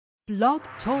Blog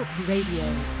Talk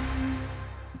Radio.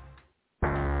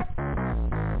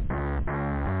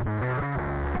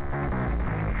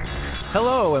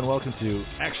 Hello and welcome to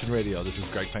Action Radio. This is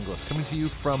Greg Penglis coming to you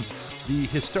from the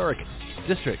historic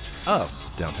district of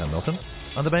downtown Milton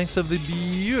on the banks of the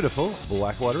beautiful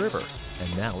Blackwater River.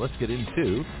 And now let's get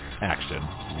into Action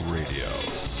Radio.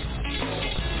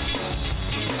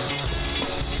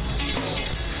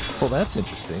 Well, that's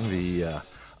interesting.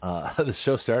 The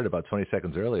show started about 20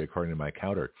 seconds early according to my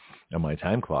counter on my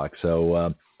time clock.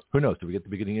 So who knows? Did we get the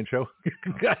beginning intro?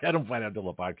 I don't find out until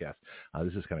the podcast.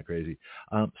 This is kind of crazy.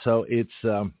 So it's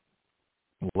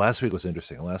last week was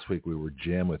interesting. Last week we were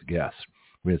jammed with guests.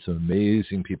 We had some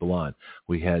amazing people on.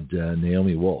 We had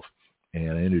Naomi Wolf,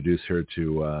 and I introduced her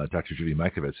to Dr. Judy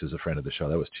Mikovits, who's a friend of the show.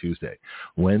 That was Tuesday.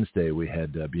 Wednesday we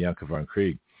had Bianca von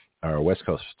Krieg, our West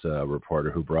Coast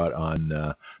reporter, who brought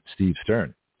on Steve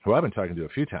Stern, who I've been talking to a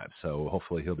few times. So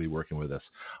hopefully he'll be working with us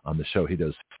on the show. He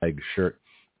does flag shirt.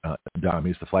 Dom,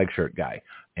 he's the flag shirt guy.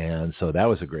 And so that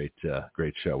was a great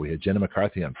show. We had Jenna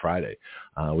McCarthy on Friday.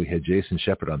 We had Jason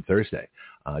Shepard on Thursday.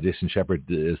 Jason Shepard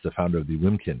is the founder of the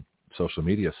Wimkin social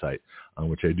media site,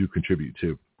 which I do contribute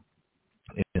to.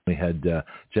 And we had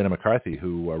Jenna McCarthy,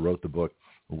 who wrote the book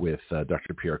with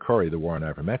Dr. Pierre Corey, The War on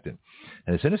Ivermectin.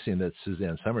 And it's interesting that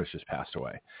Suzanne Summers just passed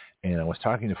away. And I was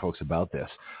talking to folks about this.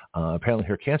 Apparently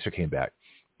her cancer came back.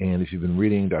 And if you've been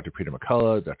reading Dr. Peter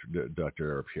McCullough,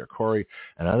 Dr. Pierre Corey,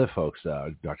 and other folks,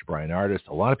 Dr. Brian Artist,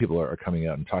 a lot of people are coming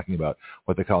out and talking about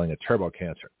what they're calling a turbo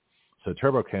cancer. So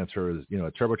turbo cancer is,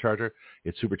 a turbocharger.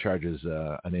 It supercharges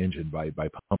an engine by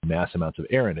pumping mass amounts of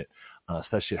air in it,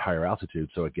 especially at higher altitude,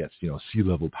 so it gets, sea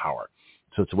level power.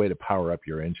 So it's a way to power up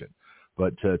your engine.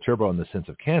 But turbo in the sense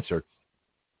of cancer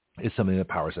is something that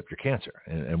powers up your cancer.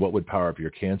 And what would power up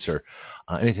your cancer?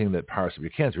 Anything that powers up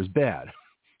your cancer is bad.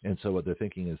 And so what they're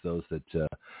thinking is those that the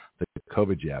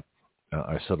COVID jab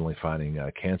are suddenly finding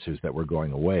cancers that were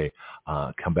going away,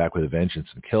 come back with a vengeance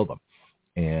and kill them.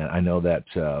 And I know that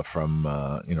from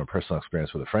personal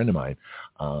experience with a friend of mine,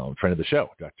 friend of the show,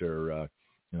 Dr.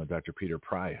 Peter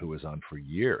Pry, who was on for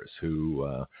years,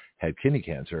 who had kidney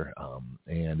cancer,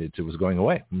 and it was going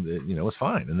away. It was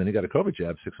fine. And then he got a COVID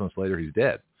jab. 6 months later, he's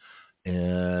dead.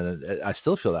 And I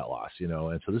still feel that loss,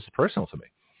 and so this is personal to me.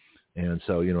 And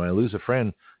so, I lose a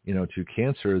friend, to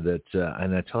cancer that,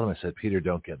 and I told him, I said, Peter,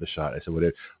 don't get the shot. I said,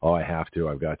 I have to.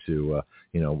 I've got to,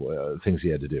 things he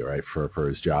had to do, right, for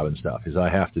his job and stuff. He said, I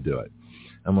have to do it.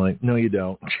 I'm like, no, you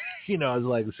don't. I was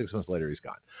like, 6 months later, he's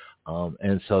gone.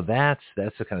 And so that's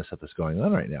the kind of stuff that's going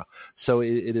on right now. So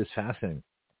it is fascinating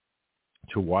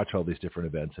to watch all these different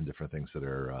events and different things that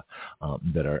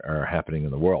are happening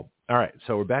in the world. All right,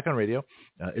 so we're back on radio.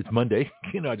 It's Monday.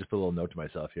 I just put a little note to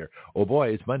myself here. Oh boy,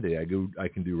 it's Monday. I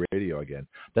can do radio again.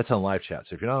 That's on live chat.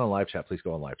 So if you're not on live chat, please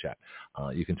go on live chat.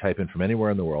 You can type in from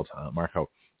anywhere in the world. Marco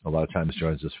a lot of times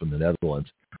joins us from the Netherlands.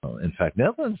 In fact,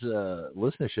 Netherlands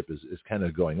listenership is kind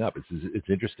of going up. It's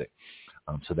interesting.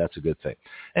 So that's a good thing.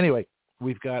 Anyway,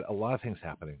 we've got a lot of things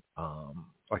happening.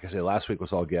 Like I say, last week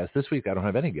was all guests. This week I don't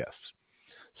have any guests.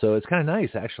 So it's kind of nice,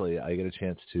 actually. I get a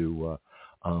chance to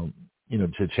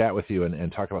to chat with you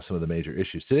and talk about some of the major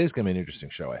issues. Today's going to be an interesting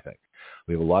show, I think.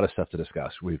 We have a lot of stuff to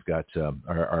discuss. We've got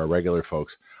our regular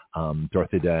folks,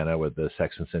 Dorothy Diana with the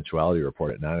Sex and Sensuality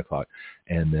Report at 9 o'clock,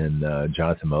 and then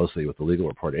Jonathan Mosley with the Legal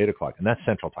Report at 8 o'clock, and that's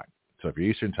Central Time. So if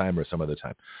you're Eastern Time or some other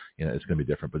time, it's going to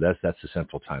be different, but that's the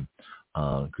Central Time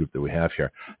group that we have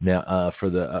here. Now, for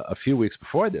a few weeks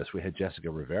before this, we had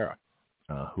Jessica Rivera,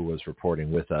 who was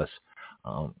reporting with us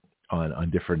on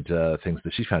different things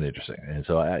that she found interesting. And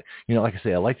so like I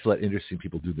say, I like to let interesting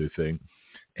people do their thing.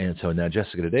 And so now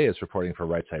Jessica today is reporting for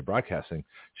Right Side Broadcasting.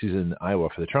 She's in Iowa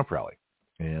for the Trump rally.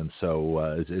 And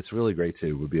so it's really great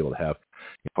to be able to have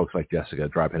folks like Jessica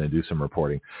drop in and do some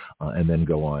reporting and then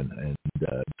go on and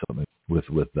something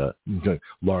with the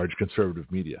large conservative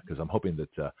media, because I'm hoping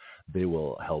that they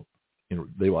will help,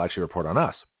 they will actually report on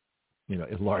us.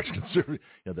 In large conservative,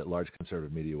 that large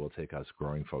conservative media will take us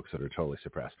growing folks that are totally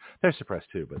suppressed. They're suppressed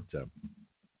too, but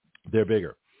they're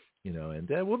bigger, and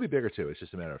we'll be bigger too. It's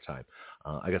just a matter of time.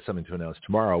 I got something to announce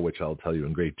tomorrow, which I'll tell you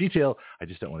in great detail. I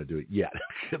just don't want to do it yet.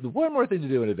 One more thing to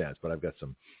do in advance, but I got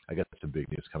some big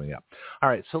news coming up. All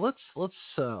right, so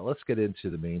let's get into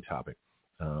the main topic,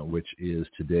 which is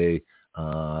today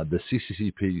the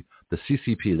CCP. The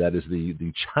CCP, that is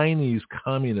the Chinese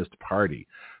Communist Party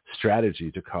strategy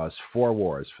to cause 4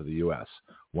 wars for the U.S.,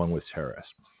 one with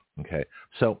terrorists. Okay,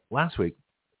 so last week,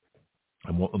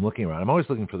 I'm looking around. I'm always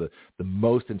looking for the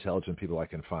most intelligent people I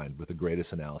can find with the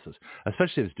greatest analysis,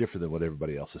 especially if it's different than what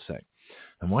everybody else is saying.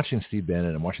 I'm watching Steve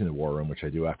Bannon. I'm watching The War Room, which I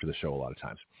do after the show a lot of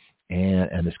times.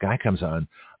 And this guy comes on,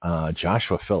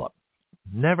 Joshua Phillip.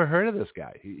 Never heard of this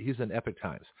guy. He's in Epic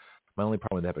Times. My only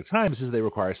problem with Epic Times is they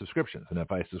require subscriptions. And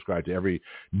if I subscribe to every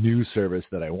news service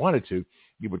that I wanted to,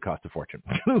 it would cost a fortune.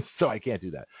 So I can't do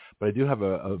that. But I do have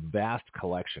a vast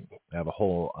collection. I have a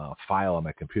whole file on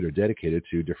my computer dedicated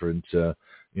to different,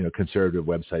 conservative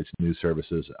websites, news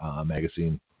services,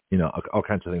 magazine, all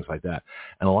kinds of things like that.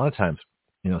 And a lot of times,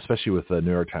 especially with the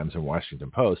New York Times and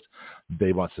Washington Post,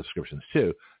 they want subscriptions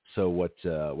too. So what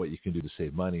you can do to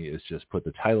save money is just put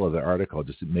the title of the article,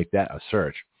 just make that a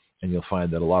search, and you'll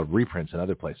find that a lot of reprints in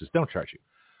other places don't charge you.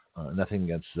 Nothing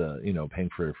against paying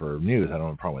for news. I don't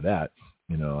have a problem with that.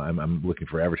 I'm looking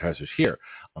for advertisers here,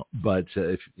 but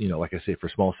if like I say, for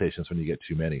small stations, when you get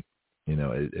too many,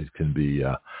 it can be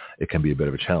a bit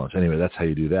of a challenge. Anyway, that's how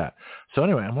you do that. So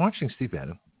anyway, I'm watching Steve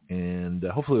Bannon. And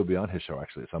hopefully we'll be on his show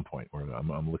actually at some point.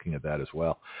 I'm looking at that as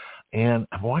well. And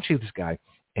I'm watching this guy,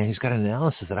 and he's got an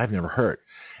analysis that I've never heard.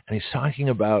 And he's talking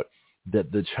about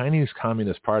that the Chinese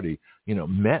Communist Party,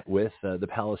 met with the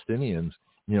Palestinians,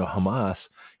 Hamas,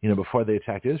 before they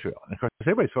attacked Israel. And of course,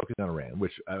 everybody's focused on Iran,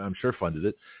 which I'm sure funded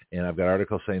it. And I've got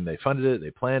articles saying they funded it,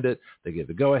 they planned it, they gave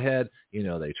the go-ahead,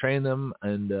 they trained them.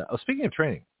 And speaking of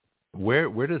training,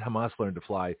 where did Hamas learn to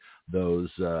fly those,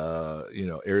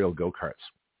 aerial go-karts?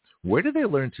 Where did they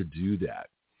learn to do that?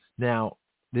 Now,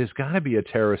 there's got to be a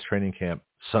terrorist training camp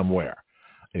somewhere.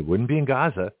 It wouldn't be in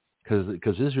Gaza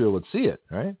because Israel would see it,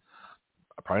 right?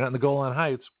 Probably not in the Golan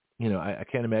Heights. I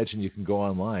can't imagine you can go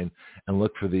online and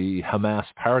look for the Hamas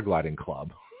paragliding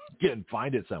club and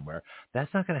find it somewhere.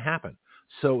 That's not going to happen.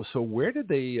 So where did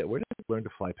they learn to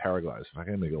fly paragliders? If I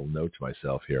can make a little note to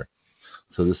myself here.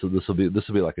 So this will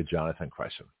be like a Jonathan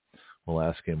question. We'll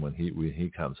ask him when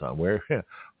he comes on. Where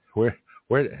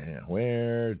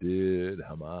did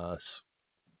Hamas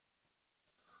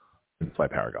fly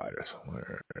paragliders?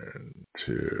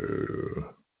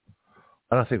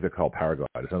 I don't think they're called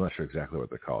paragliders. I'm not sure exactly what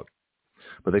they're called.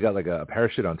 But they got like a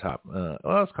parachute on top.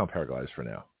 Let's call them paragliders for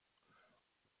now.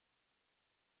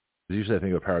 Usually I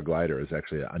think a paraglider is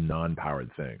actually a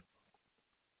non-powered thing.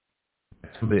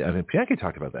 Pianki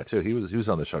talked about that too. He was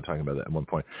on the show talking about that at one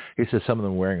point. He says some of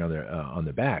them wearing on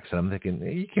their backs, and I'm thinking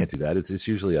you can't do that. It's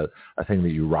usually a thing that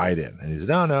you ride in. And he said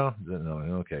no,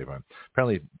 okay, fine.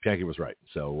 Apparently Pianki was right.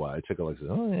 So I took a look and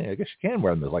said, I guess you can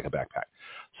wear them as like a backpack.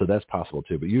 So that's possible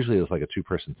too. But usually it's like a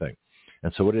two-person thing.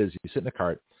 And so what it is, you sit in a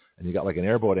cart and you got like an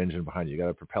airboat engine behind you. You got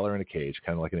a propeller in a cage,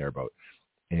 kind of like an airboat,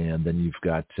 and then you've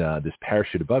got this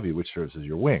parachute above you, which serves as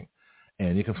your wing.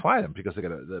 And you can fly them because they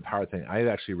got the power thing. I've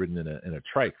actually ridden in a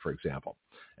trike, for example,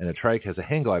 and a trike has a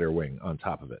hang glider wing on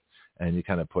top of it, and you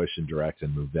kind of push and direct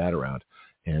and move that around.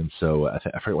 And so I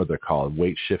forget what they're called,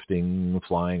 weight shifting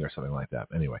flying or something like that.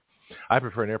 Anyway, I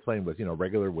prefer an airplane with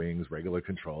regular wings, regular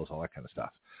controls, all that kind of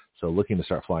stuff. So looking to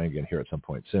start flying again here at some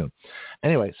point soon.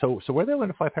 Anyway, so where they learn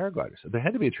to fly paragliders? There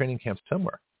had to be a training camp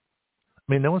somewhere.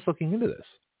 I mean, no one's looking into this.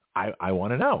 I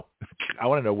want to know. I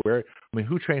want to know where. I mean,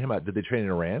 who trained him out? Did they train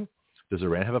in Iran? Does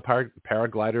Iran have a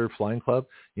paraglider flying club?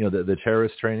 The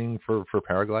terrorist training for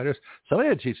paragliders? Somebody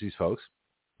had to teach these folks.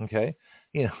 Okay.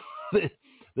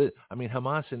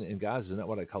 Hamas in Gaza is not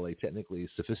what I call a technically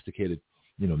sophisticated,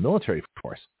 military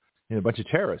force. A bunch of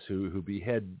terrorists who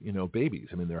behead, babies.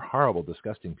 I mean, they're horrible,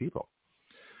 disgusting people.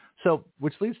 So,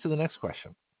 which leads to the next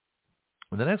question.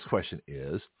 And the next question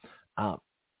is, I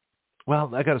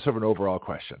got a sort of an overall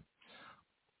question.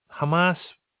 Hamas,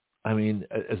 I mean,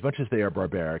 as much as they are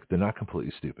barbaric, they're not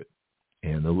completely stupid.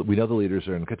 And we know the leaders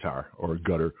are in Qatar or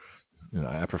Qatar.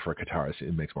 I prefer Qatar.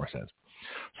 It makes more sense.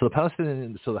 So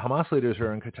the Hamas leaders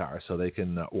are in Qatar, so they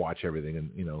can watch everything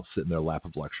and, sit in their lap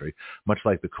of luxury, much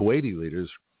like the Kuwaiti leaders,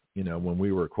 when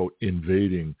we were, quote,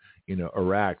 invading,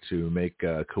 Iraq to make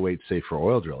Kuwait safe for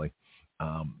oil drilling.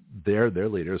 Their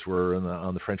leaders were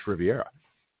on the French Riviera,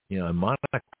 and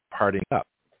Monaco partying up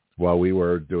while we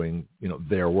were doing,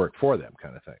 their work for them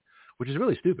kind of thing, which is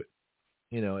really stupid.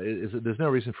 There's no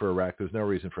reason for Iraq. There's no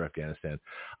reason for Afghanistan.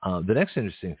 The next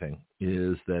interesting thing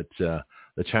is that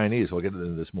the Chinese, we'll get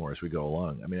into this more as we go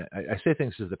along. I mean, I say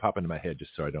things as they pop into my head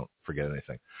just so I don't forget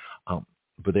anything.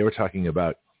 But they were talking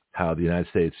about how the United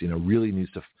States, really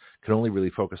can only really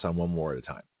focus on one war at a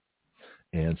time.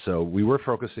 And so we were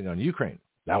focusing on Ukraine.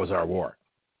 That was our war.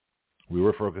 We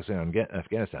were focusing on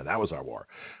Afghanistan. That was our war.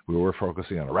 We were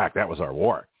focusing on Iraq. That was our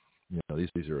war.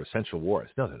 These are essential wars.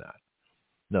 No, they're not.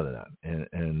 No, they're not.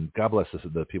 And God bless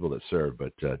the people that serve,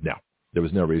 but no, there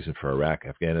was no reason for Iraq,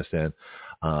 Afghanistan,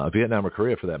 Vietnam, or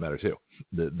Korea for that matter too.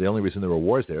 The only reason there were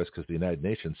wars there is because the United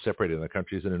Nations separated the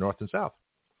countries into North and South.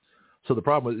 So the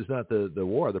problem is not the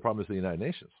war. The problem is the United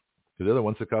Nations, because they're the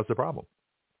ones that caused the problem.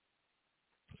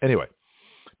 Anyway,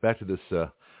 back to this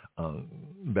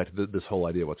whole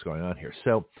idea of what's going on here.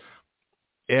 So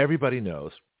Everybody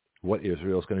knows what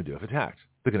Israel is going to do if attacked.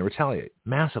 They're going to retaliate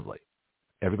massively.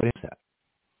 Everybody knows that.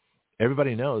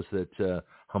 Everybody knows that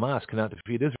Hamas cannot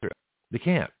defeat Israel. They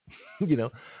can't.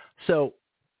 So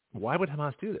why would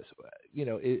Hamas do this?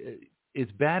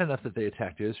 It's bad enough that they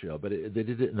attacked Israel, but they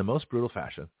did it in the most brutal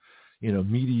fashion,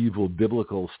 medieval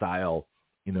biblical style,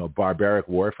 barbaric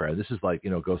warfare. This is like,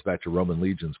 goes back to Roman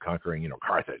legions conquering,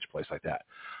 Carthage, place like that,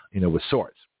 with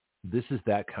swords. This is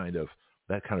that kind of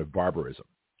barbarism,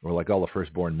 or like all the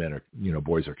firstborn men are,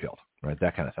 boys are killed, right?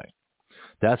 That kind of thing.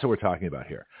 That's what we're talking about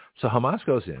here. So Hamas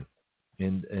goes in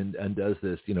and does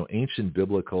this, ancient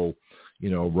biblical,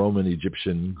 Roman,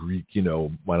 Egyptian, Greek,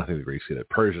 well, I don't think the Greeks get it,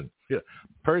 Persian. Yeah,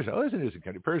 Persia. Oh, that's an interesting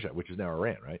country, Persia, which is now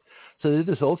Iran, right? So they did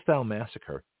this old-style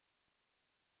massacre,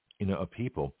 of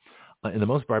people in the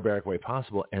most barbaric way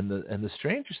possible. And the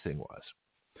strangest thing was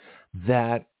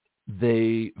that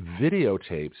they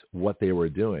videotaped what they were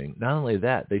doing. Not only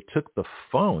that, they took the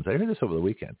phones. I heard this over the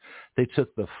weekend. They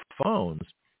took the phones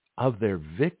of their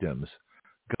victims,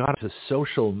 got to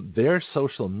their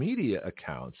social media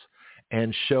accounts,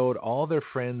 and showed all their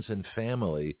friends and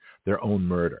family their own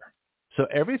murder. So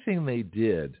everything they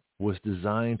did was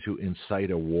designed to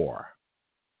incite a war.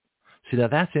 See, now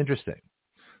that's interesting.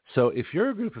 So if you're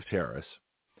a group of terrorists,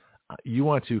 you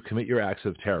want to commit your acts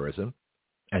of terrorism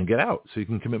and get out so you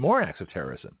can commit more acts of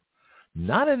terrorism.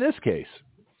 Not in this case.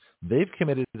 They've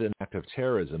committed an act of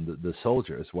terrorism, the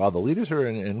soldiers, while the leaders are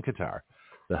in Qatar,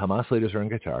 the Hamas leaders are in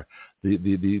Qatar,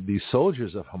 the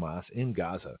soldiers of Hamas in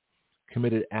Gaza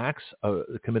committed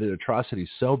atrocities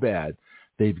so bad,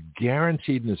 they've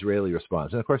guaranteed an Israeli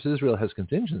response. And of course, Israel has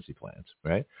contingency plans,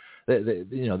 right? They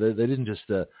didn't just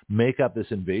make up this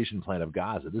invasion plan of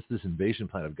Gaza. This invasion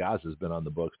plan of Gaza has been on the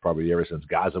books probably ever since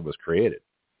Gaza was created.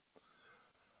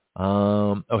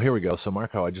 Here we go. So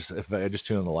Marco, I just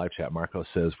tuned on the live chat. Marco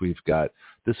says we've got,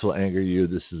 this will anger you.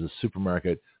 This is a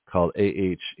supermarket called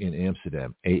AH in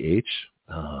Amsterdam. AH?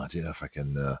 Oh, do you know if I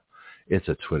can, it's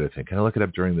a Twitter thing. Can I look it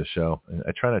up during the show?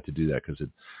 I try not to do that because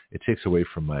it takes away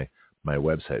from my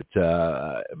website.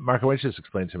 Marco, why don't you just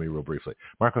explain to me real briefly?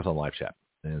 Marco's on live chat.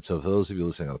 And so for those of you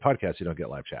listening on the podcast, you don't get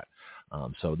live chat.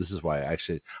 So this is why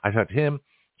I talk to him.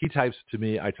 He types to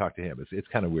me. I talk to him. It's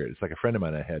kind of weird. It's like a friend of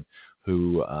mine I had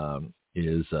who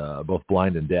is both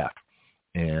blind and deaf.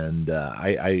 And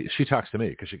she talks to me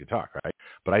because she can talk, right?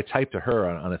 But I type to her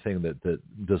on a thing that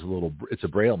does it's a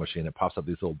Braille machine. It pops up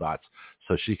these little dots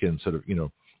so she can sort of,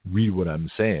 read what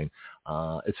I'm saying.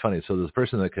 It's funny. So there's a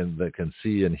person that can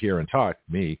see and hear and talk,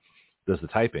 me, does the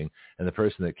typing, and the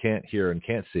person that can't hear and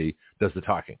can't see does the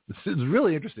talking. It's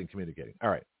really interesting communicating. All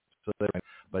right. So,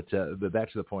 but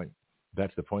back to the point. Back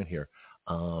to the point here.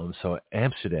 So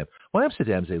Amsterdam. Well,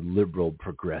 Amsterdam's a liberal,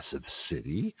 progressive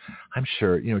city. I'm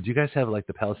sure. Do you guys have like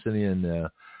the Palestinian,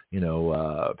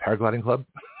 paragliding club?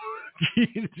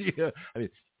 I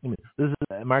mean, this is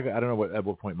Marco. I don't know at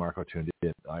what point Marco tuned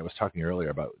in. I was talking earlier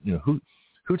about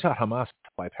who taught Hamas to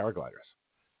fly paragliders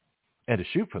and to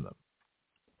shoot from them.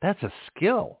 That's a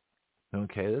skill.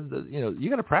 Okay, you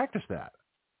got to practice that.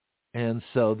 And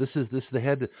so this they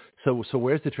had to. So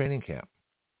where's the training camp?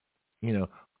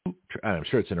 I'm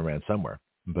sure it's in Iran somewhere,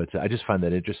 but I just find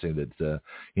that interesting that,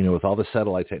 with all the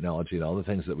satellite technology and all the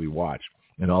things that we watch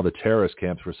and all the terrorist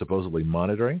camps we're supposedly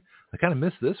monitoring, I kind of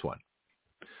missed this one.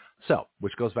 So,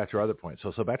 which goes back to our other point.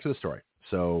 So back to the story.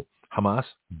 So Hamas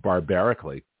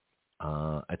barbarically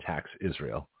attacks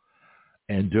Israel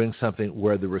and doing something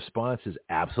where the response is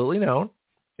absolutely known.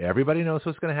 Everybody knows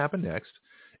what's going to happen next.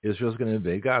 Israel's going to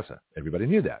invade Gaza. Everybody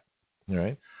knew that. All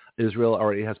right. Israel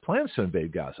already has plans to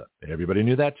invade Gaza. Everybody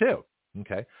knew that too.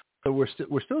 Okay. So we're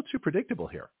still too predictable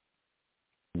here.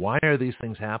 Why are these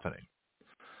things happening?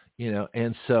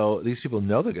 And so these people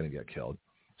know they're going to get killed.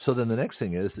 So then the next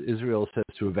thing is Israel says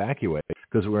to evacuate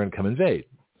because we're going to come invade.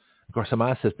 Of course,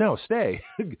 Hamas says, no, stay.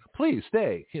 Please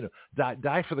stay.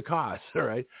 Die for the cause. All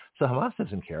right. So Hamas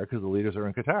doesn't care because the leaders are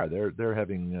in Qatar. They're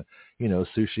having,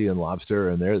 sushi and lobster,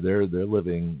 and they're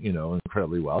living,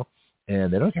 incredibly well,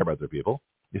 and they don't care about their people.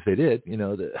 If they did,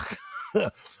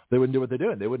 they wouldn't do what they're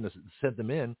doing. They wouldn't have sent them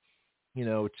in,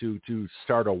 to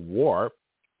start a war.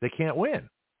 They can't win.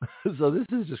 So this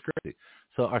is just crazy.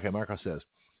 So, okay, Marco says,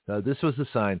 this was the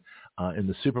sign in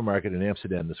the supermarket in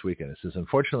Amsterdam this weekend. It says,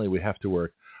 unfortunately, we have to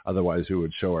work. Otherwise, we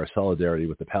would show our solidarity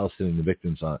with the Palestinian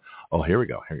victims on. Oh, here we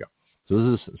go.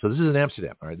 So this is in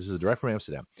Amsterdam. All right, this is direct from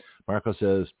Amsterdam. Marco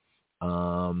says,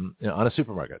 on a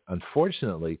supermarket.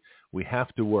 Unfortunately, we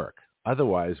have to work.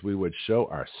 Otherwise, we would show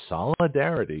our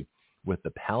solidarity with the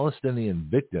Palestinian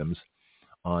victims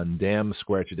on Dam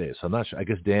Square today. So I'm not sure. I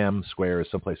guess Dam Square is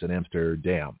someplace in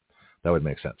Amsterdam. That would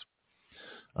make sense.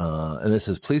 And it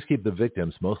says, please keep the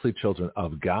victims, mostly children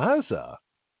of Gaza,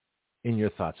 in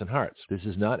your thoughts and hearts. This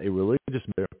is not a religious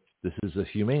matter. This is a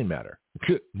humane matter.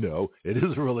 No, it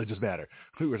is a religious matter.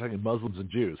 We were talking Muslims and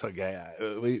Jews. Okay,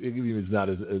 it's not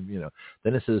as,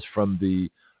 Then it says, from the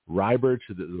Riber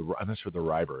to the I'm not sure what the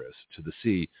Riber is, to the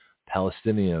sea,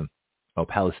 Palestinia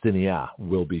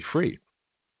will be free.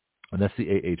 And that's the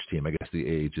AH team. I guess the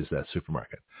AH is that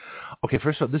supermarket. Okay,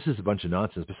 first of all, this is a bunch of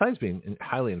nonsense. Besides being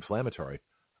highly inflammatory,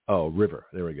 river.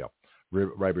 There we go.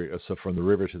 River. So from the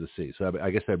river to the sea. So I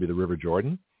guess that would be the River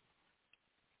Jordan,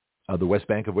 the West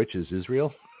Bank of which is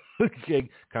Israel,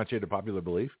 contrary to popular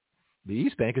belief. The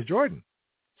East Bank is Jordan.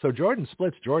 So Jordan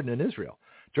splits Jordan and Israel.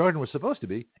 Jordan was supposed to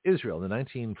be Israel in the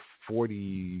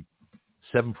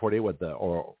 1947, 48,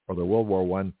 or the World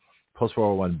War I,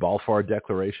 post-World War I Balfour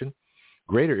Declaration.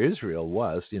 Greater Israel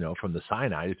was, from the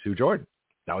Sinai to Jordan.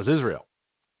 That was Israel.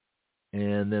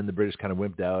 And then the British kind of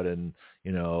wimped out, and,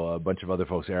 a bunch of other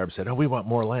folks, Arabs, said, we want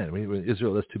more land.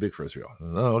 Israel, that's too big for Israel.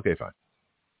 Oh, okay, fine.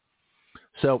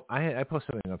 So I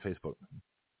posted something on Facebook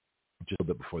just a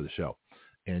little bit before the show.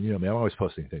 And, I'm always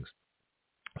posting things.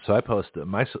 So I post,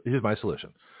 here's my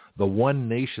solution. The one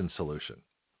nation solution.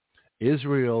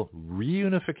 Israel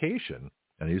reunification,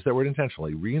 and I use that word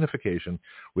intentionally, reunification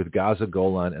with Gaza,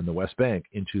 Golan, and the West Bank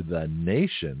into the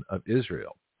nation of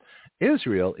Israel.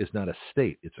 Israel is not a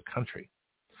state, it's a country.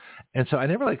 And so I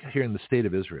never like hearing the state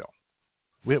of Israel.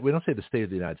 We don't say the state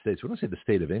of the United States. We don't say the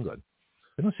state of England.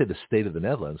 We don't say the state of the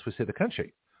Netherlands. We say the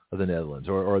country of the Netherlands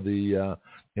or the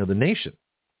nation.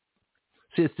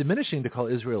 See, it's diminishing to call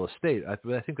Israel a state. I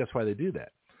think that's why they do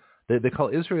that. They call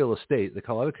Israel a state. They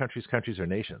call other countries or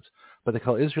nations. But they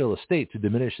call Israel a state to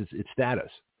diminish its status.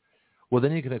 Well,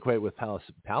 then you can equate with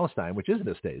Palestine, which isn't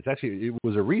a state. It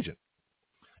was a region.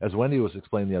 As Wendy was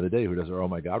explaining the other day, who does our Oh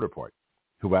My God report,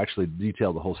 who actually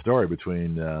detailed the whole story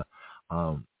between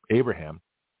Abraham,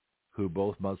 who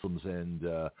both Muslims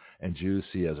and Jews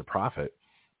see as a prophet,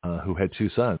 who had two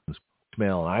sons,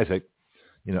 Ishmael and Isaac.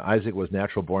 Isaac was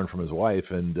natural born from his wife,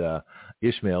 and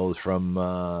Ishmael was from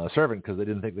a servant because they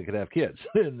didn't think they could have kids.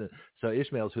 And so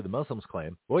Ishmael is who the Muslims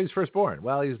claim. Well, he's firstborn.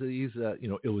 Well, he's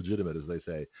illegitimate, as they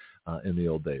say in the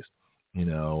old days.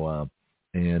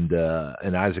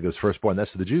 And Isaac was firstborn.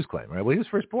 That's what the Jews claim, right? Well, he was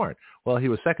firstborn. Well, he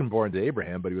was secondborn to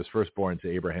Abraham, but he was firstborn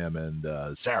to Abraham and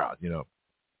Sarah. So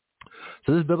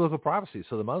this is biblical prophecy.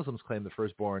 So the Muslims claim the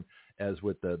firstborn as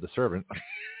with the servant,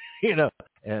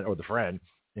 or the friend.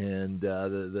 And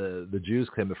the Jews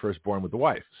claim the firstborn with the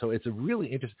wife. So it's a really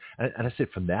interesting. And I said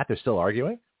from that they're still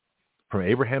arguing from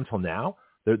Abraham till now.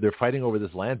 They're fighting over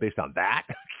this land based on that.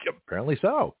 Apparently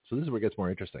so. So this is where it gets more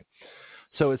interesting.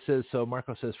 So it says. So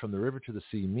Marco says from the river to the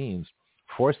sea means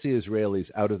force the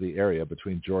Israelis out of the area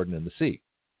between Jordan and the sea.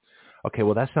 Okay,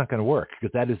 well, that's not going to work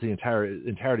because that is the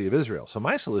entirety of Israel. So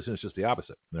my solution is just the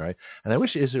opposite, all right? And I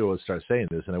wish Israel would start saying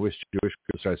this, and I wish Jewish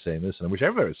would start saying this, and I wish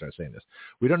everybody would start saying this.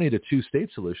 We don't need a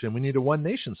two-state solution. We need a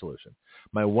one-nation solution.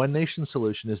 My one-nation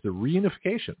solution is the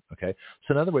reunification, okay?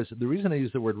 So in other words, the reason I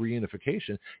use the word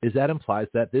reunification is that implies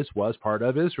that this was part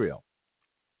of Israel,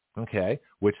 okay,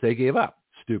 which they gave up,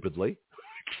 stupidly.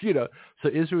 So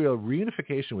Israel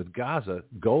reunification with Gaza,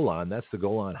 Golan, that's the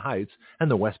Golan Heights,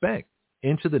 and the West Bank,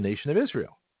 into the nation of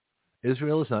Israel.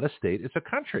 Israel is not a state, it's a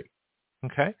country.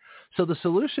 Okay? So the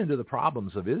solution to the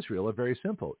problems of Israel are very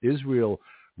simple. Israel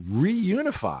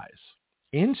reunifies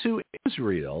into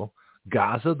Israel,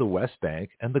 Gaza, the West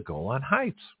Bank, and the Golan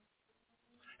Heights.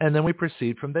 And then we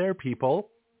proceed from there, people.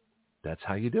 That's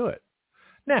how you do it.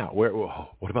 Now,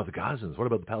 what about the Gazans? What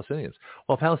about the Palestinians?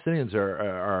 Well, Palestinians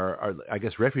are I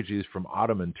guess, refugees from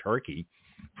Ottoman Turkey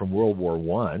from World War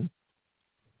I.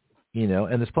 And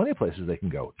there's plenty of places they can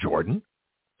go. Jordan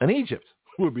and Egypt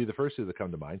would be the first two that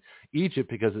come to mind. Egypt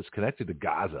because it's connected to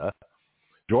Gaza.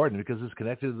 Jordan because it's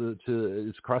connected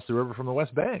it's across the river from the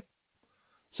West Bank.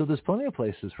 So there's plenty of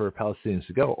places for Palestinians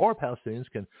to go. Or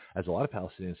Palestinians can, as a lot of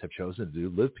Palestinians have chosen to do,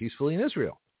 live peacefully in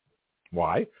Israel.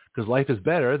 Why? Because life is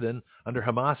better than under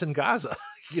Hamas and Gaza.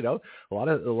 A lot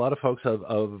of folks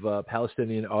of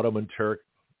Palestinian, Ottoman, Turk,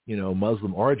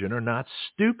 Muslim origin are not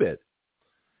stupid.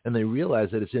 And they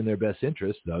realize that it's in their best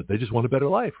interest. They just want a better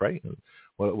life, right?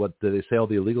 What do they say all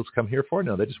the illegals come here for?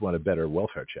 No, they just want a better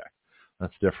welfare check.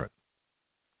 That's different.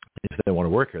 If they want to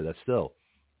work here, that's no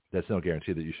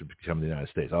guarantee that you should come to the United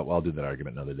States. I'll do that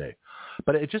argument another day.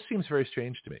 But it just seems very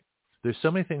strange to me. There's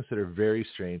so many things that are very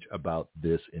strange about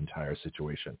this entire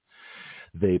situation.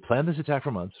 They planned this attack for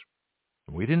months.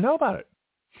 We didn't know about it.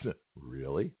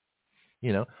 Really?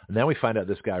 And now we find out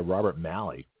this guy, Robert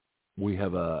Malley, we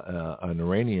have an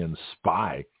Iranian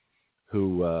spy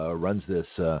who runs this,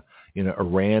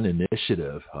 Iran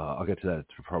initiative. I'll get to that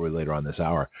probably later on this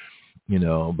hour. Which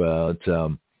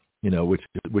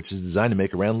is designed to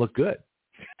make Iran look good.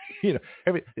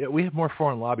 We have more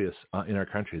foreign lobbyists in our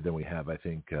country than we have, I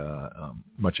think,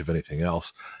 much of anything else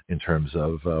in terms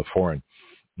of foreign,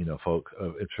 folk,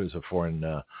 in terms of foreign,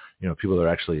 people that are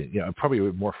actually, probably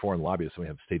more foreign lobbyists than we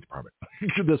have State Department.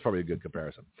 That's probably a good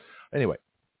comparison. Anyway,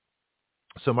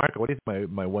 so Marco, what do you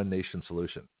think my one nation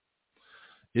solution?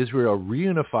 Israel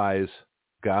reunifies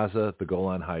Gaza, the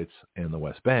Golan Heights, and the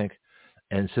West Bank,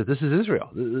 and so this is Israel.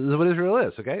 This is what Israel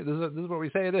is. Okay, this is what we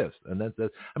say it is, and that's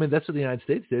what the United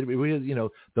States did. We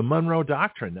the Monroe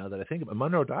Doctrine. Now that I think about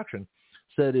Monroe Doctrine,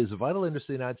 said it is a vital interest of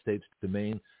the United States to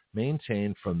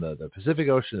maintain from the Pacific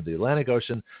Ocean to the Atlantic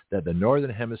Ocean that the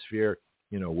Northern Hemisphere,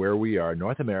 where we are,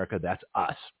 North America, that's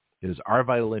us. It is our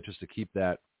vital interest to keep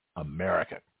that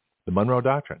American. The Monroe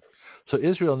Doctrine. So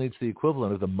Israel needs the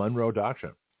equivalent of the Monroe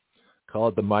Doctrine. Call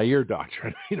it the Meir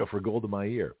Doctrine, for Golda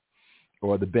Meir.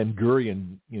 Or the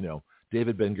Ben-Gurion,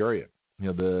 David Ben-Gurion,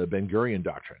 the Ben-Gurion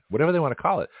Doctrine, whatever they want to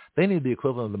call it. They need the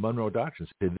equivalent of the Monroe Doctrine.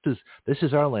 This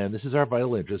is our land. This is our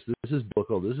vital interest. This is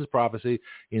biblical. This is prophecy.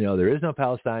 There is no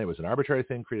Palestine. It was an arbitrary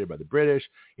thing created by the British,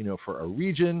 for a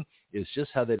region. It's just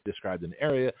how they described an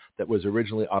area that was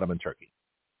originally Ottoman Turkey.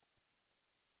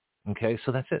 Okay,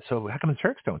 so that's it. So how come the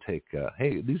Turks don't take,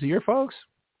 hey, these are your folks?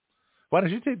 Why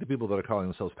don't you take the people that are calling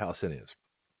themselves Palestinians?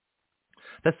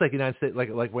 That's like United States,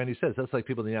 like Wendy says, that's like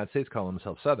people in the United States calling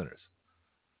themselves Southerners.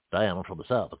 I am from the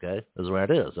South, okay? This is where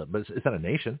it is. But it's not a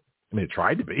nation. I mean, it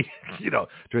tried to be,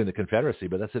 during the Confederacy,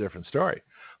 but that's a different story.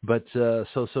 But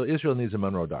so Israel needs a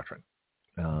Monroe Doctrine.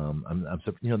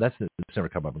 That's never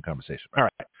come up in conversation. All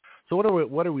right. So what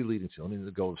are we leading to? Let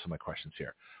me go over some of my questions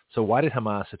here. So why did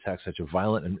Hamas attack in such a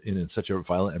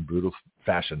violent and brutal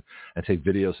fashion and take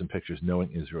videos and pictures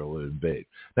knowing Israel would invade?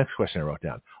 Next question I wrote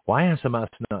down. Why has Hamas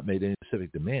not made any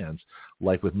specific demands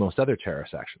like with most other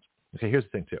terrorist actions? Okay, here's the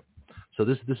thing too. So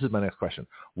this is my next question.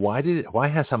 Why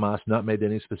has Hamas not made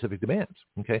any specific demands?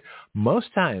 Okay,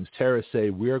 most times terrorists say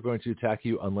we are going to attack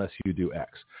you unless you do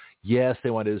X. Yes, they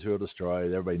want Israel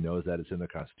destroyed. Everybody knows that. It's in their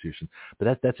constitution.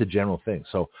 But that's a general thing.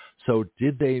 So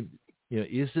did they,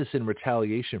 is this in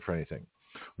retaliation for anything?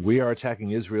 We are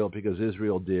attacking Israel because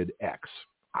Israel did X.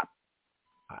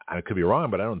 I could be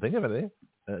wrong, but I don't think of anything.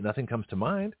 Nothing comes to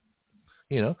mind.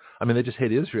 They just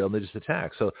hate Israel and they just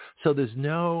attack. So there's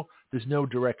no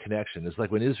direct connection. It's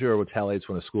like when Israel retaliates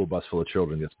when a school bus full of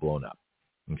children gets blown up.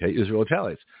 Okay, Israel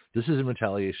retaliates. This is in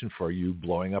retaliation for you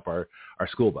blowing up our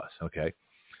school bus. Okay.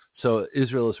 So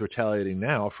Israel is retaliating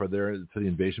now for the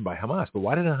invasion by Hamas. But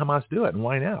why didn't Hamas do it? And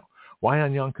why now? Why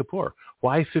on Yom Kippur?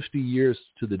 Why 50 years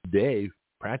to the day,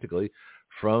 practically,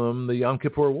 from the Yom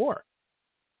Kippur War?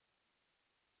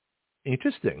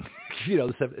 Interesting.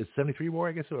 It's 73 war,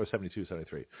 I guess, or 72,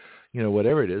 73.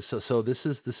 Whatever it is. So this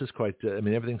is quite,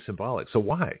 everything's symbolic. So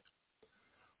why?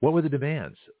 What were the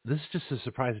demands? This is just a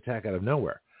surprise attack out of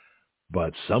nowhere.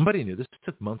 But somebody knew. This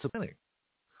took months of planning.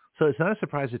 So it's not a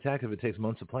surprise attack if it takes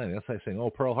months of planning. That's like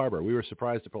saying, Pearl Harbor. We were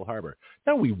surprised at Pearl Harbor.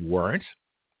 No, we weren't.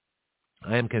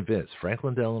 I am convinced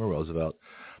Franklin Delano Roosevelt,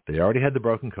 they already had the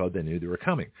broken code. They knew they were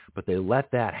coming. But they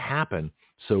let that happen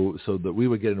so that we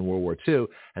would get into World War II,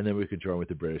 and then we could join with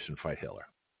the British and fight Hitler.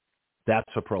 That's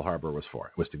what Pearl Harbor was for.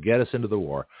 It was to get us into the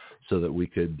war so that we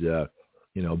could,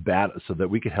 so that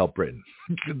we could help Britain,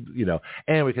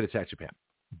 and we could attack Japan.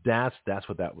 That's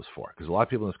what that was for. Because a lot of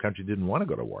people in this country didn't want to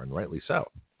go to war, and rightly so.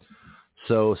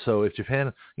 So if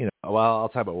Japan, I'll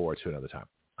talk about World War II another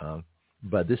time.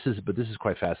 But this is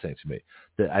quite fascinating to me.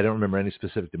 That I don't remember any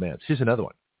specific demands. Here's another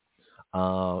one.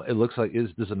 It looks like this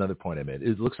is another point I made.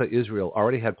 It looks like Israel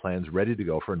already had plans ready to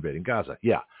go for invading Gaza.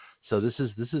 Yeah. So this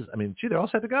is. They're all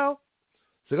set to go.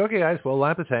 It's like, okay, guys, we'll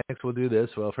line up the tanks. We'll do this.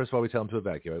 Well, first of all, we tell them to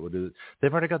evacuate. We'll do it.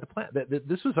 They've already got the plan.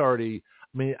 This was already.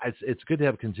 It's good to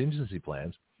have contingency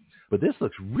plans, but this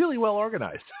looks really well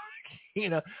organized.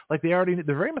 Like they're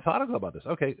very methodical about this.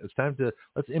 Okay, it's time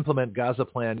let's implement Gaza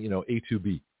plan, A to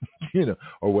B,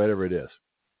 or whatever it is.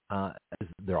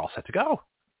 They're all set to go.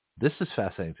 This is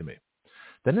fascinating to me.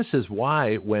 Then this is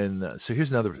why so here's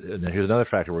another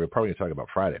factor we're probably going to talk about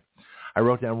Friday. I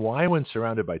wrote down why when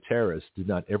surrounded by terrorists did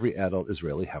not every adult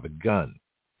Israeli have a gun?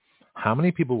 How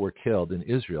many people were killed in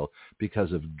Israel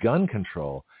because of gun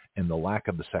control and the lack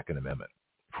of the Second Amendment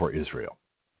for Israel?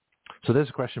 So there's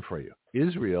a question for you.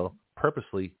 Israel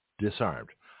purposely disarmed.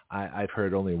 I've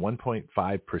heard only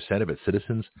 1.5% of its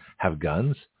citizens have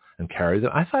guns and carry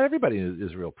them. I thought everybody in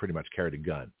Israel pretty much carried a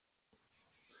gun.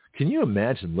 Can you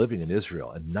imagine living in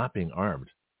Israel and not being armed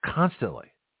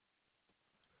constantly?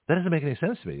 That doesn't make any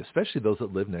sense to me, especially those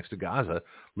that live next to Gaza,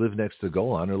 live next to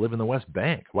Golan, or live in the West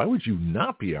Bank. Why would you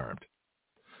not be armed?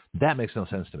 That makes no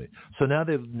sense to me. So now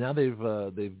they've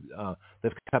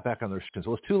cut back on their restrictions.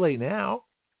 Well, it's too late now.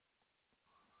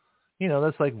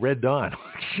 That's like Red Dawn.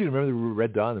 You remember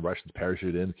Red Dawn? The Russians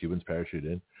parachute in, the Cubans parachute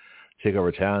in, take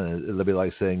over town, and it'll be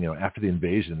like saying, after the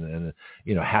invasion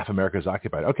and half America is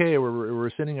occupied. Okay, we're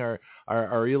rescinding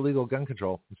our illegal gun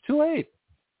control. It's too late.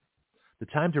 The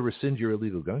time to rescind your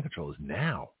illegal gun control is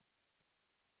now.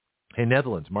 Hey,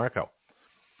 Netherlands, Marco,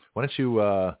 why don't you,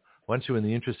 in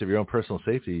the interest of your own personal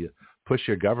safety, push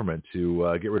your government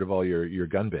to get rid of all your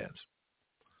gun bans?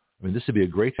 I mean, this would be a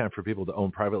great time for people to own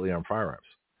privately armed firearms.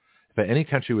 If any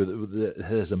country that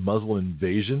has a Muslim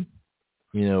invasion,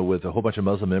 with a whole bunch of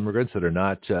Muslim immigrants that are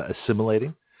not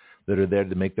assimilating, that are there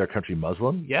to make their country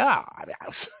Muslim, yeah,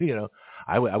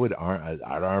 I would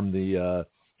arm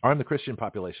the Christian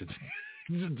population.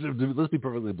 Let's be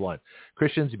perfectly blunt.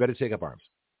 Christians, you better take up arms.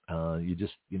 You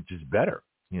just better.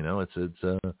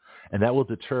 And that will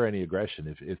deter any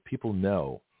aggression. If people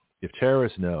know, if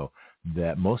terrorists know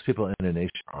that most people in a nation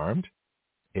are armed,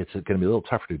 it's going to be a little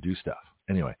tougher to do stuff.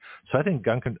 Anyway, so I think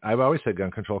I've always said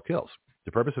gun control kills.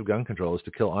 The purpose of gun control is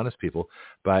to kill honest people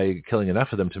by killing enough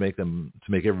of them to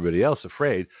make everybody else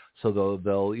afraid, so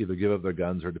they'll either give up their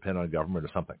guns or depend on government or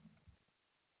something.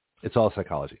 It's all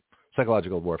psychology,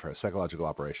 psychological warfare, psychological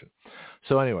operation.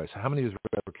 So anyway, so how many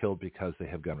were killed because they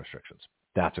have gun restrictions?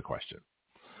 That's a question.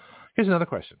 Here's another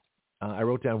question. I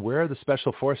wrote down, where are the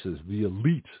special forces, the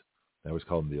elite? I always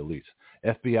call them the elite.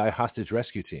 FBI hostage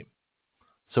rescue team.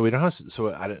 So we don't have.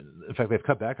 In fact, they've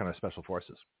cut back on our special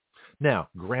forces. Now,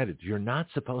 granted, you're not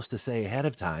supposed to say ahead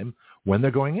of time when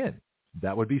they're going in.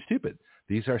 That would be stupid.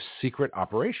 These are secret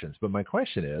operations. But my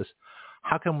question is,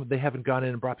 how come they haven't gone in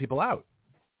and brought people out?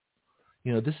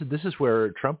 This is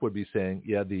where Trump would be saying,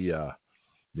 yeah,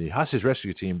 the hostage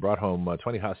rescue team brought home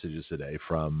 20 hostages today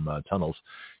from tunnels,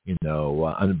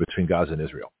 between Gaza and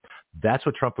Israel. That's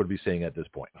what Trump would be saying at this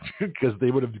point, because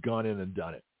they would have gone in and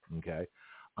done it. Okay.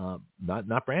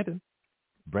 Not Brandon.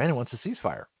 Brandon wants a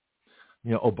ceasefire.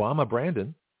 Obama,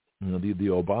 Brandon, the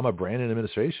Obama Brandon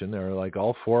administration are like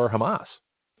all for Hamas.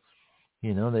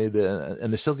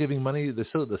 And they're still giving money. They're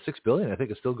still, the $6 billion, I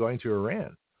think, is still going to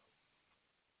Iran.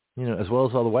 As well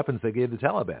as all the weapons they gave the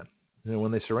Taliban,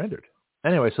 when they surrendered.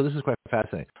 Anyway, so this is quite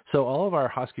fascinating. So all of our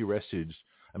hostage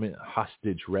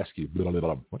rescue. Blah, blah,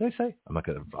 blah. What did I say? I'm not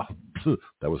going to.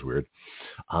 That was weird.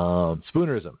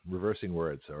 Spoonerism, reversing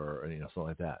words, or something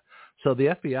like that. So the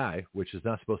FBI, which is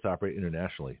not supposed to operate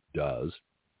internationally, does.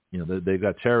 They've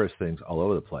got terrorist things all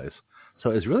over the place.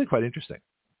 So it's really quite interesting.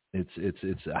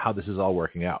 It's how this is all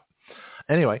working out.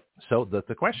 Anyway, so that's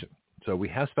the question. So we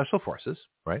have special forces,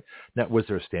 right? Now, was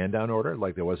there a stand-down order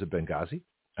like there was at Benghazi?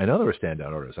 I know there were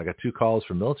stand-down orders. I got 2 calls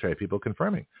from military people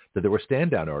confirming that there were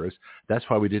stand-down orders. That's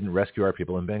why we didn't rescue our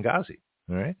people in Benghazi.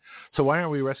 All right. So why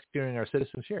aren't we rescuing our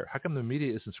citizens here? How come the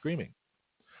media isn't screaming?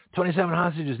 27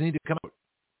 hostages need to come out.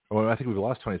 Well, I think we've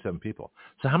lost 27 people.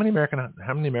 So how many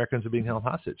Americans are being held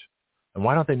hostage? And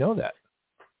why don't they know that?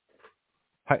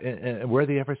 And where are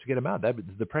the efforts to get them out?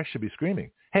 The press should be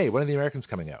screaming, hey, when are the Americans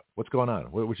coming out? What's going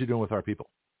on? What you doing with our people?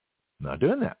 Not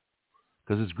doing that,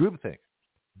 because it's groupthink.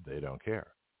 They don't care.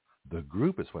 The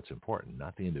group is what's important,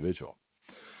 not the individual.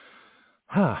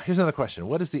 Here's another question.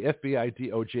 What is the FBI,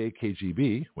 DOJ,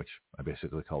 KGB, which I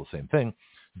basically call the same thing,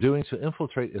 doing to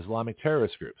infiltrate Islamic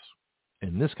terrorist groups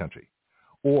in this country?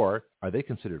 Or are they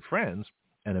considered friends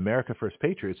and America First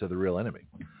Patriots are the real enemy?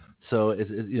 So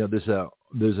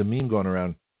there's a meme going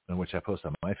around, in which I post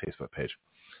on my Facebook page,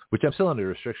 which I'm still under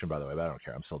restriction, by the way, but I don't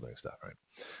care. I'm still doing stuff, right?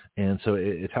 And so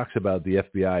it talks about the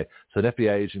FBI. So an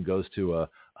FBI agent goes to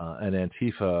an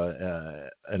Antifa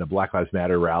and a Black Lives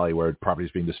Matter rally where property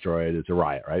is being destroyed. It's a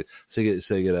riot, right? So you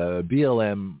get a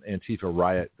BLM Antifa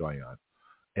riot going on.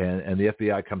 And the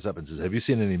FBI comes up and says, have you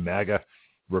seen any MAGA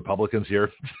Republicans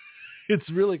here? It's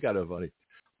really kind of funny,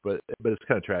 but it's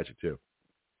kind of tragic too.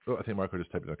 Oh, I think Marco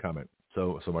just typed in a comment.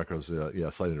 So Marco's,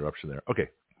 slight interruption there. Okay,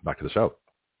 back to the show.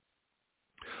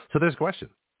 So there's a question.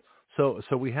 So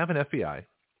we have an FBI,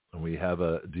 and we have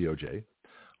a DOJ.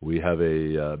 We have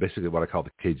a basically what I call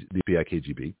the FBI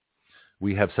KGB.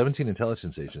 We have 17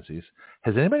 intelligence agencies.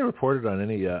 Has anybody reported on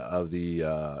any of the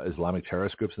Islamic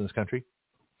terrorist groups in this country?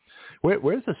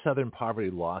 Where's the Southern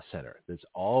Poverty Law Center that's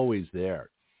always there,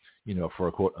 for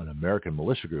a quote, an American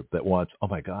militia group that wants, oh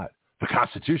my God, the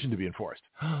Constitution to be enforced.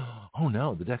 Oh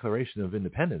no, the Declaration of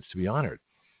Independence to be honored.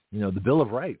 The Bill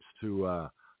of Rights to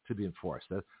to be enforced.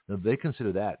 They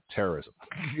consider that terrorism.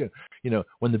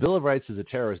 When the Bill of Rights is a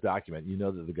terrorist document, you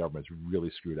know that the government's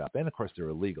really screwed up. And, of course, they're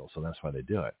illegal, so that's why they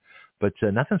do it. But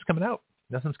nothing's coming out.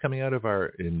 Nothing's coming out of our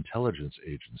intelligence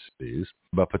agencies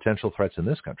about potential threats in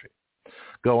this country.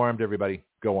 Go armed, everybody.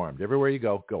 Go armed. Everywhere you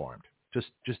go armed.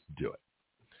 Just do it.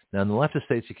 Now, in the leftist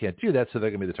states, you can't do that, so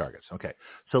they're going to be the targets. Okay,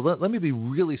 so let me be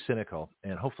really cynical,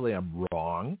 and hopefully I'm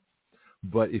wrong.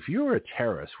 But if you were a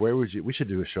terrorist, where would you? We should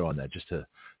do a show on that just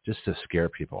to scare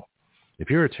people. If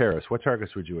you're a terrorist, what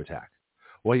targets would you attack?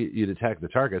 Well, you'd attack the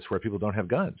targets where people don't have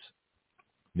guns.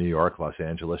 New York, Los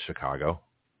Angeles, Chicago.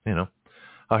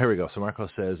 Oh, here we go. So Marco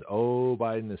says,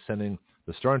 Biden is sending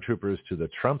the stormtroopers to the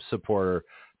Trump supporter.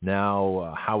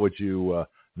 Now, how would you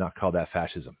not call that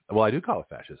fascism? Well, I do call it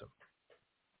fascism.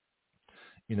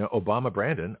 Obama,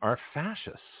 Brandon are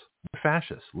fascists.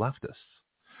 Fascists, leftists.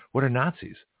 What are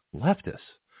Nazis? Leftists.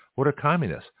 What are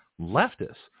communists?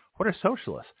 Leftists. What are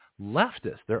socialists?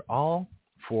 Leftists. They're all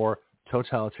for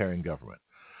totalitarian government.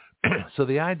 So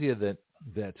the idea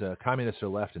that communists are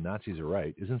left and Nazis are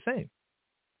right is insane.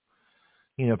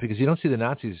 Because you don't see the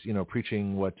Nazis,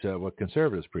 preaching what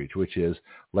conservatives preach, which is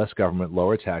less government,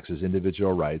 lower taxes,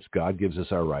 individual rights. God gives us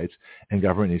our rights, and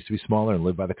government needs to be smaller and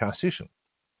live by the Constitution.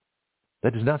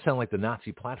 That does not sound like the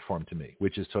Nazi platform to me,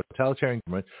 which is totalitarian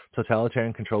government,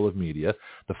 totalitarian control of media,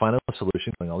 the final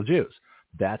solution, killing all the Jews.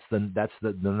 That's the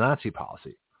Nazi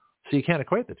policy. So you can't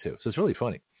equate the two. So it's really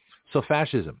funny. So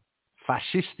fascism,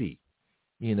 fascisti,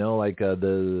 like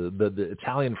the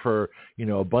Italian for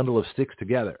a bundle of sticks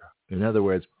together. In other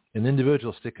words, an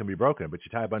individual stick can be broken, but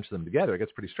you tie a bunch of them together, it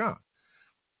gets pretty strong.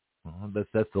 Well,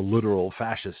 that's the literal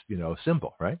fascist,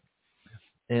 symbol, right?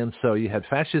 And so you had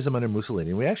fascism under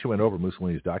Mussolini. And we actually went over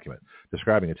Mussolini's document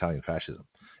describing Italian fascism.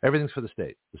 Everything's for the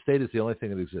state. The state is the only thing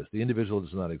that exists. The individual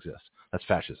does not exist. That's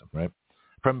fascism, right?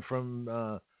 From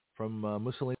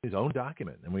Mussolini's own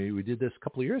document. And we did this a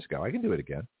couple of years ago. I can do it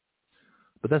again.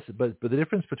 But the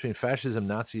difference between fascism,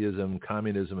 Nazism,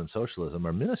 communism, and socialism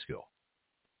are minuscule.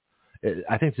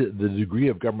 I think the degree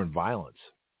of government violence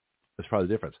is probably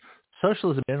the difference.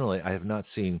 Socialism generally, I have not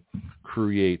seen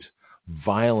create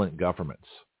violent governments,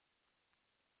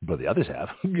 but the others have.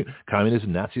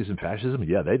 Communism, Nazism, fascism,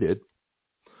 yeah, they did.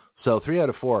 So 3 out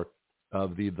of 4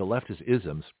 of the leftist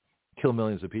isms kill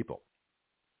millions of people,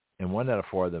 and 1 out of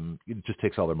 4 of them, it just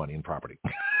takes all their money and property.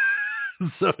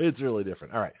 So it's really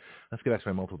different. All right, let's get back to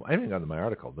my multiple. I haven't gotten to my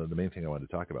article, the main thing I wanted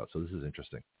to talk about. So this is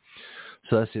interesting.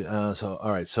 So that's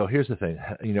all right. So here's the thing.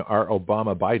 Our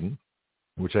Obama Biden,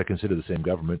 which I consider the same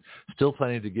government, still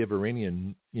planning to give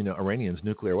Iranians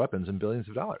nuclear weapons and billions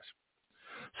of dollars.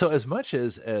 So as much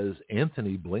as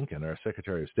Anthony Blinken, our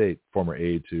Secretary of State, former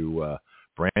aide to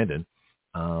Brandon,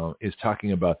 is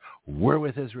talking about, we're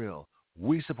with Israel,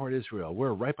 we support Israel,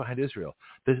 we're right behind Israel,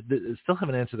 they still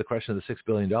haven't answered the question of the $6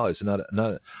 billion. And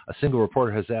not a single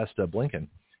reporter has asked Blinken,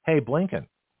 hey, Blinken,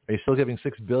 are you still giving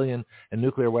 $6 billion in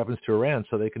nuclear weapons to Iran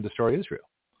so they can destroy Israel?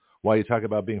 Why you talk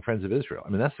about being friends of Israel? I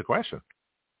mean, that's the question.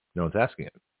 No one's asking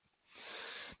it.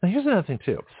 Now, here's another thing,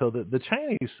 too. So the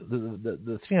Chinese,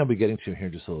 the thing I'll be getting to here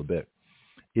in just a little bit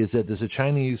is that there's a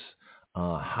Chinese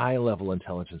high-level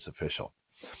intelligence official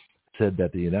said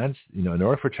that in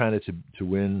order for China to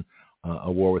win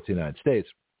a war with the United States,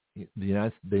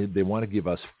 they want to give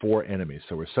us 4 enemies.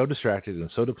 So we're so distracted and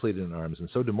so depleted in arms and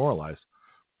so demoralized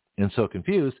and so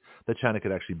confused that China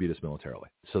could actually beat us militarily.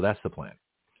 So that's the plan.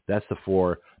 That's the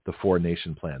four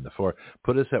nation plan.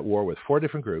 Put us at war with 4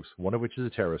 different groups, one of which is a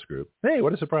terrorist group. Hey,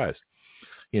 what a surprise!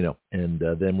 And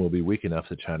then we'll be weak enough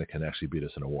that China can actually beat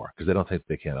us in a war because they don't think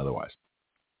they can otherwise.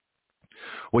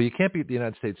 Well, you can't beat the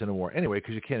United States in a war anyway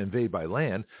because you can't invade by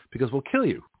land because we'll kill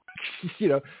you.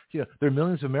 There are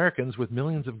millions of Americans with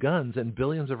millions of guns and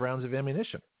billions of rounds of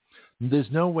ammunition. There's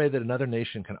no way that another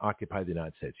nation can occupy the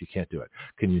United States. You can't do it.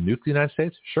 Can you nuke the United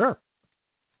States? Sure.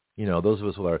 Those of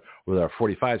us with our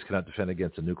 45s cannot defend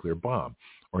against a nuclear bomb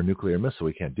or a nuclear missile.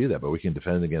 We can't do that, but we can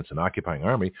defend against an occupying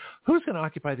army. Who's going to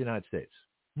occupy the United States?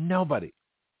 Nobody.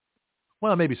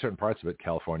 Well, maybe certain parts of it,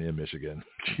 California, Michigan,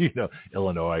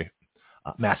 Illinois,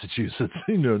 Massachusetts,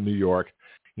 New York,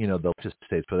 those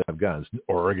states, but they have guns.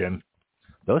 Oregon,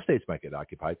 those states might get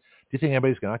occupied. Do you think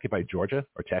anybody's going to occupy Georgia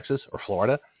or Texas or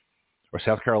Florida or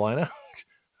South Carolina,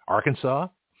 Arkansas,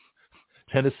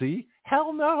 Tennessee?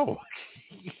 Hell no.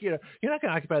 You're not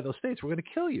going to occupy those states. We're going to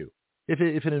kill you.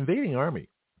 If an invading army,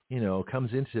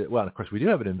 comes into, well, of course, we do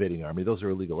have an invading army. Those are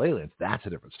illegal aliens. That's a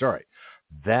different story.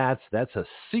 That's a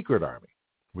secret army,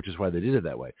 which is why they did it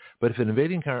that way. But if an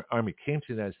invading army came to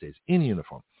the United States in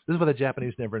uniform, this is why the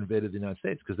Japanese never invaded the United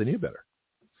States, because they knew better.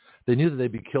 They knew that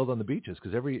they'd be killed on the beaches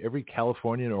because every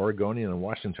Californian, Oregonian, and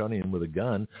Washingtonian with a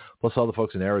gun, plus all the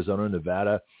folks in Arizona,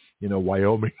 Nevada,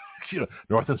 Wyoming,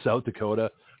 North and South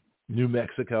Dakota, New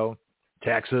Mexico,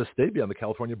 Texas, they'd be on the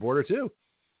California border too.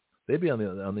 They'd be on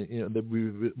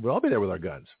the we'd all be there with our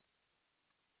guns.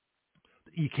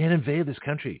 You can't invade this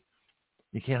country.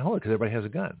 You can't hold it because everybody has a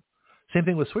gun. Same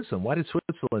thing with Switzerland. Why did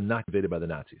Switzerland not get invaded by the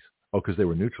Nazis? Oh, because they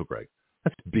were neutral, Greg.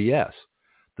 That's BS.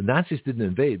 The Nazis didn't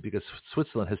invade because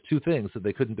Switzerland has two things that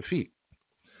they couldn't defeat: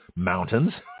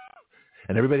 mountains,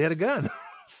 and everybody had a gun.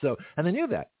 And they knew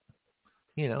that,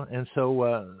 And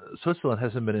so Switzerland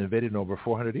hasn't been invaded in over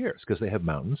 400 years because they have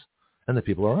mountains and the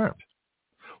people are armed.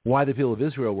 Why the people of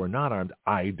Israel were not armed,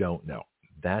 I don't know.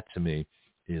 That to me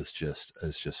is just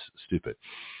stupid.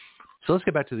 So let's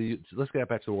get back to the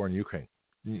war in Ukraine.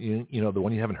 The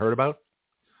one you haven't heard about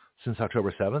since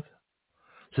October 7th.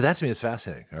 So that to me is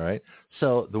fascinating. All right.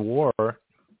 So the war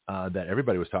that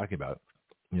everybody was talking about,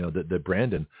 that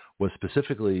Brandon was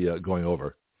specifically going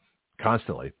over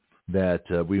constantly, that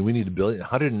we need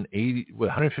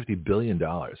 $150 billion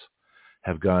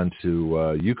have gone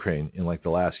to Ukraine in like the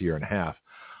last year and a half.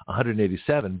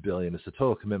 187 billion is the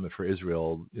total commitment for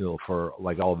Israel, for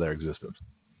like all of their existence.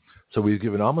 So we've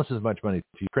given almost as much money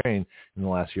to Ukraine in the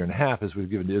last year and a half as we've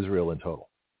given to Israel in total.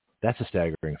 That's a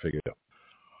staggering figure.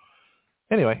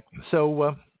 Anyway,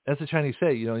 so as the Chinese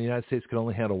say, the United States can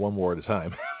only handle one war at a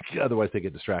time. Otherwise, they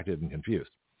get distracted and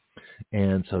confused.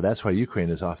 And so that's why Ukraine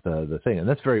is off the thing. And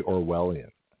that's very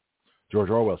Orwellian. George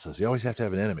Orwell says you always have to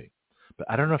have an enemy. But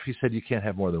I don't know if he said you can't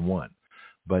have more than one.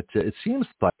 But it seems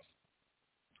like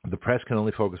the press can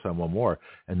only focus on one war.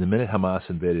 And the minute Hamas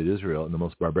invaded Israel in the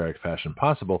most barbaric fashion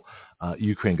possible,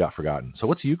 Ukraine got forgotten. So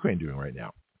what's Ukraine doing right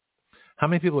now? How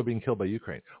many people are being killed by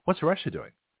Ukraine? What's Russia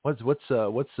doing? What's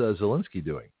Zelensky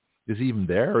doing? Is he even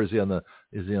there, or is he on the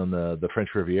French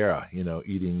Riviera,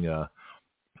 eating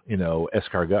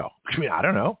escargot? I mean, I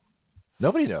don't know.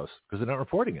 Nobody knows because they're not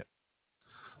reporting it.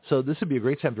 So this would be a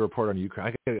great time to report on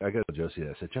Ukraine. I got to Josie.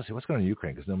 I said, Josie, what's going on in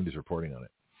Ukraine? Because nobody's reporting on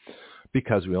it.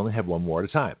 Because we only have one war at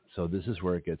a time. So this is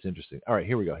where it gets interesting. All right,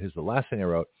 here we go. Here's the last thing I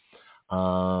wrote.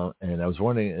 And I was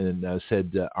wondering, and I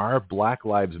said, are Black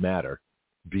Lives Matter,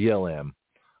 BLM,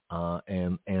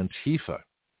 and Antifa,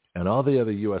 and all the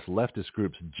other U.S. leftist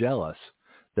groups jealous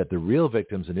that the real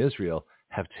victims in Israel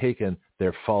have taken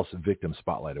their false victim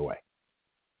spotlight away?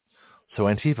 So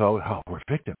Antifa, we're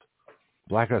victims.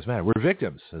 Black Lives Matter, we're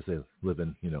victims, as they live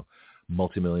in,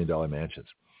 multi-million-dollar mansions.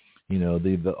 All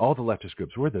the leftist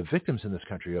groups, we're the victims in this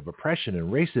country of oppression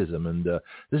and racism, and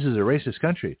this is a racist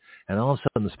country. And all of a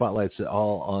sudden, the spotlight's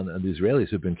all on the Israelis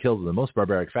who've been killed in the most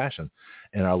barbaric fashion.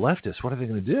 And our leftists, what are they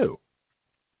going to do?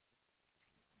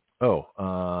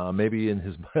 Maybe in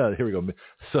his here we go.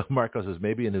 So Marco says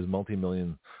maybe in his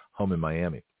multi-million home in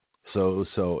Miami. So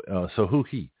who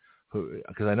he?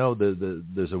 Because I know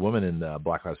there's a woman in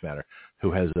Black Lives Matter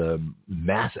who has a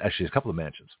actually a couple of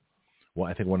mansions. Well,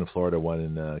 I think one in Florida, one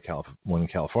in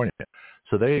California.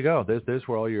 So there you go. There's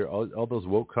where all those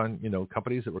woke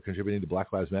companies that were contributing to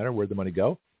Black Lives Matter, where'd the money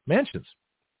go? Mansions.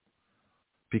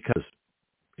 Because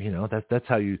that's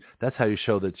how you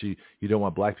show that you don't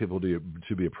want black people to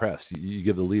be oppressed. You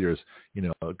give the leaders,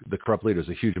 the corrupt leaders,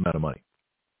 a huge amount of money.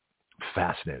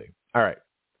 Fascinating. All right.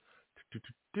 I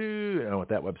don't want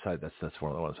that website. That's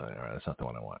one of the ones. All right, that's not the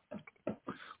one I want. Let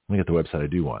me get the website I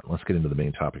do want. Let's get into the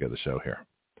main topic of the show here,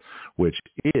 which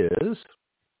is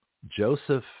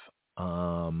Joshua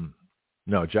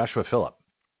Phillip.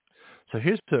 So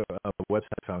here's a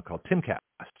website I found called Timcast,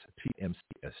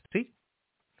 TMCST,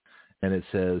 and it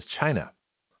says China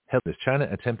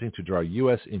attempting to draw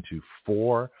U.S. into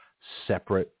 4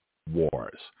 separate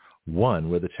wars, one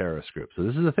with a terrorist group. So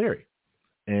this is a theory,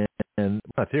 and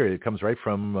a theory. It comes right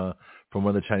from one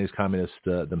of the Chinese communists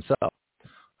themselves.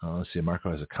 Let's see. Marco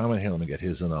has a comment here. Let me get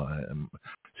his. And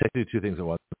say do two things at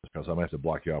once, because I might have to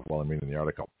block you off while I'm reading the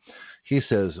article. He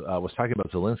says, was talking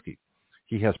about Zelensky.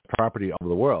 He has property all over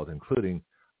the world, including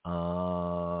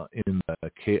in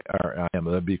the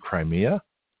that'd be Crimea.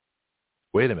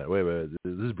 Wait a minute.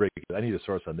 This is breaking. I need a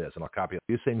source on this, and I'll copy it.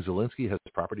 Are you saying Zelensky has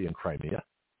property in Crimea?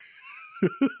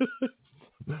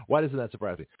 Why doesn't that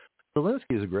surprise me?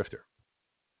 Zelensky is a grifter.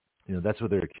 That's what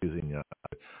they're accusing.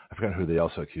 I forgot who they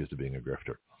also accused of being a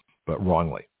grifter, but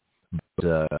wrongly.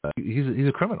 But he's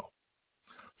a criminal.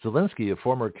 Zelensky, a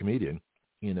former comedian,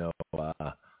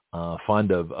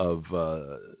 fond of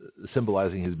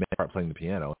symbolizing his man part playing the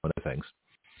piano and other things.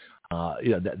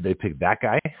 They picked that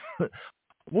guy.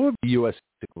 What would be the U.S.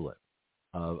 equivalent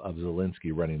of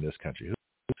Zelensky running this country? Who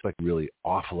looks like a really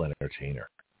awful entertainer?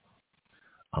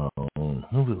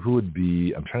 Who would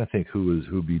be? I'm trying to think who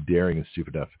would be daring and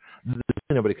stupid enough.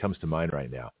 Nobody comes to mind right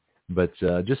now. But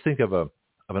just think of an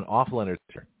awful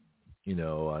entertainer.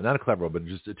 Not a clever one, but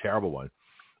just a terrible one.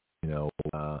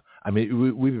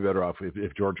 We'd be better off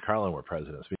if George Carlin were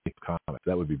president. Speaking of comics,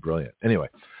 that would be brilliant. Anyway,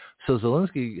 so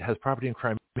Zelensky has property in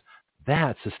Crimea.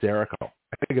 That's hysterical.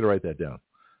 I got to write that down.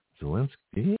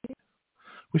 Zelensky.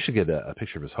 We should get a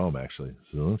picture of his home, actually.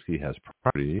 Zelensky has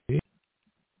property.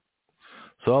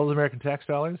 So all those American tax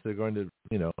dollars, they're going to,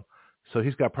 so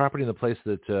he's got property in the place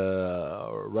that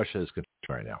Russia is controlling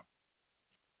right now.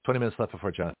 20 minutes left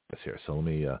before John gets here, so let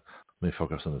me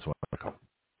focus on this one article.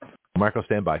 Marco,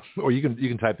 stand by. Or you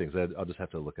can type things. I'll just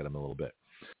have to look at them a little bit.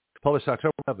 Published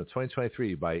October 11th,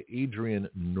 2023 by Adrian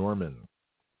Norman.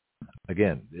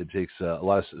 Again, it takes a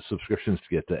lot of subscriptions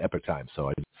to get to Epic Times, so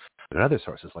I there are other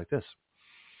sources like this.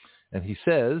 And he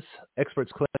says,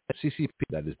 experts claim CCP,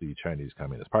 that is the Chinese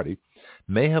Communist Party,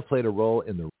 may have played a role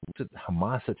in the recent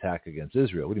Hamas attack against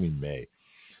Israel. What do you mean may?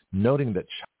 Noting that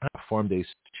China formed a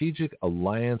strategic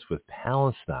alliance with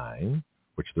Palestine,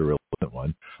 which is the relevant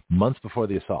one, months before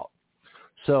the assault.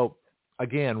 So,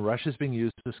 again, Russia's being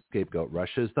used as a scapegoat.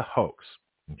 Russia is the hoax,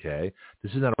 okay?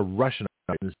 This is not a Russian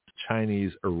operation. This is a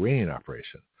Chinese-Iranian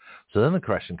operation. So then the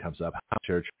question comes up, how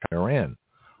China and Iran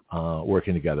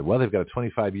working together? Well, they've got a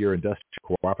 25-year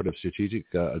industrial cooperative strategic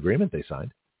agreement they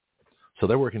signed. So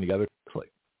they're working together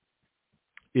quickly.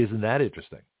 Isn't that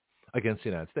interesting? Against the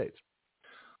United States.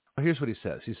 Well, here's what he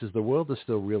says. He says, the world is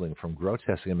still reeling from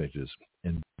grotesque images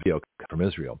and video from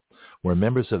Israel, where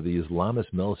members of the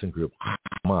Islamist militant group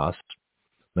Hamas,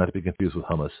 not to be confused with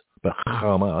hummus, but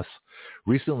Hamas,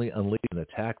 recently unleashed an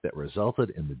attack that resulted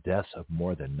in the deaths of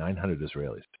more than 900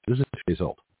 Israelis. This is 2 days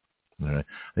old. All right?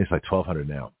 I think it's like 1,200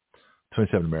 now.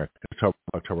 27 in America.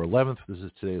 October 11th.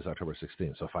 Today is October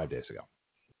 16th, so 5 days ago.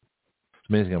 It's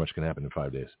amazing how much can happen in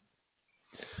 5 days.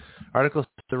 Article,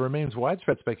 there remains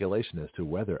widespread speculation as to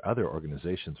whether other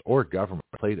organizations or government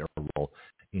played a role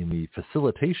in the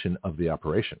facilitation of the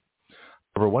operation.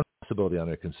 However, one possibility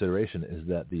under consideration is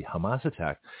that the Hamas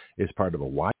attack is part of a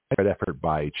widespread effort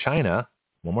by China,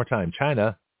 one more time,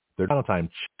 China, third time,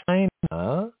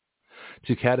 China,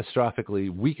 to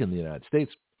catastrophically weaken the United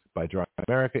States by drawing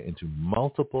America into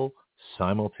multiple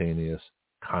simultaneous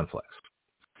conflicts.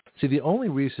 See, the only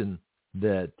reason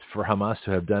that for Hamas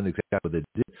to have done exactly what they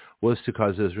did was to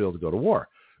cause Israel to go to war,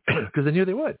 because they knew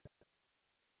they would.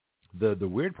 The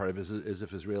weird part of it is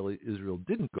if Israel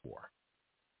didn't go to war.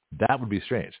 That would be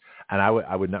strange. And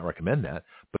I would not recommend that,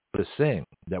 but just saying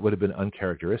that would have been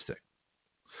uncharacteristic.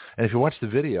 And if you watch the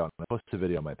video, I posted the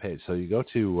video on my page. So you go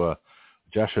to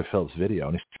Joshua Phillips' video,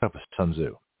 and he's talking about Sun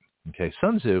Tzu. Okay,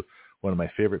 Sun Tzu, one of my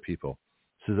favorite people,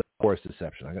 says that war is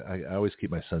deception. I always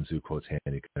keep my Sun Tzu quotes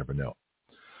handy, you can never know.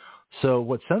 So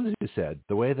what Sun Tzu said,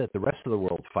 the way that the rest of the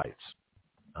world fights,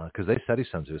 because they study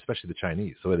Sun Tzu, especially the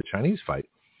Chinese, the way the Chinese fight,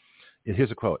 here's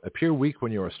a quote, appear weak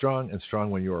when you are strong and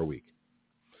strong when you are weak.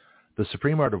 The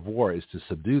supreme art of war is to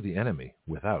subdue the enemy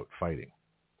without fighting.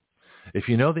 If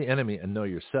you know the enemy and know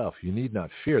yourself, you need not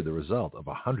fear the result of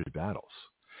 100 battles.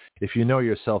 If you know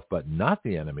yourself but not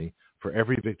the enemy, for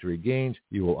every victory gained,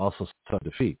 you will also suffer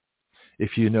defeat.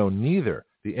 If you know neither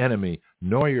the enemy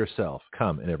nor yourself,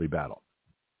 come in every battle.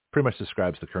 Pretty much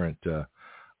describes the current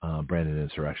Brandon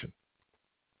insurrection.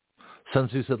 Sun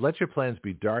Tzu said, let your plans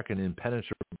be dark and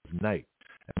impenetrable as night,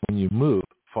 and when you move,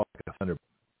 fall like a thunderbolt,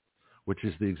 which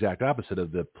is the exact opposite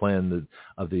of the plan,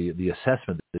 of the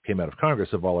assessment that came out of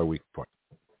Congress of all our weak points.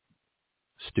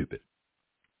 Stupid.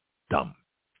 Dumb.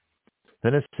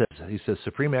 Then he says,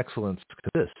 supreme excellence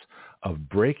consists of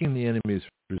breaking the enemy's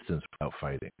resistance without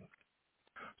fighting.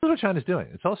 This is what China's doing.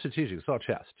 It's all strategic. It's all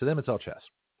chess. To them, it's all chess.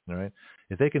 All right.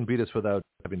 If they can beat us without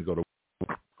having to go to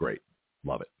war, great.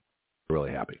 Love it. We're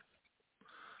really happy.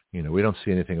 We don't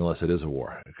see anything unless it is a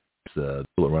war. It's the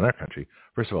people that run our country.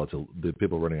 First of all, the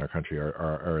people running our country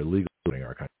are illegally running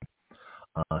our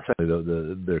country.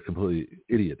 Secondly, they're completely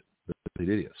idiots.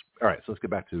 All right. So let's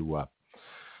get back to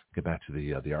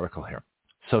the article here.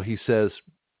 So he says,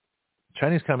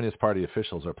 Chinese Communist Party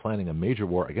officials are planning a major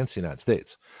war against the United States,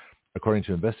 according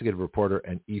to investigative reporter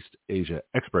and East Asia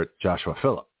expert Joshua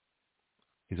Phillips.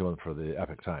 He's the one for the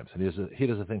Epic Times. And he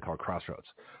does a thing called Crossroads,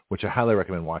 which I highly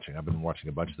recommend watching. I've been watching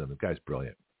a bunch of them. The guy's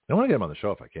brilliant. I want to get him on the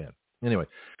show if I can. Anyway,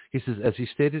 he says, as he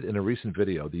stated in a recent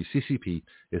video, the CCP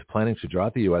is planning to draw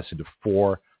the U.S. into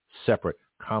 4 separate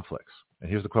conflicts. And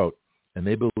here's the quote, and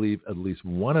they believe at least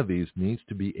one of these needs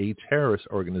to be a terrorist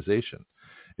organization.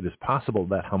 It is possible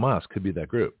that Hamas could be that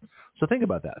group. So think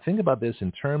about that. Think about this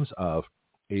in terms of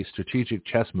a strategic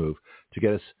chess move to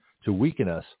get us, to weaken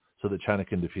us so that China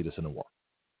can defeat us in a war.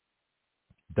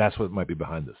 That's what might be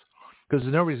behind this. Because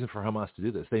there's no reason for Hamas to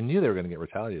do this. They knew they were going to get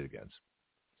retaliated against.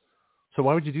 So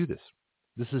why would you do this?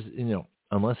 This is,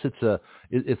 unless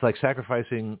it's like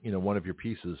sacrificing, one of your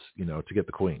pieces, to get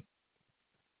the queen.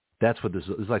 That's what this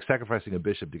is. It's like sacrificing a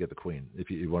bishop to get the queen, if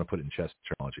you want to put it in chess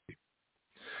terminology.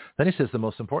 Then he says the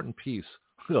most important piece,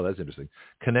 oh, that's interesting,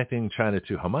 connecting China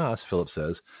to Hamas, Philip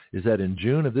says, is that in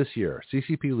June of this year,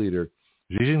 CCP leader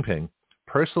Xi Jinping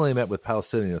personally met with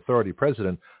Palestinian Authority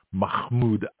President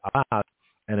Mahmoud Abbas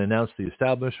and announced the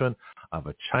establishment of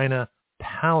a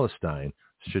China-Palestine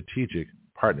strategic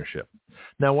partnership.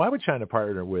 Now, why would China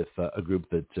partner with a group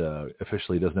that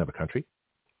officially doesn't have a country,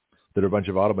 that are a bunch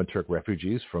of Ottoman Turk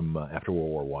refugees from after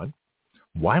World War I?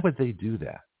 Why would they do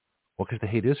that? Well, because they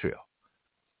hate Israel,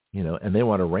 and they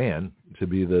want Iran to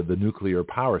be the nuclear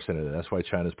power center. That's why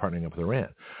China's partnering up with Iran.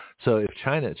 So if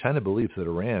China believes that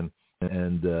Iran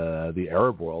and the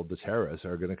Arab world, the terrorists,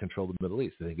 are going to control the Middle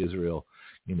East. They think Israel,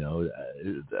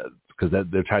 because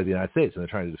they're tied to the United States and they're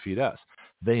trying to defeat us.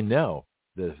 They know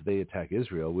that if they attack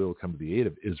Israel, we will come to the aid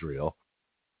of Israel,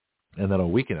 and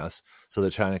that'll weaken us so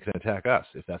that China can attack us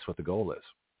if that's what the goal is.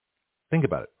 Think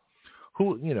about it.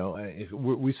 If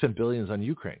we spend billions on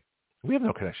Ukraine. We have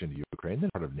no connection to Ukraine. They're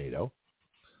part of NATO.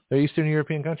 They're an Eastern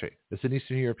European country. It's an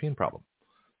Eastern European problem.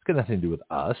 It's got nothing to do with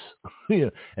us,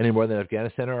 any more than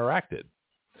Afghanistan or Iraq did.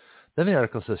 Then the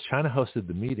article says China hosted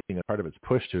the meeting as part of its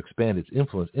push to expand its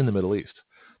influence in the Middle East.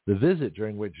 The visit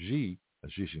during which Xi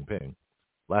Jinping,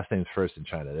 last name's first in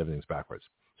China, everything's backwards,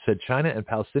 said China and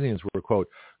Palestinians were, quote,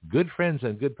 good friends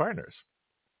and good partners.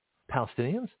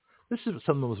 Palestinians? This is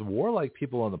some of the most warlike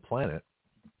people on the planet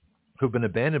who've been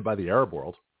abandoned by the Arab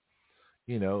world,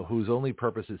 whose only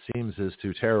purpose, it seems, is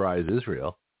to terrorize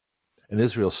Israel. And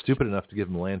Israel's stupid enough to give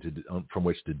them land from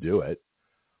which to do it.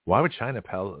 Why would China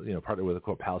partner with,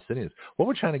 quote, Palestinians? What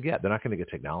would China get? They're not going to get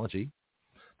technology.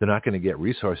 They're not going to get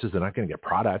resources. They're not going to get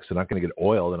products. They're not going to get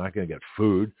oil. They're not going to get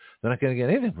food. They're not going to get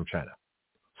anything from China.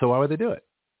 So why would they do it?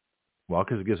 Well,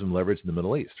 because it gives them leverage in the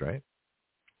Middle East, right?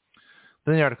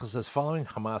 Then the article says, following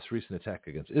Hamas' recent attack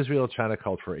against Israel, China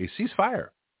called for a ceasefire.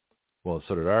 Well,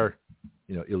 so did our,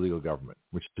 illegal government.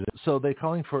 So they're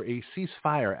calling for a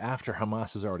ceasefire after Hamas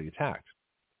has already attacked.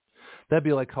 That'd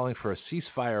be like calling for a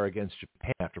ceasefire against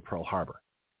Japan after Pearl Harbor.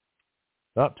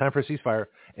 Oh, time for a ceasefire.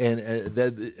 And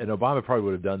Obama probably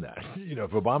would have done that.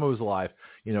 If Obama was alive,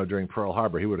 during Pearl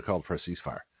Harbor, he would have called for a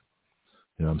ceasefire.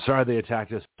 I'm sorry they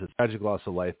attacked us. It's a tragic loss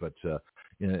of life, but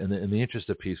in the interest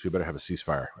of peace, we better have a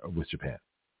ceasefire with Japan.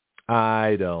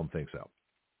 I don't think so.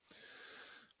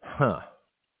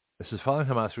 This is following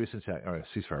Hamas' recent attack, or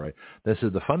ceasefire, right? This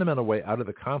is the fundamental way out of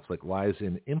the conflict lies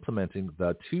in implementing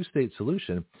the two-state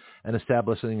solution and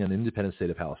establishing an independent state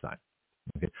of Palestine.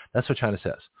 Okay, that's what China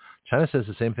says. China says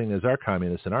the same thing as our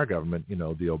communists and our government,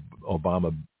 the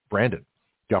Obama-Brandon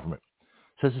government,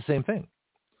 says the same thing.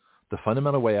 The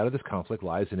fundamental way out of this conflict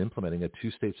lies in implementing a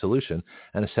two-state solution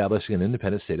and establishing an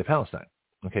independent state of Palestine.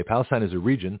 Okay, Palestine is a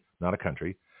region, not a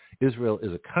country. Israel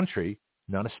is a country,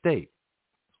 not a state.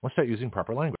 Let's start using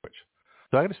proper language.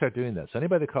 So I got to start doing that. So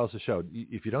anybody that calls the show,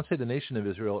 if you don't say the nation of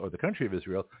Israel or the country of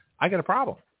Israel, I got a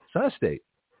problem. It's not a state.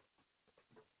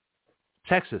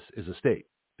 Texas is a state.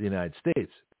 The United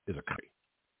States is a country.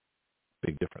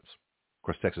 Big difference. Of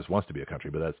course, Texas wants to be a country,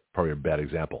 but that's probably a bad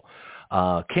example.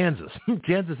 Kansas.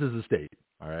 Kansas is a state.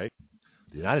 All right.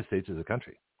 The United States is a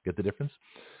country. Get the difference?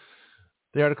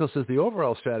 The article says the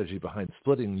overall strategy behind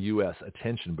splitting U.S.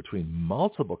 attention between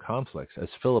multiple conflicts, as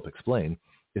Philip explained,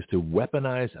 is to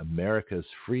weaponize America's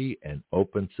free and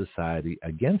open society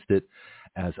against it,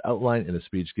 as outlined in a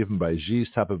speech given by Xi's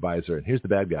top advisor, and here's the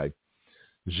bad guy,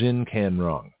 Jin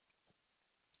Canrong.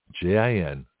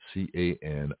 Jincanrong.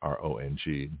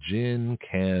 Jin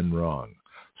Canrong.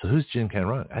 So who's Jin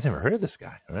Canrong? I never heard of this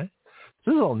guy, all right?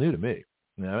 This is all new to me.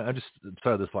 I just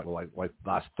started this like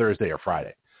last Thursday or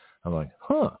Friday. I'm like,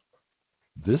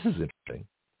 this is interesting.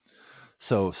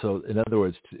 So in other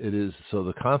words,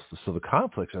 the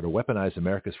conflicts are to weaponize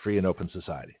America's free and open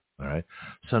society. All right.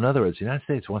 So in other words, the United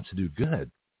States wants to do good.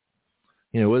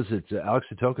 Was it Alex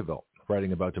de Tocqueville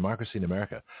writing about democracy in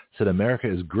America said America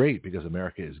is great because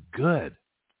America is good.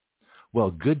 Well,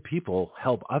 good people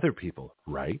help other people,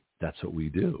 right? That's what we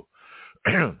do,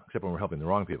 except when we're helping the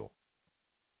wrong people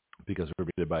because we're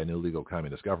being by an illegal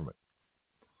communist government,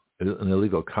 an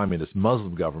illegal communist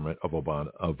Muslim government of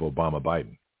Obama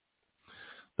Biden.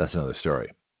 That's another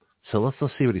story. So let's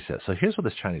see what he says. So here's what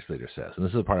this Chinese leader says, and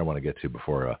this is the part I want to get to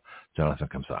before Jonathan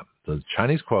comes on. The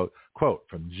Chinese quote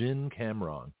from Jin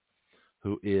Canrong,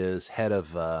 who is head of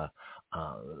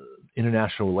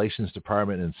International Relations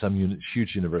Department in some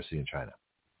huge university in China.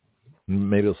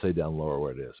 Maybe it'll say down lower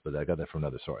where it is, but I got that from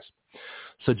another source.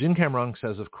 So Jin Kamrong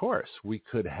says, of course, we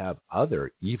could have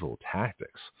other evil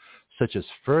tactics, such as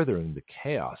furthering the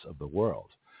chaos of the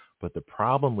world. But the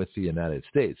problem with the United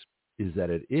States is that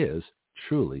it is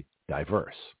truly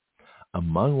diverse.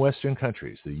 Among Western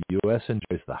countries, the U.S.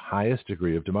 enjoys the highest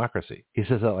degree of democracy. He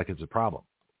says that like it's a problem.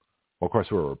 Well, of course,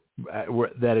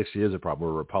 that actually is a problem.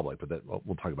 We're a republic, but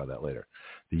we'll talk about that later.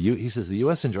 He says the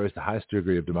U.S. enjoys the highest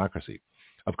degree of democracy.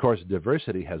 Of course,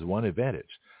 diversity has one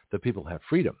advantage, that people have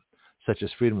freedom, such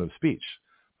as freedom of speech,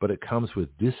 but it comes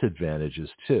with disadvantages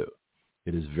too.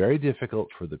 It is very difficult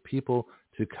for the people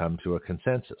to come to a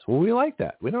consensus. Well, we like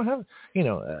that. We don't have,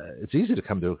 it's easy to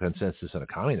come to a consensus in a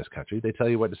communist country. They tell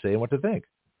you what to say and what to think.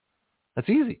 That's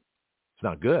easy. It's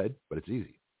not good, but it's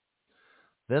easy.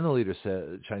 Then the leader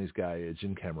said, Chinese guy,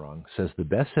 Jin Kamrong, says the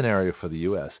best scenario for the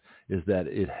U.S. is that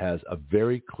it has a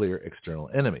very clear external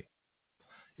enemy.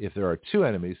 If there are two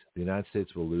enemies, the United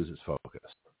States will lose its focus.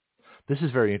 This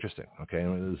is very interesting, okay?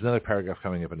 And there's another paragraph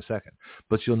coming up in a second.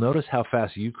 But you'll notice how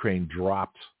fast Ukraine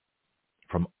dropped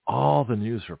from all the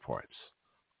news reports,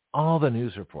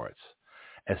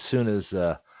 as soon as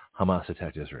Hamas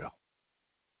attacked Israel.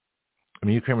 I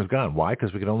mean, Ukraine was gone. Why?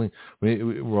 Because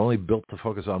we're only built to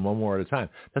focus on one war at a time.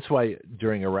 That's why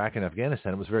during Iraq and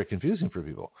Afghanistan, it was very confusing for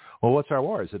people. Well, what's our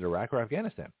war? Is it Iraq or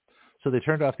Afghanistan? So they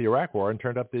turned off the Iraq war and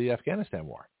turned up the Afghanistan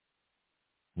war.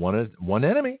 One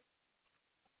enemy,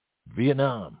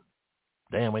 Vietnam.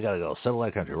 Damn, we got to go settle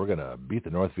that country. We're going to beat the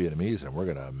North Vietnamese and we're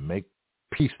going to make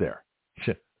peace there.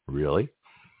 Really?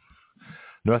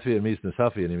 North Vietnamese and the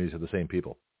South Vietnamese are the same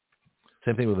people.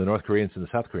 Same thing with the North Koreans and the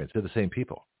South Koreans. They're the same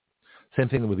people. Same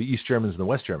thing with the East Germans and the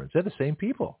West Germans. They're the same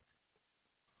people.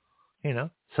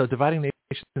 So dividing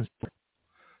nations.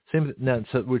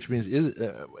 Which means,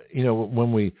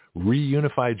 when we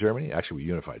reunify Germany, actually we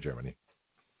unified Germany,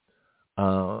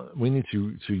 we need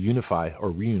to unify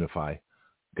or reunify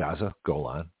Gaza,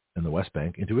 Golan, and the West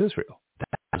Bank into Israel.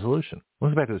 That's the solution.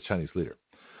 Let's go back to the Chinese leader.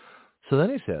 So then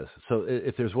he says,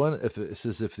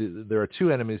 if there are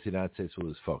two enemies, the United States will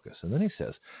lose focus. And then he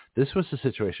says, this was the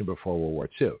situation before World War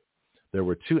II. There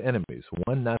were two enemies,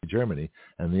 one Nazi Germany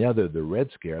and the other the Red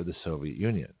Scare, the Soviet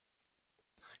Union.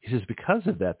 He says, because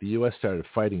of that, the U.S. started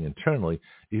fighting internally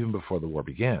even before the war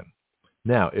began.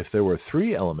 Now, if there were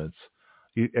three elements,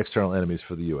 external enemies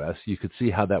for the U.S., you could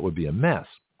see how that would be a mess,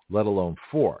 let alone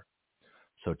four.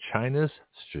 So China's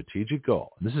strategic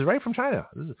goal, and this is right from China.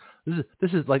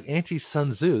 This is like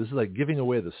anti-Sun Tzu. This is like giving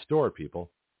away the store, people.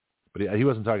 But he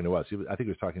wasn't talking to us. I think he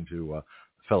was talking to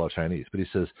fellow Chinese. But he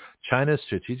says, China's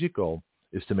strategic goal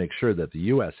is to make sure that the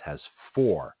U.S. has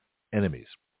four enemies,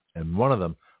 and one of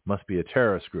them must be a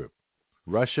terrorist group.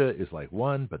 Russia is like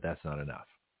one, but that's not enough.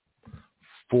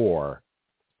 Four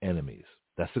enemies.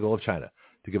 That's the goal of China,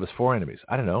 to give us four enemies.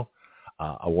 I don't know,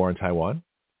 a war in Taiwan,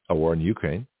 a war in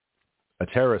Ukraine, a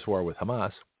terrorist war with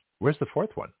Hamas. Where's the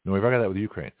fourth one? No, we've already got that with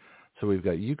Ukraine. So we've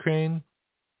got Ukraine,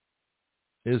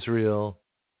 Israel,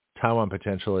 Taiwan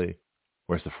potentially.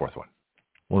 Where's the fourth one?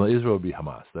 Well, Israel would be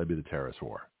Hamas. That'd be the terrorist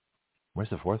war. Where's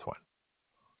the fourth one?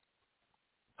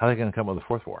 How are they going to come up with a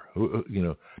fourth war?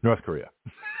 North Korea.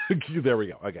 There we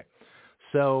go. Okay.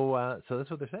 So that's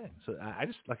what they're saying. So I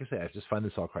just find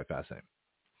this all quite fascinating.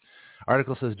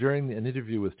 Article says, during an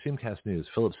interview with Timcast News,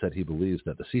 Phillips said he believes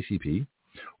that the CCP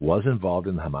was involved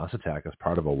in the Hamas attack as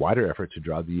part of a wider effort to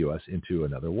draw the U.S. into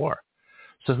another war.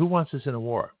 So who wants us in a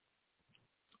war?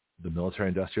 The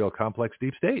military-industrial complex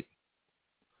deep state.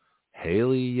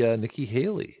 Nikki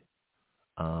Haley,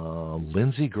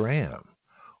 Lindsey Graham.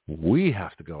 We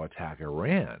have to go attack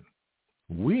Iran.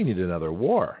 We need another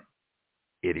war.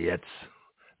 Idiots.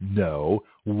 No,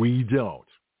 we don't.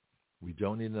 We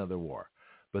don't need another war.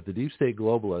 But the deep state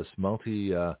globalist,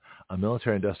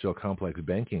 military-industrial complex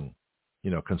banking,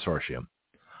 consortium,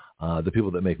 the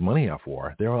people that make money off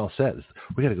war, they're all set.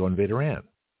 We got to go invade Iran.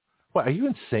 What, are you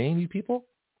insane, you people?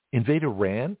 Invade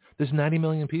Iran? There's 90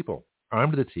 million people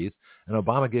armed to the teeth, and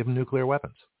Obama gave them nuclear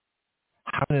weapons.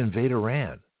 How can invade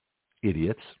Iran?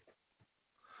 Idiots.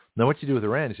 Now, what you do with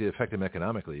Iran is you affect them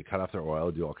economically. You cut off their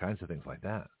oil, do all kinds of things like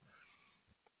that.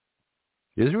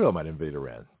 Israel might invade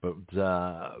Iran, but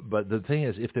the thing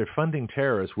is, if they're funding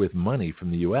terrorists with money from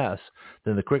the U.S.,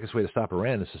 then the quickest way to stop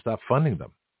Iran is to stop funding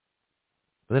them.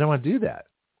 But they don't want to do that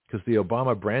because the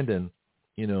Obama-Brandon,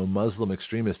 Muslim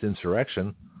extremist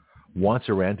insurrection wants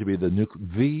Iran to be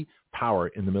the power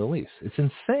in the Middle East. It's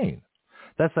insane.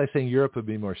 That's like saying Europe would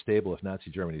be more stable if Nazi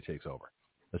Germany takes over.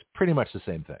 That's pretty much the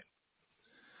same thing.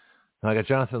 Now, I got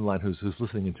Jonathan on the line who's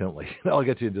listening intently. I'll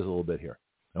get to you in just a little bit here.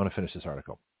 I want to finish this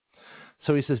article.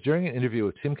 So he says, during an interview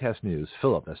with Timcast News,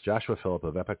 Philip, that's Joshua Philip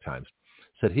of Epoch Times,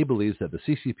 said he believes that the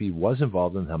CCP was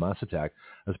involved in the Hamas attack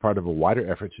as part of a wider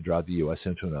effort to draw the U.S.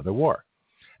 into another war.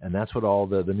 And that's what all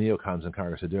the neocons in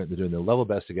Congress are doing. They're doing their level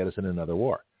best to get us in another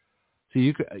war.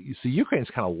 See, Ukraine's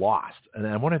kind of lost, and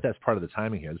I wonder if that's part of the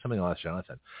timing here. There's something I'll ask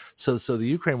Jonathan. So the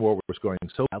Ukraine war was going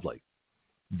so badly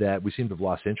that we seem to have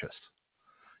lost interest.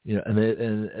 And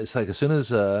it's like as soon as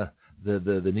the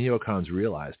neocons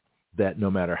realized that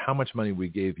no matter how much money we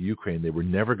gave Ukraine, they were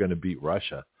never going to beat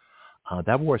Russia.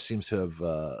 That war seems to have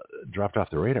dropped off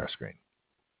the radar screen.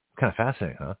 Kind of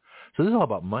fascinating, huh? So this is all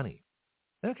about money.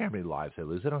 They don't care how many lives they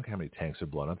lose. They don't care how many tanks are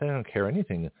blown up. They don't care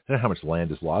anything. They don't know how much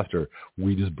land is lost or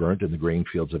wheat is burnt in the grain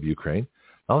fields of Ukraine.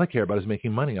 All they care about is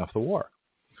making money off the war.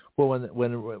 Well,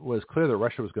 when it was clear that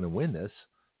Russia was going to win this,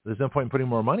 there's no point in putting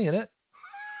more money in it.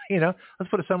 Let's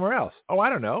put it somewhere else. Oh, I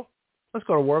don't know. Let's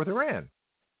go to war with Iran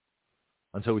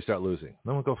until we start losing.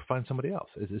 Then we'll go find somebody else.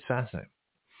 It's fascinating.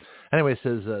 Anyway, it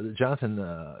says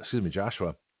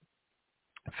Joshua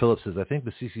Phillips says, I think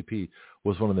the CCP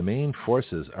was one of the main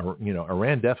forces,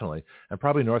 Iran definitely, and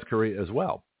probably North Korea as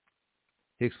well.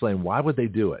 He explained, why would they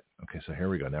do it? Okay, so here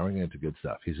we go. Now we're getting into good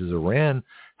stuff. He says, Iran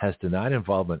has denied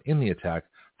involvement in the attack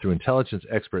through intelligence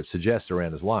experts suggest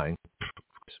Iran is lying,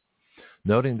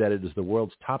 noting that it is the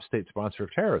world's top state sponsor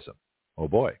of terrorism. Oh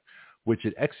boy. Which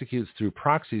it executes through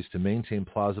proxies to maintain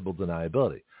plausible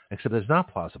deniability, except it's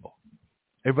not plausible.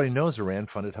 Everybody knows Iran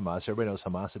funded Hamas. Everybody knows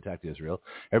Hamas attacked Israel.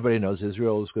 Everybody knows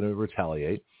Israel is going to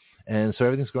retaliate. And so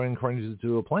everything's going according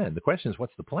to a plan. The question is,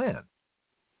 what's the plan?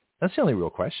 That's the only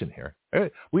real question here.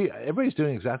 Everybody's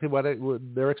doing exactly what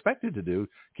they're expected to do,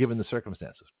 given the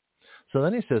circumstances. So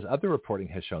then he says, other reporting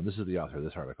has shown, this is the author of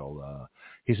this article,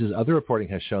 he says, other reporting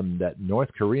has shown that North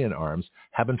Korean arms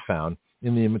have been found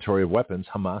in the inventory of weapons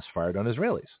Hamas fired on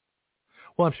Israelis.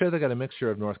 Well, I'm sure they got a mixture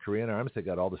of North Korean arms. They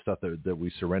got all the stuff that we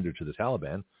surrendered to the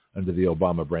Taliban under the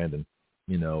Obama Brandon,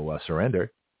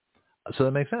 surrender. So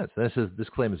that makes sense. This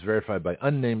claim is verified by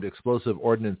unnamed explosive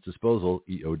ordnance disposal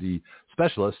 (EOD)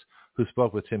 specialists who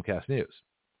spoke with Timcast News.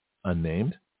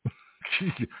 Unnamed?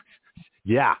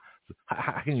 Yeah.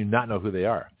 How can you not know who they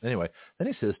are? Anyway, then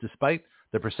he says, despite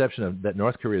the perception that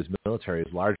North Korea's military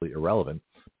is largely irrelevant,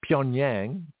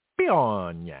 Pyongyang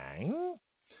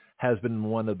has been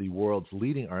one of the world's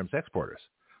leading arms exporters.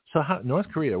 So North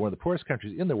Korea, one of the poorest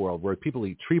countries in the world where people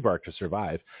eat tree bark to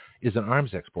survive, is an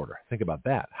arms exporter. Think about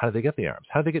that. How did they get the arms?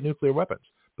 How did they get nuclear weapons?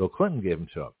 Bill Clinton gave them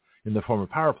to them in the form of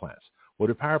power plants. What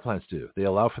do power plants do? They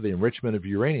allow for the enrichment of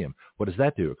uranium. What does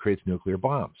that do? It creates nuclear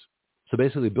bombs. So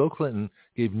basically, Bill Clinton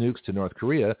gave nukes to North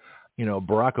Korea.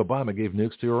 Barack Obama gave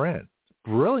nukes to Iran.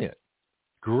 Brilliant.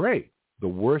 Great. The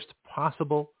worst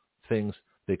possible things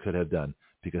they could have done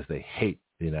because they hate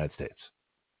the United States.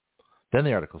 Then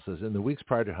the article says, in the weeks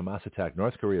prior to Hamas attack,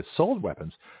 North Korea sold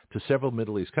weapons to several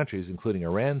Middle East countries, including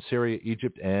Iran, Syria,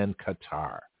 Egypt, and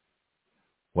Qatar.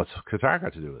 What's Qatar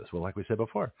got to do with this? Well, like we said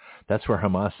before, that's where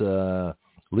Hamas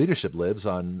leadership lives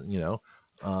on,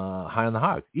 high on the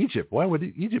hog. Egypt. Why would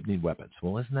Egypt need weapons?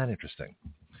 Well, isn't that interesting?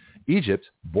 Egypt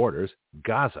borders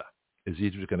Gaza. Is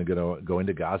Egypt going to go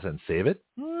into Gaza and save it?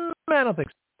 I don't think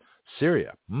so.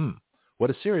 Syria. What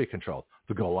does Syria control?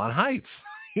 The Golan Heights.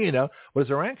 What does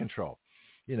Iran control?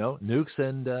 Nukes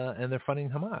and they're funding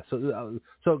Hamas.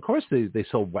 So of course they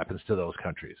sold weapons to those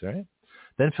countries, right?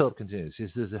 Then Philip continues. He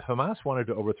says, if Hamas wanted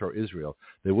to overthrow Israel,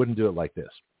 they wouldn't do it like this.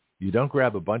 You don't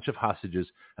grab a bunch of hostages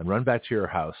and run back to your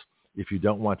house if you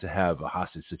don't want to have a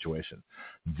hostage situation.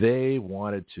 They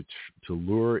wanted to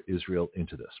lure Israel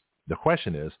into this. The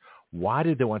question is, why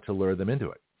did they want to lure them into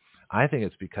it? I think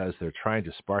it's because they're trying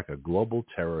to spark a global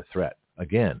terror threat.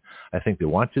 Again, I think they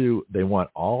want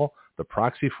all the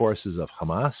proxy forces of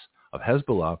Hamas, of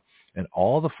Hezbollah, and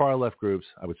all the far left groups,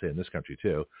 I would say in this country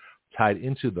too, tied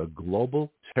into the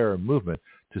global terror movement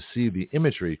to see the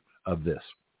imagery of this.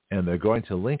 And they're going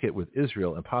to link it with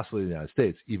Israel and possibly the United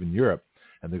States, even Europe,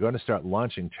 and they're going to start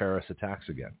launching terrorist attacks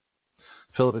again.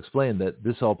 Philip explained that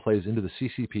this all plays into the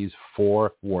CCP's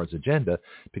four wars agenda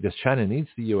because China needs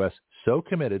the U.S. so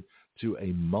committed to a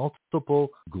multiple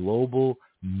global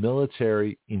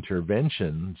military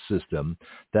intervention system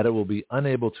that it will be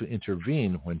unable to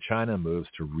intervene when China moves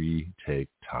to retake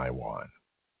Taiwan.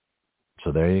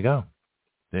 So there you go.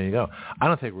 There you go. I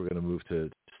don't think we're going to move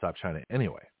to stop China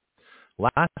anyway.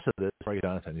 Last of this,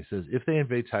 Jonathan, he says, if they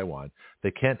invade Taiwan,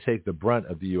 they can't take the brunt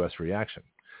of the U.S. reaction.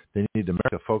 They need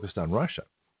America focused on Russia.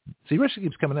 See, Russia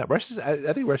keeps coming up.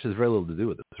 I think Russia has very little to do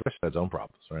with this. Russia has its own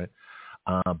problems, right?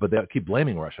 But they keep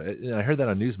blaming Russia. I heard that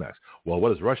on Newsmax. Well, what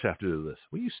does Russia have to do with this?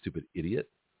 Well, you stupid idiot.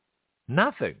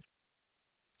 Nothing.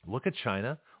 Look at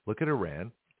China, look at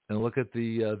Iran, and look at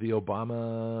the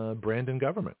Obama Brandon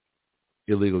government,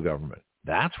 illegal government.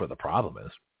 That's where the problem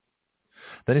is.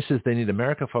 Then he says they need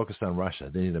America focused on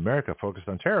Russia. They need America focused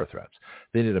on terror threats.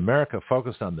 They need America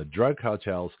focused on the drug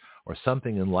cartels or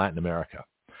something in Latin America.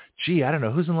 Gee, I don't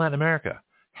know. Who's in Latin America?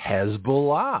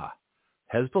 Hezbollah.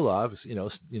 Hezbollah is,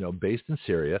 based in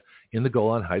Syria in the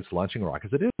Golan Heights launching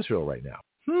rockets at Israel right now.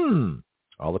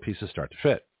 All the pieces start to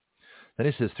fit. Then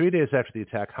he says 3 days after the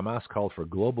attack, Hamas called for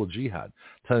global jihad,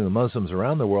 telling the Muslims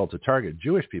around the world to target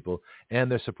Jewish people and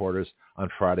their supporters on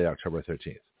Friday, October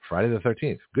 13th. Friday the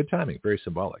 13th. Good timing. Very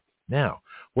symbolic. Now,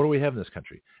 what do we have in this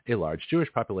country? A large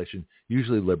Jewish population,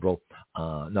 usually liberal,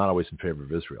 not always in favor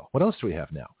of Israel. What else do we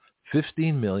have now?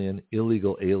 15 million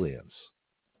illegal aliens.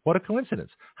 What a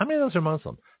coincidence. How many of those are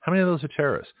Muslim? How many of those are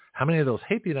terrorists? How many of those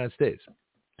hate the United States?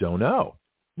 Don't know.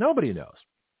 Nobody knows.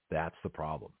 That's the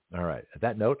problem. All right. At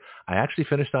that note, I actually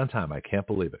finished on time. I can't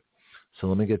believe it. So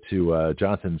let me get to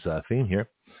Jonathan's theme here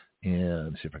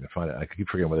and see if I can find it. I keep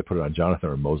forgetting whether they put it on Jonathan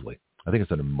or Mosley. I think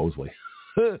it's under Mosley.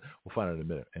 We'll find out in a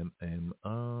minute.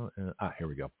 Here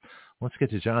we go. Let's get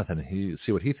to Jonathan and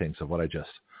see what he thinks of what I just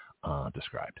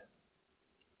described.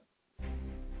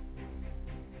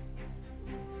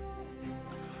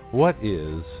 What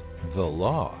is the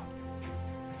law?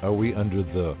 Are we under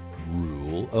the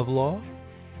rule of law?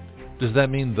 Does that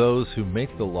mean those who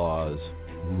make the laws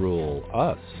rule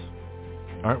us?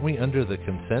 Aren't we under the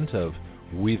consent of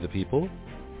we the people,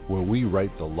 where we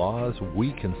write the laws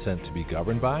we consent to be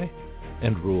governed by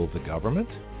and rule the government?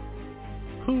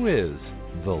 Who is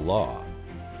the law?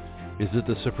 Is it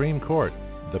the Supreme Court,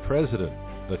 the President,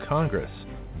 the Congress,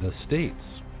 the states?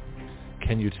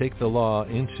 Can you take the law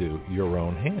into your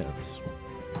own hands?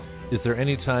 Is there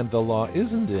any time the law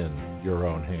isn't in your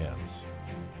own hands?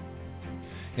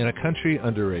 In a country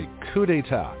under a coup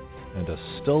d'etat and a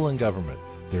stolen government,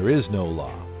 there is no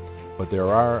law, but there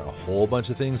are a whole bunch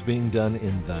of things being done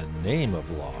in the name of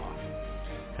law.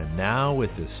 And now,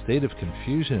 with this state of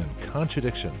confusion and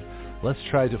contradiction, let's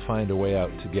try to find a way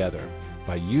out together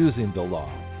by using the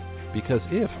law. Because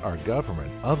if our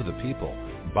government of the people,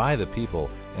 by the people,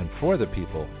 and for the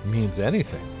people means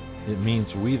anything, it means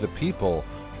we the people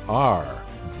are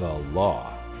the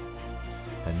law.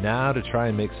 And now to try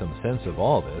and make some sense of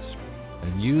all this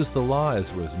and use the law as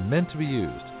it was meant to be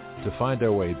used to find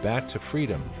our way back to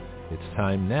freedom, it's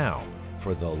time now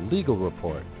for the Legal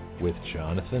Report with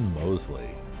Jonathan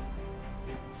Mosley.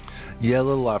 Yeah, a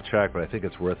little off track, but I think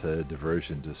it's worth a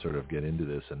diversion to sort of get into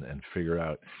this and figure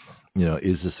out,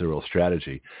 is this a real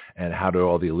strategy? And how do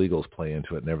all the illegals play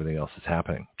into it and everything else that's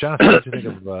happening? Jonathan, what do you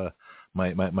think of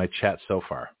my chat so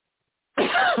far?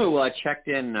 Well, I checked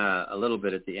in a little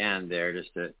bit at the end there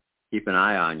just to keep an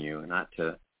eye on you, not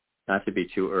to be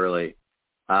too early.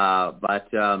 But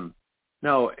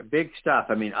no, big stuff.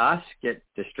 I mean, us get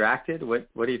distracted. What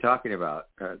are you talking about?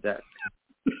 What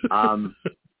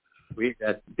did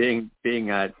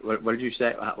you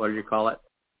say? What did you call it?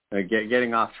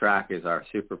 Getting off track is our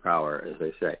superpower, as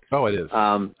they say. Oh, it is.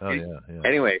 Yeah.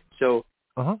 Anyway, so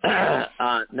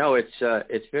no,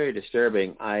 it's very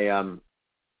disturbing. I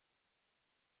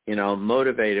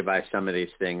motivated by some of these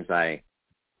things, I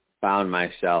found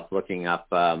myself looking up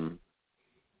Anne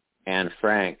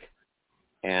Frank,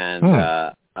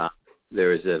 and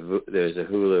there's a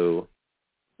Hulu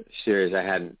series I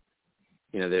hadn't.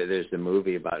 There's the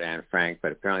movie about Anne Frank,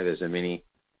 but apparently there's a mini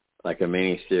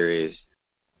series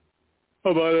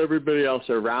about everybody else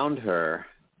around her.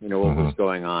 What was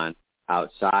going on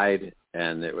outside,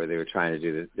 and where they were trying to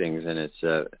do the things, and it's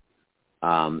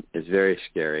very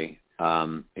scary.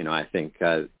 I think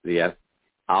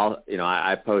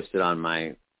I posted on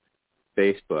my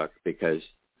Facebook because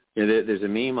there's a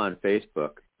meme on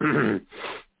Facebook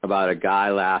about a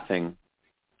guy laughing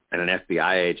and an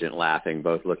FBI agent laughing,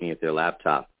 both looking at their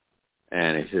laptop,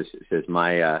 and it says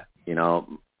my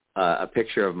a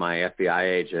picture of my FBI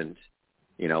agent,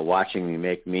 watching me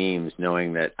make memes,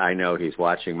 knowing that I know he's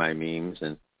watching my memes,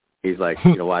 and he's like,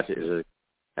 watch it,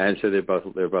 and so they're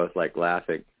both like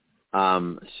laughing.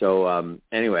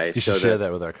 Anyway, you should share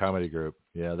that with our comedy group.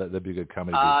 Yeah, that'd be a good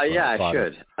comedy group. Yeah, I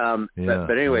should.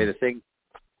 But anyway, the thing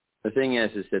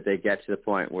is that they get to the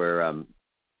point where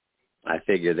I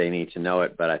figure they need to know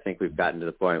it, but I think we've gotten to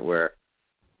the point where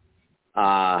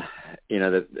the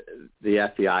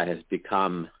FBI has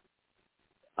become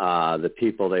the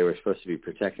people they were supposed to be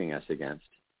protecting us against.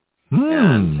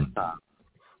 And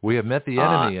we have met the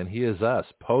enemy, and he is us.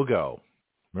 Pogo.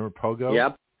 Remember Pogo?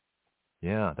 Yep.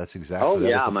 Yeah, that's exactly. Oh,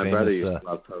 yeah, my brother used to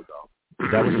love Pogo.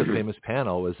 That was the famous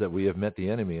panel, was that we have met the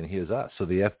enemy and he is us. So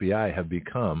the FBI have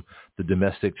become the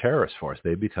domestic terrorist force.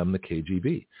 They become the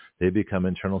KGB. They become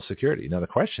internal security. Now the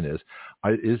question is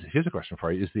here's a question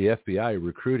for you. Is the FBI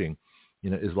recruiting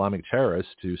Islamic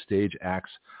terrorists to stage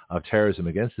acts of terrorism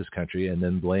against this country and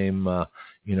then blame,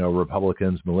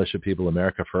 Republicans, militia people,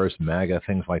 America First, MAGA,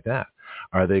 things like that?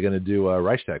 Are they going to do a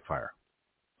Reichstag fire?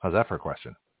 How's that for a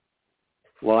question?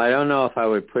 Well, I don't know if I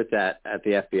would put that at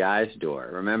the FBI's door.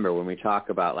 Remember, when we talk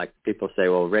about, like, people say,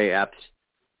 well, Ray Epps,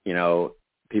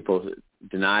 people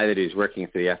deny that he's working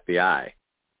for the FBI.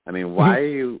 I mean, why are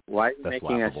you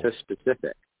making laughable. That so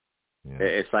specific? Yeah.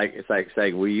 It's like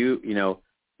saying, were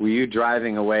you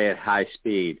driving away at high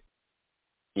speed,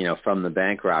 from the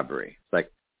bank robbery? It's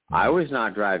like, I was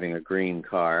not driving a green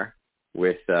car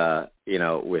with a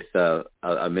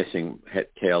missing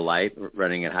tail light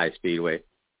running at high speed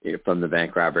from the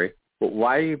bank robbery. But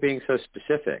why are you being so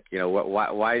specific?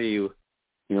 Why do you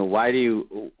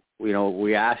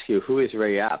we ask you, who is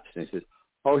Ray Epps? And he says,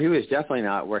 oh, he was definitely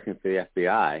not working for the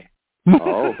FBI.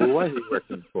 Oh, who was he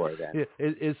working for then?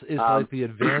 It's like the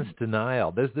advanced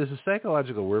denial. There's a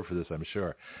psychological word for this, I'm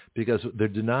sure, because they're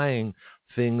denying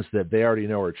things that they already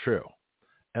know are true.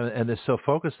 And they're so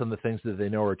focused on the things that they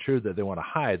know are true that they want to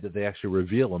hide that they actually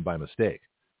reveal them by mistake.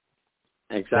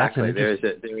 Exactly. There's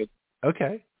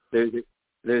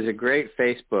a great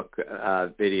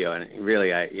Facebook video, and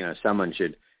really, someone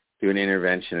should do an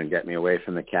intervention and get me away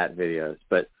from the cat videos.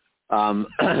 But that's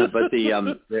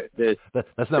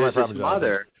not my problem.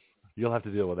 Mother, you'll have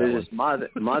to deal with that. There's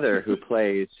this mother who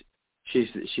plays.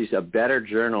 She's a better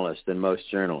journalist than most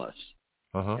journalists,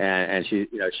 and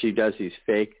she does these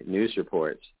fake news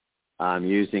reports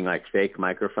using like fake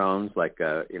microphones, like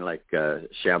a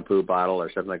shampoo bottle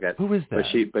or something like that. Who is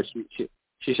that? But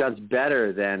she sounds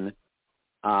better than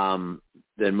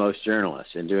most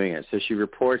journalists in doing it. So she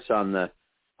reports on the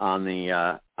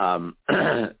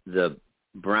the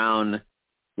brown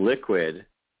liquid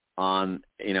in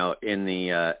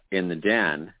the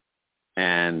den,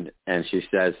 and she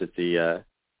says that the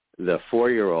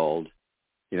 4-year-old,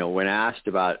 when asked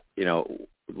about,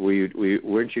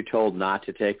 weren't you told not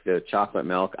to take the chocolate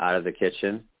milk out of the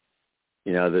kitchen?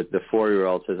 The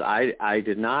 4-year-old says, I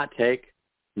did not take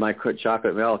my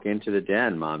chocolate milk into the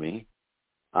den, Mommy.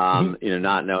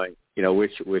 Not knowing,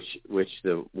 which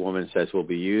the woman says will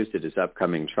be used at his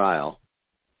upcoming trial.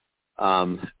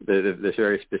 The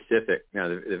very specific,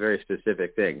 the very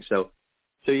specific thing. So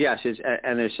yes,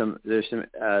 and there's some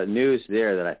news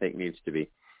there that I think needs to be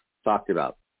talked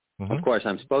about. Mm-hmm. Of course,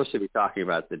 I'm supposed to be talking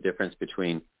about the difference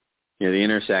between, the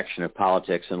intersection of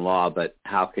politics and law, but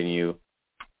how can you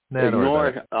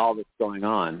ignore all that's going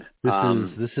on?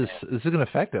 This is going to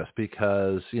affect us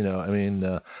because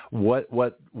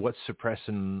what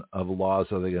suppression of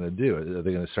laws are they going to do? Are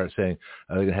they going to start saying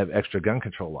are they going to have extra gun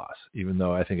control laws? Even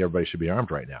though I think everybody should be armed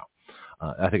right now.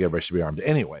 I think everybody should be armed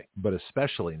anyway, but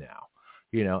especially now.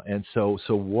 And so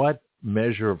what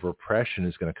measure of repression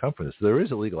is going to come from this? There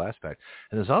is a legal aspect,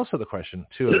 and there's also the question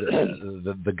too of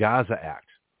the Gaza Act,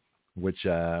 which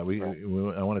I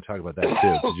want to talk about that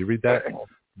too. Did you read that?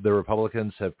 The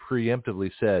Republicans have preemptively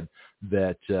said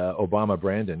that Obama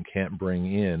Brandon can't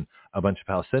bring in a bunch of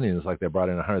Palestinians like they brought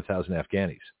in 100,000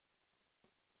 Afghanis,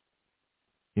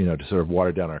 to sort of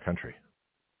water down our country.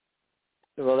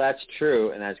 Well, that's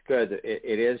true, and that's good.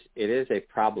 It is a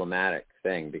problematic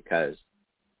thing because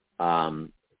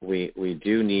we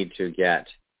do need to get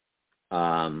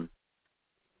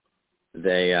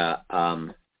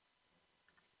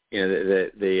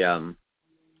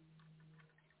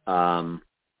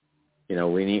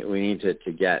we need to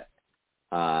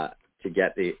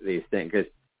get these things, because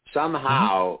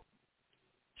somehow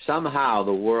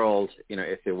the world,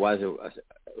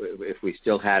 if we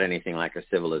still had anything like a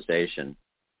civilization,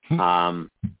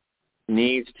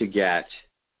 needs to get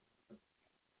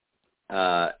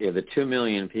the 2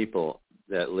 million people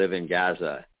that live in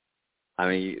Gaza. I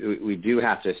mean, we do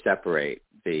have to separate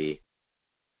the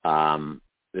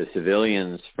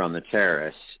civilians from the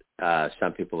terrorists.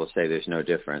 Some people will say there's no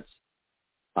difference.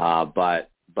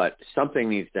 But something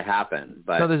needs to happen.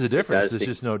 But no, there's a difference. There's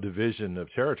just no division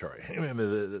of territory. I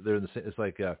mean, they're in the same, it's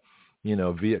like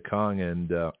Viet Cong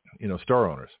and store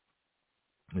owners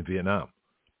in Vietnam.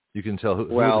 You can tell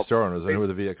who are the store owners and who are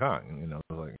the Viet Cong.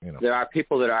 There are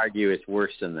people that argue it's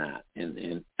worse than that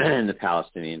in the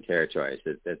Palestinian territories.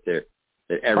 That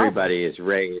everybody is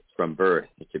raised from birth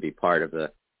to be part of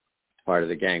the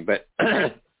gang. But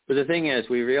but the thing is,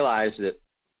 we realize that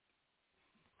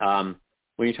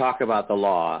when you talk about the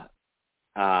law,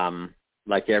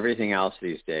 like everything else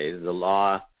these days, the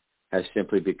law has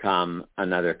simply become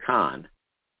another con.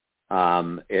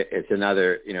 It's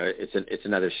another, it's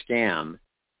another scam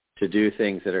to do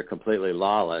things that are completely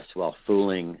lawless while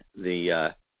fooling the,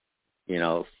 I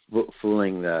don't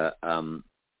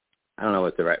know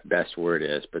what the best word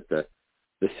is, but the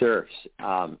serfs,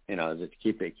 just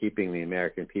keeping the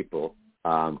American people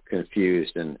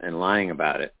confused and lying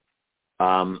about it.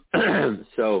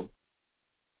 So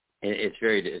it's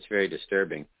very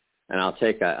disturbing. And I'll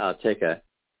take a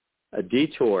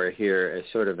detour here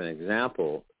as sort of an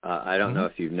example. I don't know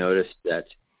if you've noticed that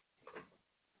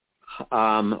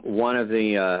one of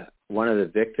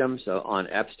the victims on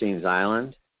Epstein's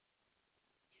Island,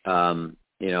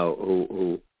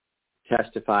 who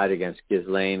testified against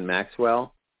Ghislaine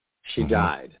Maxwell, she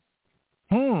died.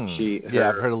 I've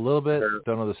heard a little bit.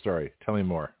 Don't know the story. Tell me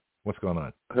more. What's going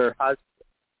on? Her husband,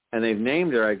 and they've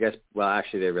named her, I guess. Well,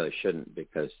 actually, they really shouldn't,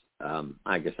 because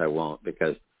I guess I won't,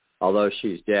 because although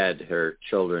she's dead, her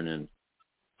children and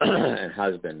and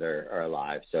husband are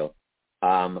alive. So, she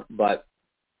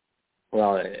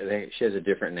has a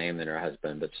different name than her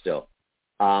husband, but still.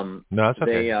 No, that's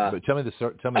okay. But tell me the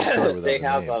story. Tell me the story without they the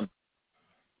have name.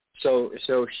 So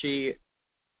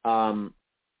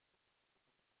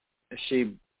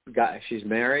she's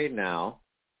married now.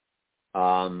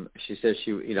 She says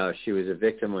she was a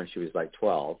victim when she was like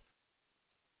 12,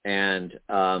 and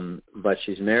but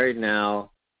she's married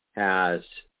now, has,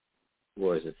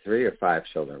 what is it, 3 or 5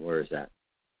 children? Where is that?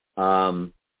 I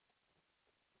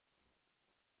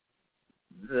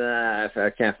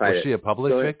can't find it. Was she a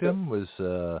public victim? Was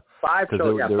 5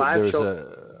 children? 5 children.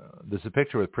 There's a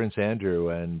picture with Prince Andrew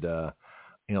and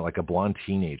like a blonde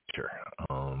teenager.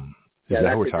 Is that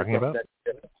what we're talking about?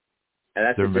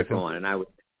 That's a different one. And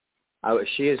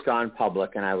she has gone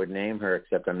public, and I would name her,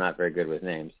 except I'm not very good with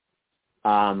names.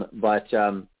 But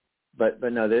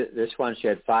no, this one, she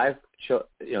had 5.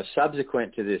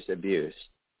 Subsequent to this abuse,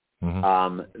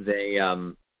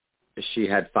 she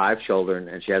had 5 children,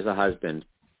 and she has a husband,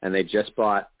 and they just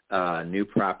bought new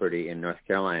property in North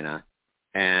Carolina,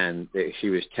 and she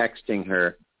was texting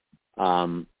her.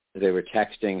 They were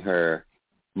texting her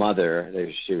mother.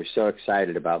 She was so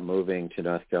excited about moving to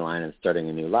North Carolina and starting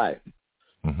a new life.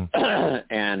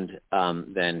 And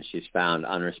then she's found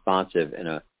unresponsive in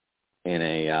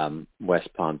a West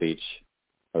Palm Beach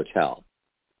hotel.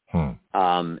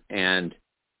 And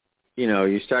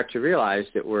you start to realize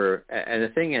that and the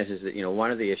thing is that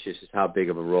one of the issues is how big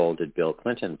of a role did Bill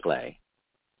Clinton play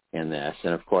in this?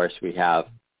 And of course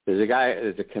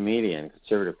there's a comedian,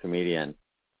 conservative comedian,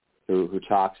 who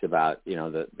talks about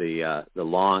the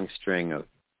long string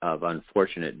of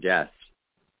unfortunate deaths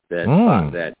that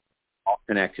all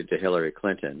connected to Hillary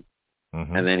Clinton.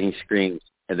 And then he screams,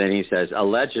 and then he says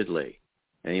allegedly,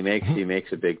 and he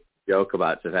makes a big joke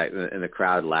about the fact, and the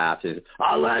crowd laughs. He says,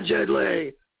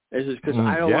 allegedly. This is because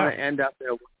I don't want to end up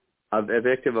a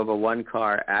victim of a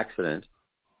one-car accident,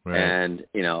 right. And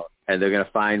and they're going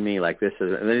to find me like this.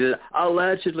 And then he says,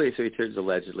 allegedly. So he turns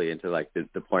allegedly into like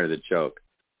the point of the joke.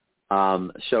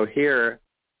 So here,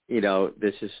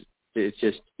 it's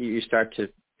just, you start to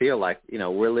feel like,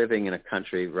 we're living in a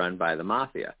country run by the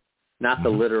mafia, not the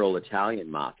literal Italian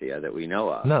mafia that we know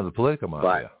of. No, the political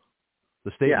mafia,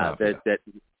 the state mafia.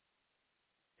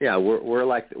 We're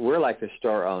like the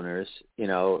store owners, in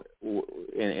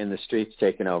the streets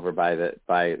taken over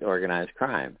by organized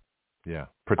crime. Yeah,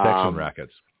 protection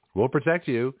rackets. We'll protect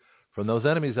you from those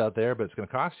enemies out there, but it's going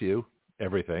to cost you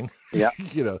everything. Yeah,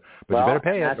 but you better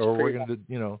pay it, or we're going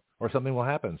to, or something will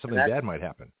happen. Something bad might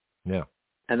happen. Yeah,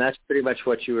 and that's pretty much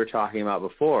what you were talking about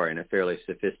before in a fairly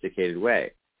sophisticated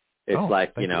way.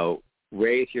 It's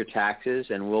raise your taxes,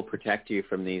 and we'll protect you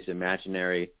from these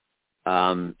imaginary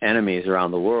enemies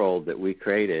around the world that we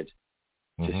created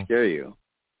to scare you.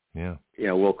 Yeah.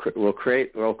 We'll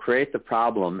create the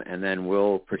problem, and then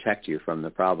we'll protect you from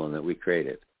the problem that we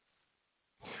created.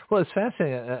 Well, it's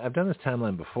fascinating. I've done this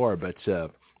timeline before, but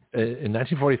in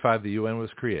 1945, the UN was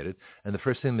created, and the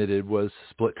first thing they did was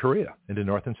split Korea into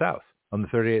North and South on the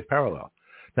 38th parallel.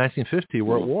 1950,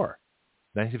 we're at war.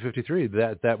 1953,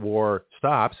 that war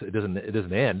stops. It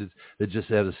doesn't end. It just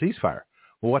has a ceasefire.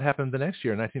 Well, what happened the next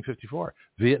year in 1954?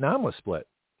 Vietnam was split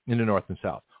into North and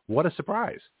South. What a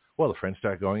surprise. Well, the French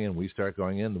start going in, we start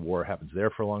going in. The war happens there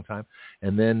for a long time.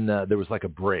 And then there was like a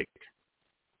break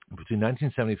between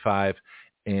 1975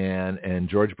 and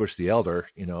George Bush the Elder,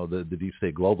 the deep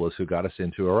state globalists who got us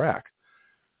into Iraq.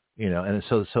 And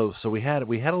so we had a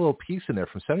little piece in there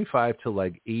from 75 to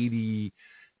like 80,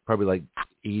 probably like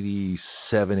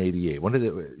 87, 88. When did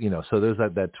it, so there's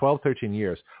that 12, 13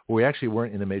 years where we actually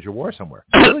weren't in a major war somewhere.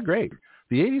 Really great.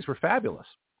 The 80s were fabulous.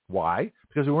 Why?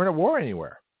 Because we weren't at war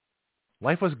anywhere.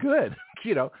 Life was good,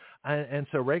 and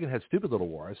so Reagan had stupid little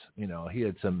wars. He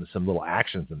had some little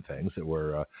actions and things that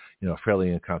were,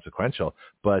 fairly inconsequential,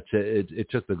 but it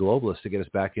took the globalists to get us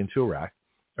back into Iraq.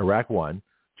 Iraq won.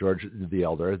 George the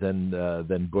Elder,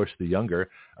 then Bush the Younger,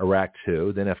 Iraq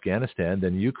 2, then Afghanistan,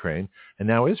 then Ukraine, and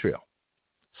now Israel.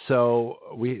 So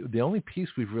the only peace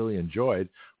we've really enjoyed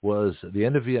was the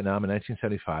end of Vietnam in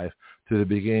 1975 to the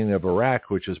beginning of Iraq,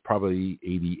 which is probably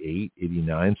 88,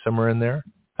 89, somewhere in there.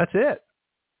 That's it.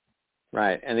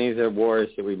 Right, and these are wars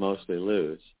that we mostly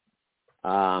lose.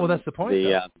 Well, that's the point.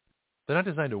 They're not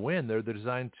designed to win. They're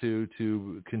designed to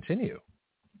continue.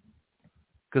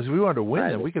 Because if we wanted to win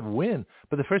them, we could win.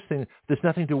 But the first thing, there's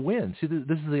nothing to win. See,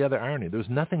 this is the other irony. There was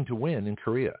nothing to win in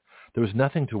Korea. There was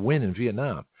nothing to win in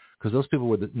Vietnam. Because those people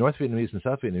were the North Vietnamese and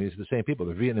South Vietnamese are the same people.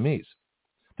 They're Vietnamese.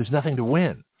 There's nothing to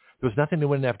win. There was nothing to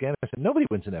win in Afghanistan. Nobody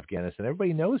wins in Afghanistan.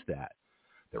 Everybody knows that.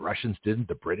 The Russians didn't.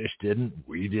 The British didn't.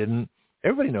 We didn't.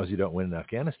 Everybody knows you don't win in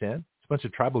Afghanistan. It's a bunch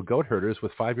of tribal goat herders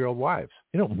with 5-year-old wives.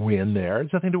 You don't win there.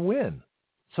 There's nothing to win.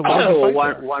 So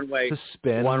one way to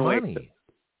spend money.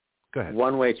 Go ahead.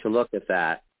 One way to look at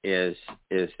that is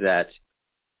that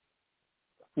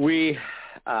we,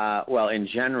 in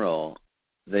general,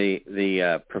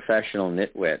 the professional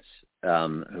nitwits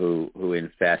who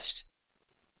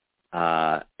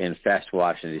infest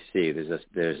Washington D.C.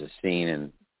 There's a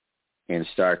scene in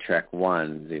Star Trek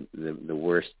 1, the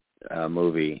worst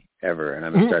movie ever, and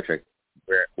I'm in Star Trek,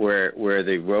 where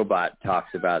the robot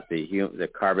talks about the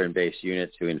carbon-based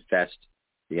units who infest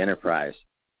the Enterprise.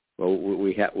 Well,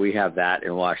 we have that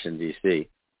in Washington D.C.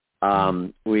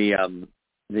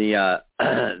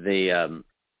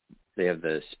 They have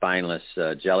the spineless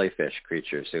jellyfish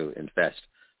creatures who infest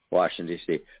Washington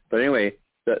D.C. But anyway,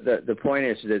 the point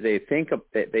is that they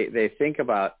think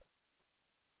about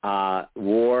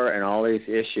war and all these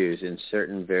issues in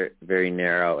certain very, very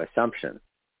narrow assumptions,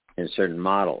 in certain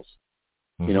models.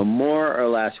 Mm-hmm. More or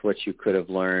less what you could have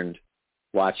learned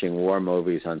watching war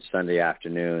movies on Sunday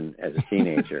afternoon as a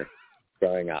teenager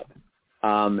growing up.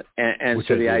 And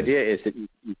so the idea is that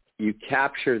you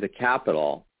capture the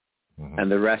capital, mm-hmm.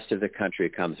 and the rest of the country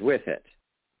comes with it.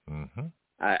 Mm-hmm.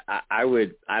 I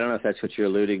don't know if that's what you're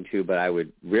alluding to, but I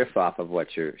would riff off of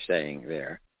what you're saying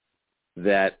there,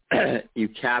 that you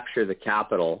capture the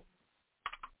capital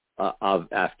of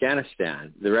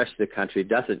Afghanistan. The rest of the country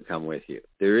doesn't come with you.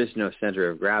 There is no center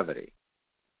of gravity.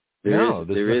 There's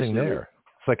nothing there.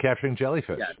 It's like capturing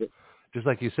jellyfish. Yeah. Just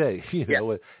like you say,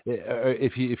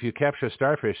 if you capture a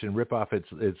starfish and rip off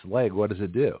its leg, what does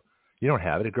it do? You don't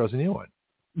have it. It grows a new one.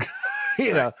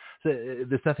 So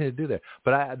there's nothing to do there.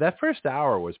 But that first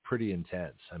hour was pretty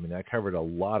intense. I mean, I covered a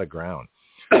lot of ground.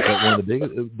 But one of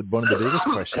the biggest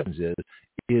questions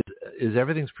is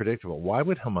everything's predictable. Why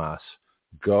would Hamas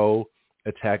go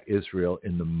attack Israel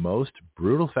in the most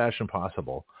brutal fashion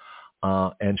possible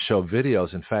and show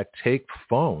videos? In fact, take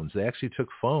phones. They actually took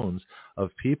phones of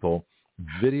people,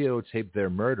 videotaped their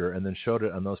murder, and then showed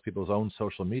it on those people's own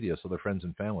social media so their friends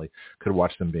and family could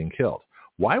watch them being killed.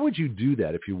 Why would you do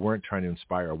that if you weren't trying to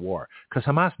inspire a war? Because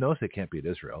Hamas knows they can't beat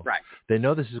Israel. Right. They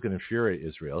know this is going to infuriate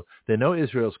Israel. They know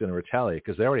Israel's going to retaliate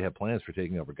because they already have plans for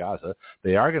taking over Gaza.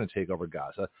 They are going to take over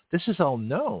Gaza. This is all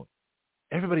known.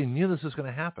 Everybody knew this was going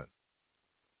to happen.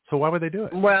 So why would they do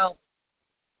it? Well,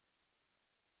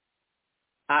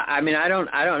 I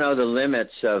don't know the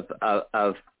limits of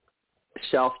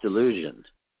self-delusion,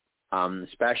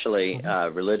 especially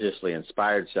mm-hmm. Religiously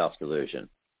inspired self-delusion.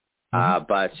 Mm-hmm.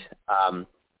 But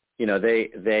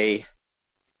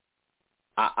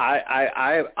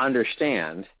I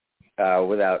understand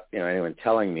without anyone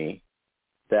telling me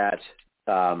that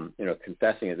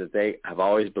confessing it, that they have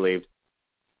always believed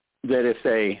that if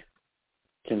they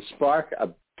can spark a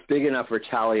big enough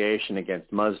retaliation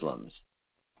against Muslims,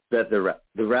 that the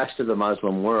rest of the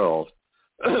Muslim world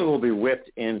will be whipped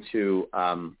into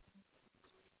a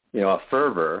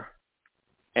fervor.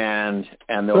 And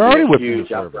there'll be a huge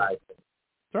uprising.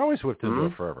 They're always whipped into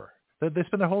a fervor. They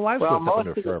spend their whole lives whipped up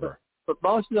into a fervor. But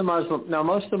most of the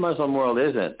Muslim world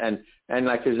isn't. And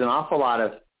like there's an awful lot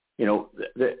of,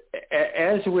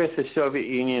 as with the Soviet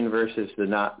Union versus the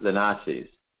Nazis,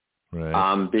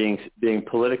 right. Being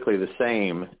politically the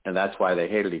same, and that's why they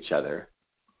hated each other.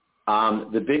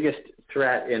 The biggest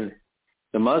threat in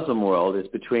the Muslim world is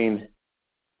between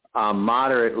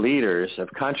moderate leaders of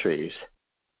countries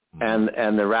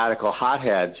and the radical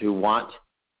hotheads who want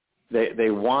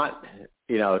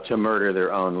to murder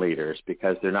their own leaders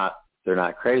because they're not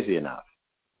crazy enough,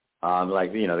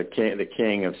 like the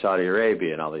king of Saudi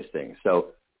Arabia and all these things.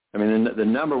 So I mean the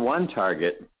number one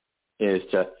target is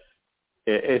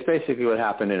it's basically what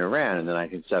happened in Iran in the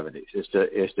 1970s is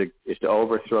to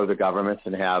overthrow the governments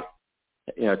and have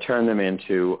turn them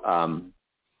into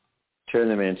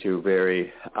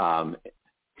very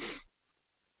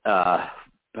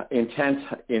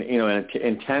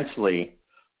intensely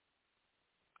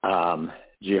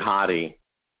jihadi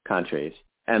countries.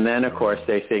 And then, of course,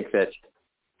 they think that,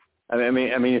 I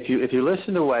mean, if you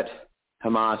listen to what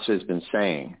Hamas has been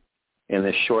saying in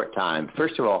this short time,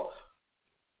 first of all,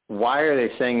 why are they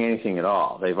saying anything at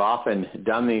all? They've often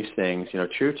done these things.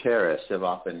 True terrorists have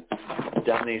often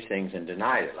done these things and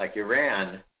denied it. Like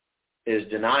Iran is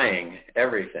denying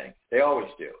everything. They always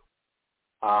do.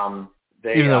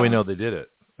 Even though we know they did it.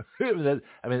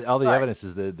 I mean, all the evidence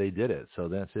is that they did it. So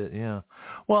that's it. Yeah.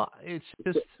 Well, it's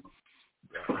just.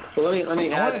 So let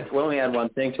me add one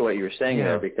thing to what you were saying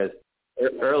there, because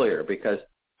earlier,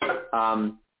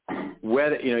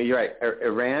 whether you're right.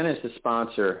 Iran is the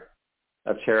sponsor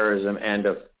of terrorism and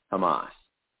of Hamas.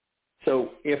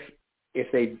 So if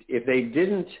they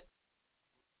didn't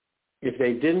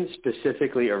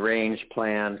specifically arrange,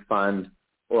 plan, fund,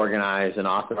 organize, and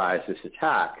authorize this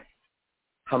attack,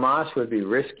 Hamas would be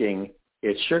risking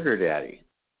its sugar daddy.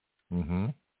 Mm-hmm.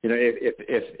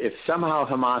 If somehow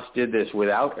Hamas did this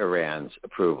without Iran's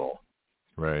approval,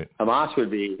 right? Hamas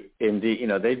would be indeed,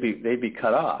 they'd be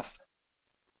cut off.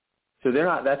 So they're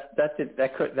not.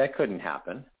 That couldn't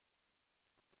happen.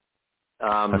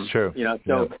 That's true. That's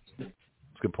a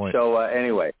good point. So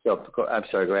anyway, I'm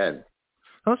sorry. Go ahead.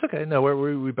 Oh, it's okay. No,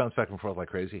 we bounce back and forth like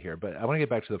crazy here, but I want to get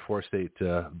back to the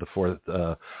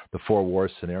four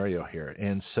wars scenario here.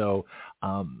 And so,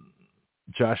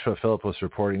 Joshua Phillip was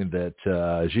reporting that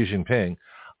Xi Jinping,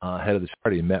 head of the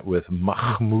party, met with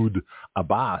Mahmoud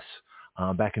Abbas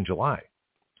back in July.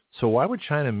 So why would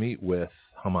China meet with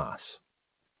Hamas?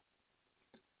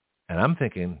 And I'm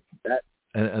thinking,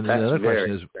 and the other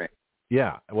question is, great.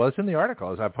 Yeah, well, it's in the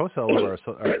article, as I posted all over our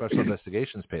special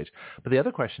investigations page. But the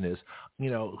other question is,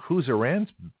 who's Iran's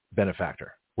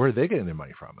benefactor? Where are they getting their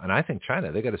money from? And I think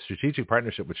China. They got a strategic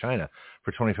partnership with China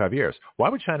for 25 years. Why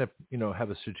would China, have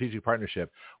a strategic partnership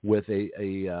with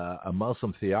a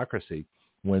Muslim theocracy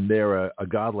when they're a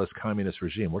godless communist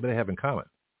regime? What do they have in common?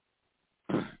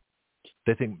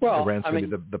 They think Iran's going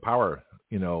to be the power,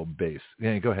 base.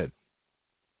 Yeah, go ahead.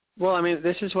 Well, I mean,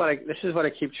 this is what I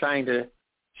keep trying to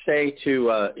say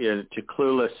to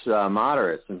clueless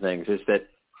moderates and things, is that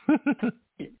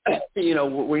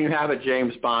when you have a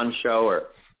James Bond show or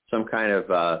some kind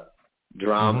of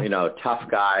drama, tough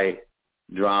guy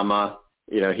drama,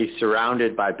 he's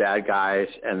surrounded by bad guys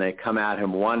and they come at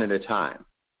him one at a time,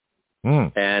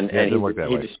 and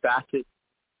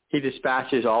he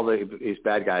dispatches all these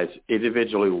bad guys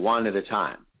individually one at a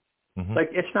time. Mm-hmm. Like,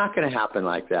 it's not going to happen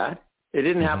like that. It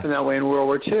didn't happen that way in World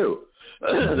War II.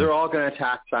 They're all going to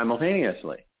attack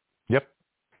simultaneously. Yep.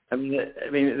 I mean,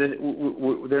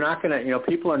 they're not going to.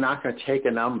 People are not going to take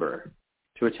a number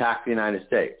to attack the United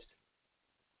States.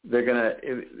 They're going to.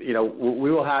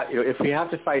 We will have. If we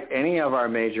have to fight any of our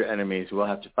major enemies, we'll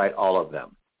have to fight all of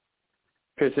them.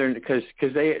 Because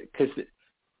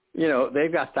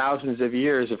they've got thousands of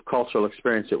years of cultural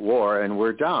experience at war, and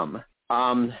we're dumb.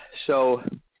 So.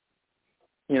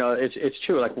 It's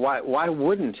true. Like, why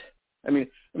wouldn't? I mean,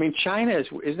 China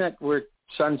isn't that where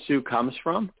Sun Tzu comes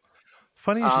from?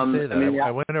 Funny you should say that.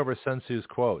 I went over Sun Tzu's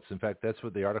quotes. In fact, that's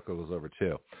what the article goes over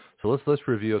too. So let's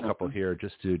review a couple here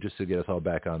just to get us all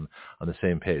back on the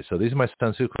same page. So these are my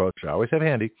Sun Tzu quotes. I always have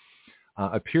handy.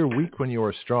 Appear weak when you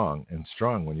are strong, and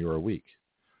strong when you are weak.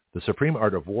 The supreme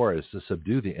art of war is to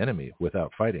subdue the enemy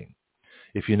without fighting.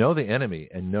 If you know the enemy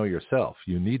and know yourself,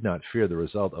 you need not fear the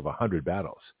result of 100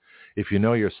 battles. If you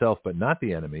know yourself but not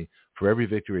the enemy, for every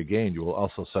victory gained, you will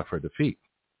also suffer defeat.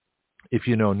 If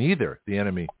you know neither the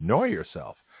enemy nor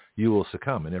yourself, you will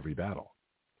succumb in every battle.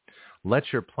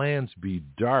 Let your plans be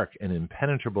dark and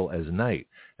impenetrable as night,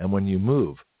 and when you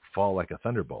move, fall like a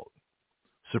thunderbolt.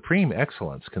 Supreme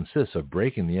excellence consists of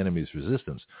breaking the enemy's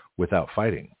resistance without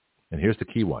fighting. And here's the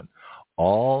key one.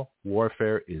 All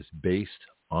warfare is based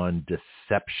on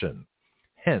deception.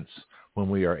 Hence, when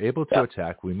we are able to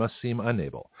attack, we must seem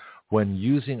unable. When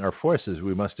using our forces,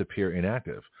 we must appear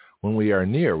inactive. When we are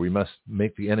near, we must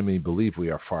make the enemy believe we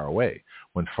are far away.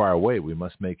 When far away, we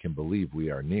must make him believe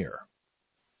we are near.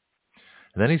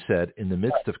 And then he said, in the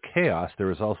midst of chaos,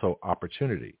 there is also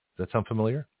opportunity. Does that sound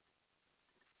familiar?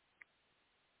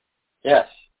 Yes.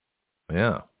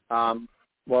 Yeah.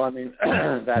 Well, I mean,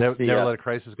 that's never let a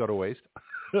crisis go to waste.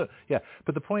 Yeah,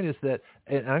 but the point is that,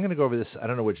 and I'm going to go over this, I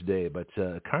don't know which day, but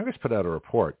Congress put out a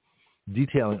report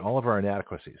detailing all of our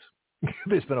inadequacies.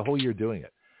 They spent a whole year doing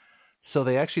it. So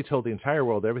they actually told the entire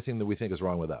world everything that we think is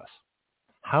wrong with us.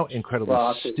 How incredibly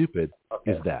stupid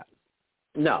is that?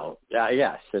 No,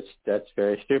 yes, that's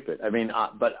very stupid. I mean,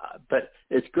 but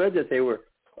it's good that they were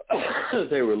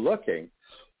looking.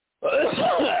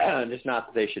 It's not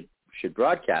that they should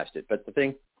broadcast it, but the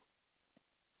thing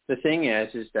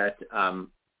is that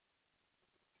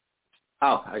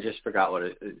Oh, I just forgot what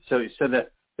it is. But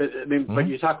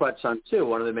you talk about Sun Tzu.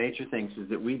 One of the major things is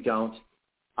that we don't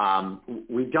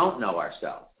know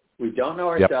ourselves. We don't know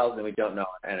ourselves, and we don't know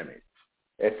our enemies.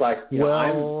 It's like,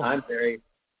 I'm very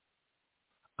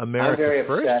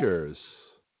firsters.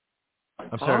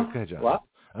 I'm sorry, go ahead, John. What?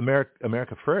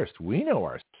 America first. We know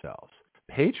ourselves.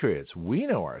 Patriots. We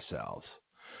know ourselves.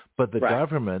 But the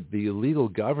government, the illegal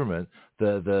government,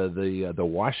 the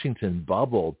Washington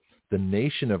bubble, the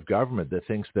nation of government that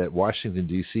thinks that Washington,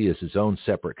 D.C. is its own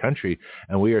separate country,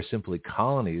 and we are simply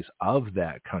colonies of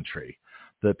that country.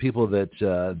 The people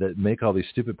that make all these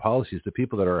stupid policies, the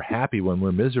people that are happy when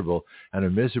we're miserable and are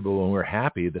miserable when we're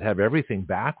happy, that have everything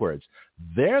backwards,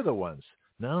 they're the ones.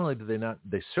 Not only do they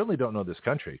certainly don't know this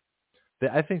country.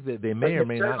 I think that they may or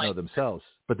may not know themselves,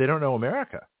 but they don't know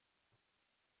America.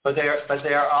 But they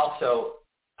are also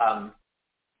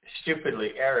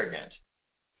stupidly arrogant.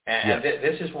 And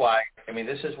this is why I've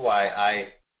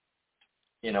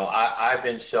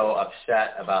been so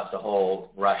upset about the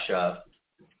whole Russia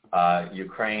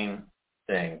Ukraine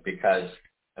thing, because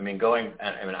I've been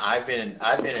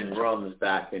in rooms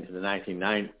back into the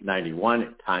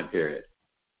 1991 time period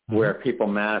where people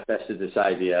manifested this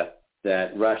idea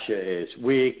that Russia is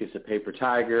weak, it's a paper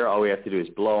tiger, all we have to do is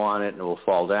blow on it and it will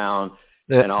fall down,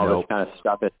 and all this kind of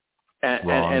stuff.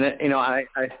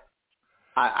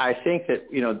 I think that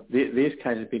these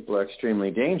kinds of people are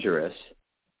extremely dangerous.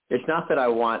 It's not that I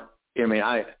want. It's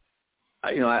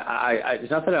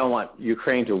not that I want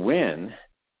Ukraine to win.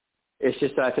 It's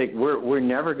just that I think we're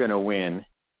never going to win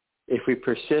if we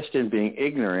persist in being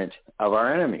ignorant of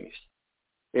our enemies.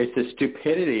 It's the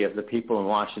stupidity of the people in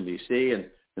Washington D.C. and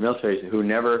the military who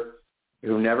never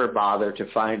bother to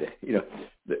find.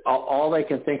 All they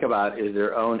can think about is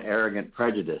their own arrogant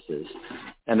prejudices,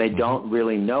 and they don't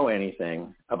really know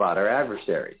anything about our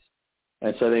adversaries,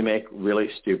 and so they make really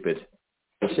stupid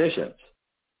decisions.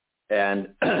 And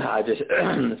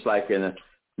it's like in a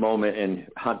moment in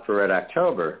Hunt for Red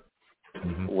October,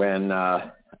 when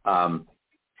the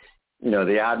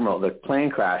admiral, the plane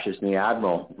crashes, and the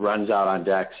admiral runs out on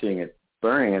deck, seeing it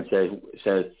burning, and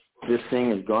says, "This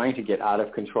thing is going to get out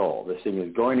of control. This thing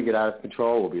is going to get out of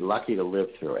control. We'll be lucky to live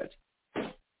through it."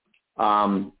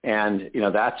 That's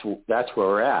where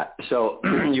we're at. So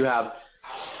you have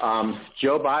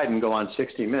Joe Biden go on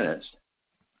 60 Minutes,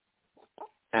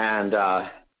 and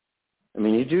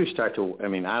you do start to. I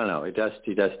don't know. He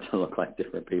does look like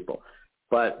different people,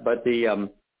 but he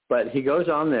goes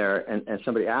on there, and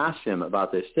somebody asks him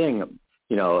about this thing,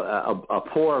 a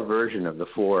poor version of the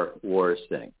 4 wars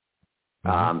thing.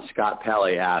 Scott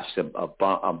Pelley asked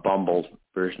a bumbled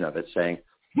version of it, saying,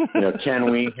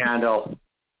 can we handle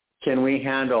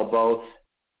both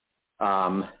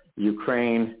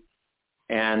Ukraine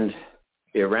and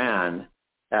Iran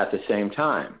at the same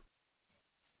time?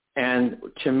 And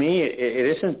to me, it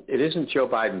isn't Joe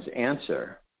Biden's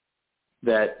answer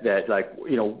that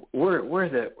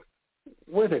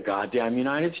we're the goddamn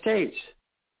United States.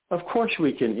 Of course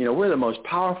we can. We're the most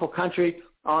powerful country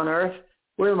on earth.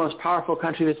 We're the most powerful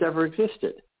country that's ever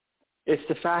existed. It's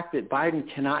the fact that Biden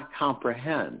cannot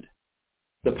comprehend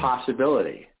the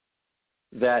possibility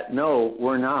that, no,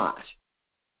 we're not.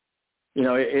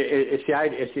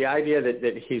 It's the idea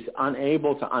that he's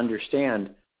unable to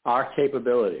understand our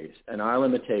capabilities and our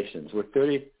limitations. We're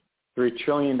 $33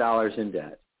 trillion in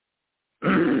debt.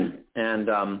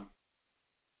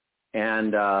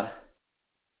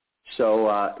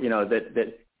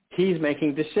 That he's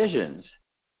making decisions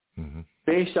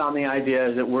based on the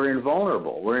idea that we're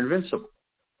invulnerable, we're invincible.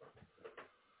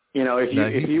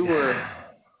 If you were,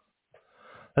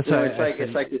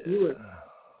 it's like if you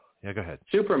were, go ahead,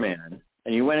 Superman,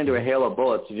 and you went into a hail of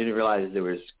bullets, you didn't realize there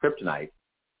was kryptonite,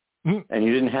 and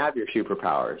you didn't have your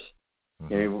superpowers.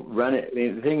 You run it.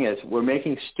 The thing is, we're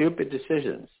making stupid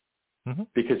decisions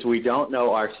because we don't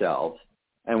know ourselves,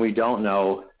 and we don't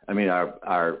know.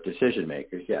 Our decision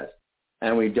makers, yes.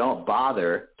 And we don't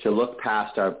bother to look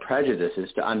past our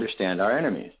prejudices to understand our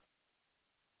enemies.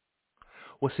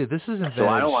 Well, see, this isn't. So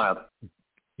I don't want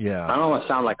to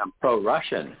sound like I'm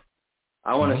pro-Russian.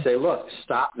 I want to say, look,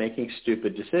 stop making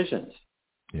stupid decisions.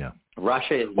 Yeah.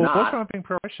 Russia is not. Well, not being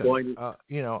pro-Russian.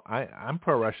 I'm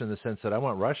pro-Russian in the sense that I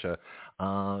want Russia.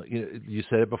 You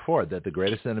said it before that the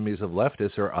greatest enemies of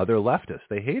leftists are other leftists.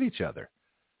 They hate each other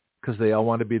because they all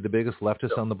want to be the biggest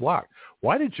leftists on the block.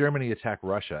 Why did Germany attack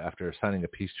Russia after signing a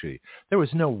peace treaty? There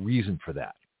was no reason for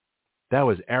that. That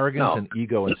was arrogance and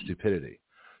ego and stupidity.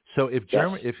 So if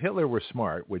Hitler were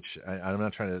smart, which I'm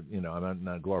not trying to, I'm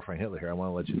not glorifying Hitler here. I want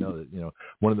to let you know that,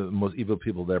 one of the most evil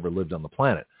people that ever lived on the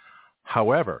planet.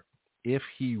 However, if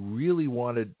he really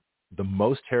wanted the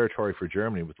most territory for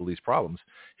Germany with the least problems,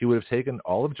 he would have taken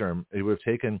all of Germany. He would have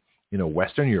taken,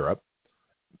 Western Europe,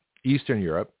 Eastern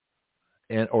Europe,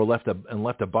 and left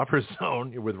a buffer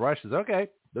zone with Russia. Okay,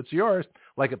 that's yours,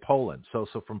 like at Poland. So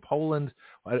from Poland,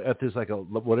 if there's like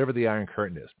whatever the Iron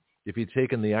Curtain is, if you'd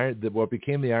taken what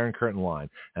became the Iron Curtain line,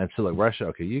 and so like Russia,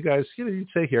 okay, you guys, you'd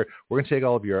say here, we're going to take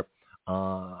all of Europe.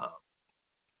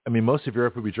 Most of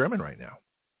Europe would be German right now,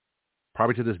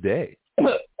 probably to this day.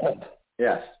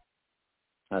 Yes,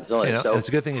 absolutely. So it's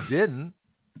a good thing it didn't,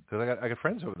 because I got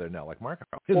friends over there now, like Marco.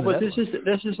 Well, but this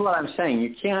is what I'm saying.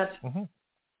 You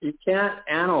can't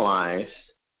analyze.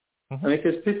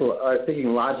 Because people are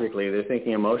thinking logically, they're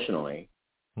thinking emotionally,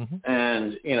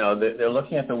 and they're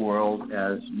looking at the world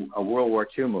as a World War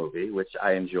II movie, which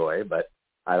I enjoy, but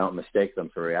I don't mistake them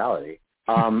for reality.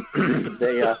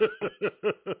 The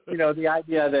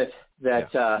idea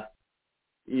that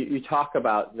you talk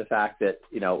about the fact that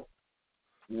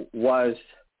was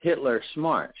Hitler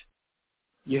smart?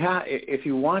 If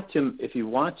you want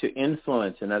to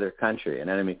influence another country, an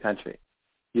enemy country,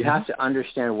 you have to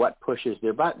understand what pushes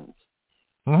their buttons.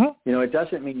 It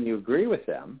doesn't mean you agree with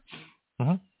them.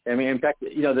 In fact,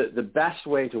 the best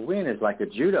way to win is like a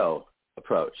judo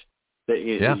approach, that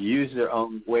you use their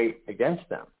own weight against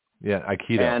them. Yeah,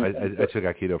 Aikido. I took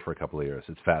Aikido for a couple of years.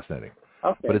 It's fascinating.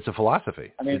 Okay. But it's a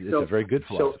philosophy. It's a very good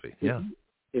philosophy.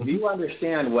 If you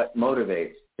understand what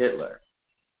motivates Hitler,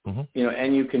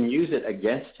 and you can use it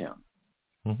against him,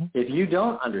 if you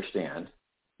don't understand,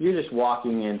 you're just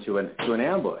walking into an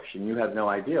ambush, and you have no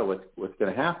idea what's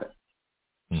going to happen.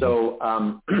 So,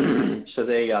 so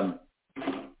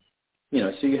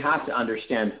you have to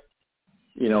understand,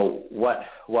 what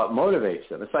motivates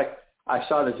them. It's like I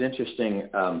saw this interesting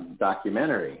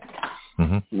documentary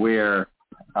where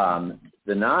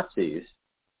the Nazis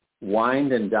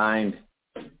wined and dined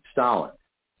Stalin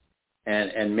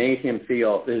and made him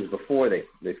feel, this is before they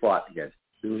fought against.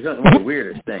 It was one of the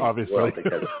weirdest things. Obviously. In the world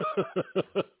because,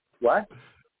 what?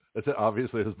 That's it.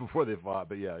 Obviously, it was before they fought,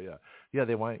 but yeah,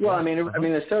 they went. Well,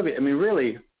 the Soviet.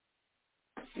 Really,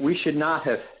 we should not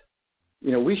have.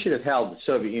 We should have held the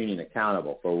Soviet Union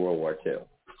accountable for World War II,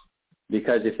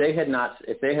 because if they had not,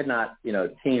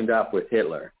 teamed up with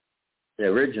Hitler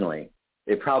originally,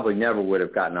 they probably never would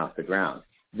have gotten off the ground.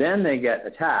 Then they get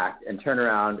attacked and turn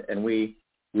around, and we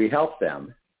help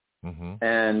them,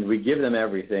 and we give them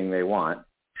everything they want.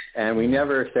 And we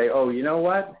never say, oh, you know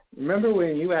what? Remember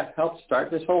when you helped start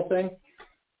this whole thing?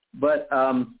 But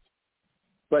the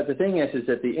thing is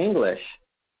that the English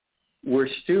were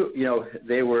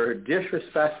they were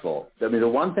disrespectful. The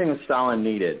one thing that Stalin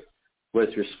needed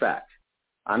was respect.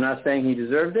 I'm not saying he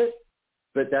deserved it,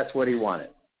 but that's what he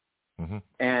wanted.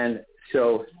 And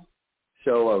so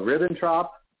Ribbentrop,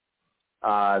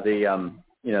 the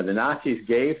Nazis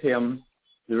gave him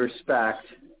the respect,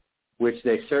 which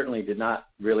they certainly did not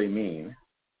really mean.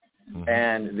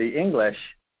 And the English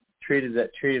treated the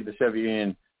Soviet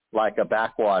Union like a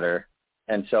backwater,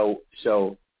 and so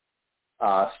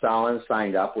Stalin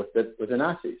signed up with the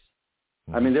Nazis.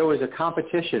 There was a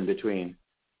competition between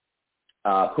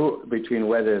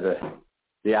whether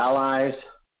the Allies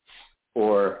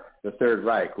or the Third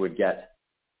Reich would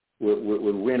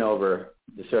win over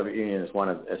the Soviet Union as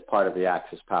part of the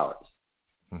Axis powers.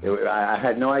 I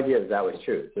had no idea that was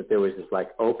true. That there was this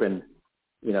open,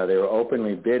 they were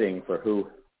openly bidding for who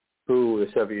the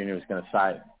Soviet Union was going to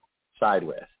side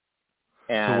with.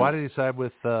 And so why did he side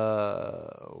with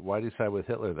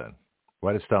Hitler then?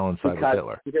 Why did Stalin side with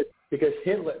Hitler? Because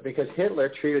Hitler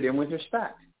treated him with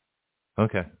respect.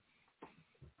 Okay.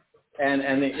 And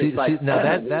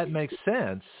that makes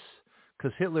sense,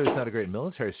 because Hitler is not a great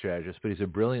military strategist, but he's a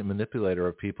brilliant manipulator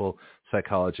of people,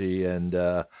 psychology, and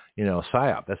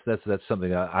psyop. That's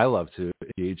something I love to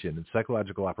engage in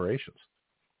psychological operations.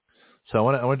 So I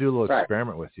want to do a little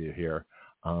experiment with you here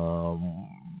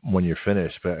when you're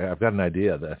finished. But I've got an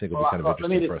idea that I think will be kind of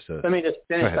interesting for us to. Let me just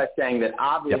finish by saying that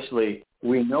obviously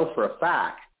we know for a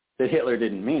fact that Hitler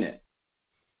didn't mean it.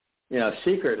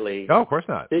 Secretly. No, of course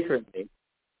not. Secretly,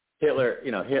 Hitler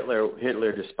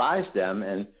despised them,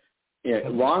 and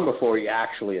long before he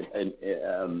actually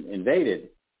invaded.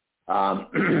 But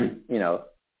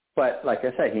like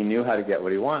I said, he knew how to get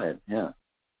what he wanted. Yeah.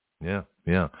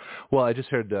 Well, I just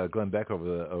heard Glenn Beck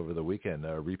over the weekend.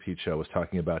 A repeat show was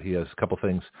talking about he has a couple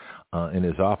things in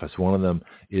his office. One of them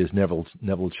is Neville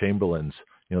Chamberlain's,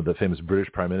 the famous British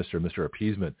Prime Minister, Mr.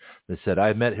 Appeasement, that said,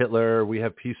 "I've met Hitler. We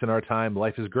have peace in our time.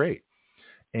 Life is great."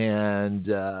 And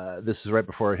this is right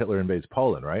before Hitler invades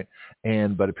Poland, right?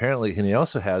 But apparently, and he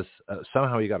also has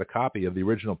somehow he got a copy of the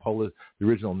original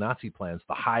Nazi plans,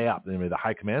 the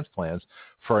high command's plans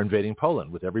for invading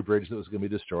Poland, with every bridge that was going to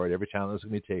be destroyed, every town that was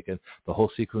going to be taken, the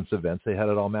whole sequence of events. They had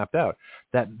it all mapped out.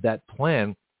 That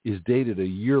plan is dated a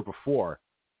year before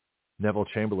Neville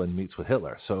Chamberlain meets with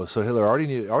Hitler. So Hitler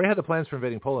already had the plans for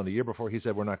invading Poland a year before he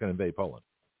said we're not going to invade Poland.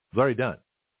 It was already done,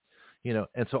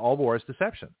 And so all war is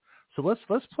deception. So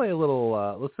let's play a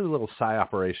little let's do a little psi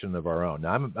operation of our own.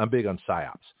 Now I'm big on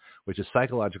psyops, which is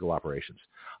psychological operations.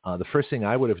 The first thing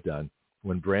I would have done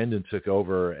when Brandon took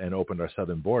over and opened our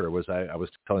southern border was I was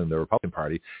telling the Republican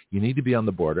Party, you need to be on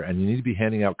the border and you need to be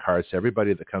handing out cards to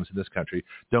everybody that comes in this country.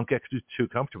 Don't get too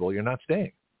comfortable. You're not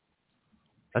staying.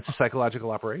 That's a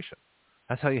psychological operation.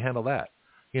 That's how you handle that.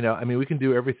 We can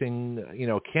do everything.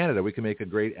 Canada, we can make a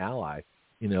great ally.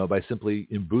 By simply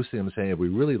boosting them and saying, we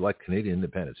really like Canadian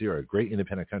independence. You're a great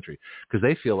independent country, because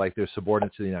they feel like they're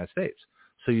subordinate to the United States.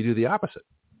 So you do the opposite.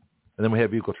 And then we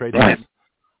have equal trade deals.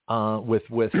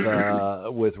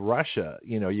 With Russia,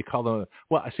 you call them,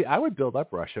 I would build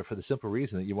up Russia for the simple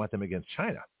reason that you want them against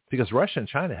China, because Russia and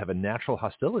China have a natural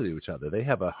hostility to each other. They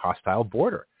have a hostile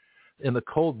border. In the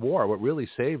Cold War, what really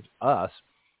saved us,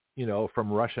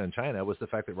 from Russia and China was the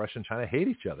fact that Russia and China hate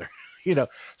each other.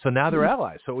 So now they're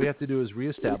allies. So what we have to do is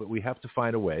reestablish. We have to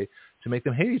find a way to make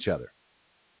them hate each other.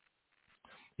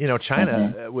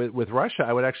 China, with Russia,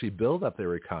 I would actually build up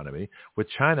their economy. With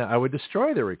China, I would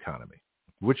destroy their economy,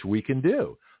 which we can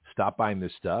do. Stop buying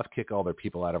their stuff, kick all their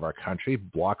people out of our country,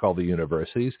 block all the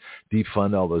universities,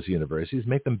 defund all those universities,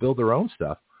 make them build their own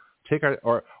stuff,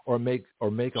 or make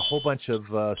a whole bunch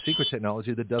of secret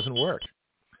technology that doesn't work.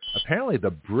 Apparently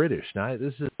the British, now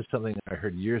this is something I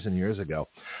heard years and years ago,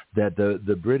 that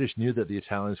the British knew that the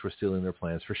Italians were stealing their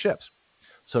plans for ships.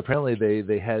 So apparently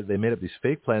they made up these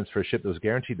fake plans for a ship that was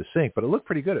guaranteed to sink, but it looked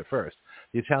pretty good at first.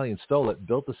 The Italians stole it,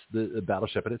 built the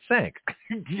battleship, and it sank.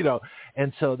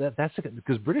 And so that's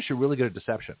because British are really good at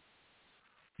deception.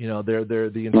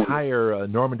 The entire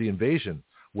Normandy invasion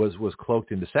was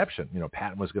cloaked in deception.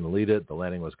 Patton was going to lead it. The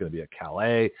landing was going to be at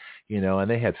Calais, and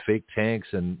they had fake tanks,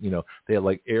 and, they had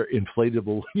like air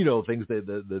inflatable, things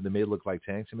that they made look like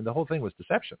tanks. The whole thing was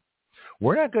deception.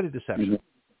 We're not good at deception.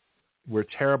 Mm-hmm. We're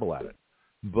terrible at it.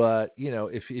 But,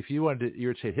 if you wanted to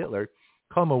irritate Hitler,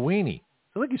 call him a weenie.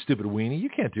 So like, you stupid weenie, you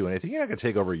can't do anything. You're not going to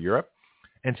take over Europe.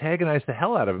 Antagonize the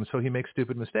hell out of him so he makes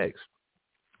stupid mistakes.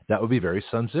 That would be very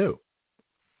Sun Tzu.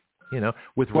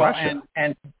 With Russia.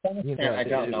 And to some extent, I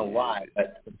don't know why,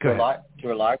 but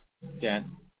to a large extent,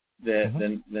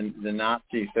 the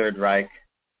Nazi Third Reich,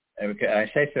 I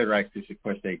say Third Reich because, of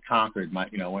course, they conquered,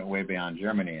 went way beyond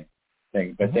Germany and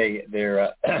things, but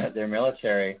their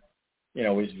military,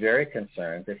 was very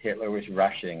concerned that Hitler was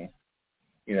rushing.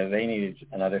 They needed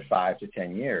another 5 to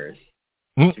 10 years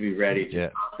to be ready to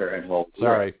conquer and hold.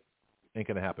 Sorry, ain't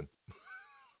gonna happen.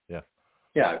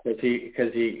 Yeah, because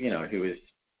he was.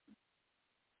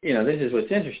 This is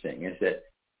what's interesting, is that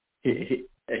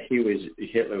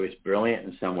Hitler was brilliant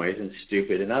in some ways and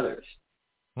stupid in others.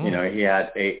 He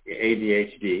had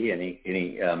ADHD, and he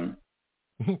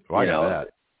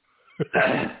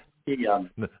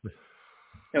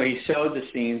he sowed the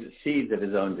seeds of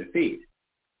his own defeat.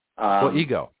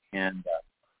 Ego. And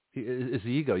it's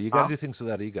the ego. You got to do things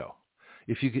without ego.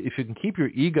 If you can keep your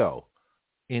ego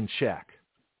in check.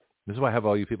 This is why I have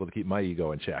all you people to keep my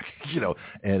ego in check,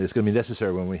 and it's going to be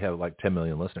necessary when we have like 10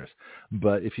 million listeners.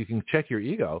 But if you can check your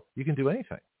ego, you can do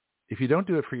anything. If you don't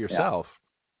do it for yourself,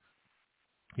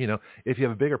 if you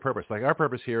have a bigger purpose, like our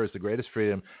purpose here is the greatest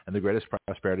freedom and the greatest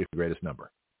prosperity for the greatest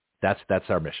number. That's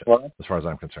our mission, as far as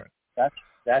I'm concerned.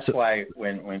 That's why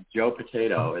when Joe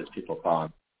Potato, as people call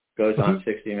him, goes on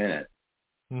 60 Minutes,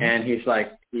 and he's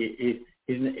like,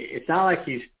 it's not like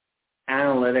he's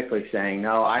analytically saying,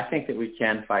 no, I think that we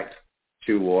can fight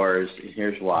 2 wars, and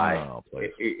here's why.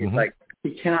 It's like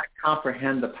he cannot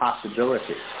comprehend the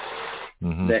possibility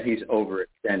that he's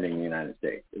overextending the United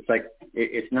States. It's like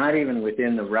it's not even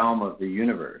within the realm of the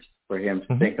universe for him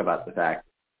to think about the fact,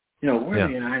 we're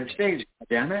the United States,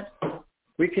 damn it.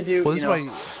 We could do,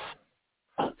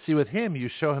 See, with him, you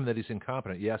show him that he's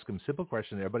incompetent. You ask him a simple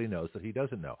question that everybody knows that he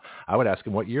doesn't know. I would ask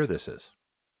him what year this is.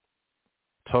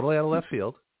 Totally out of left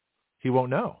field. He won't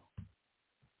know.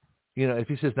 If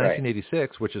he says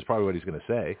 1986, which is probably what he's going to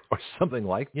say, or something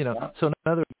like, So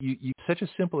another, you such a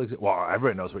simple example. Well,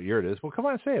 everybody knows what year it is. Well, come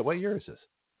on, say it. What year is this?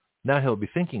 Now he'll be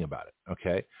thinking about it,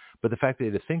 okay? But the fact that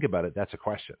he had to think about it, that's a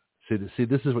question. See,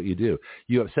 this is what you do.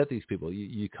 You upset these people.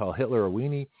 You call Hitler a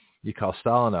weenie. You call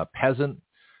Stalin a peasant.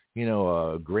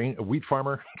 a wheat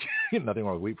farmer. Nothing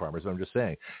wrong with wheat farmers, but I'm just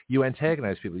saying, you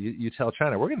antagonize people. You tell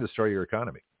China, we're going to destroy your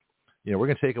economy. We're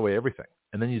going to take away everything,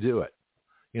 and then you do it.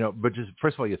 But just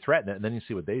first of all, you threaten it, and then you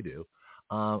see what they do,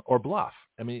 or bluff.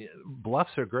 I mean,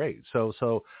 bluffs are great.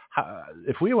 So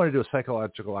if we want to do a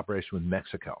psychological operation with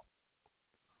Mexico,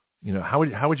 how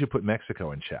would you put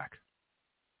Mexico in check?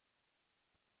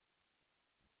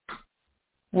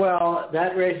 Well,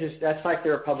 that's like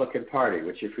the Republican Party,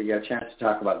 which if we get a chance to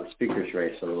talk about the speaker's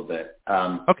race a little bit.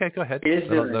 Okay, go ahead.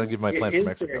 I'll give my plan for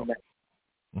Mexico.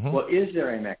 Well, is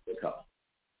there a Mexico?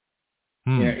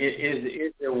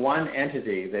 Is there one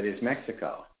entity that is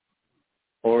Mexico?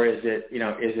 Or is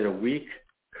it a weak,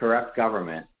 corrupt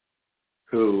government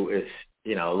who is,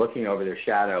 looking over their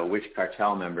shadow, which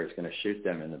cartel member is going to shoot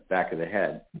them in the back of the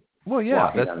head? Well,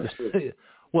 yeah.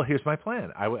 Well, here's my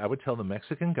plan. I would tell the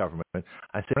Mexican government,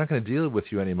 I say, we're not going to deal with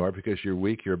you anymore because you're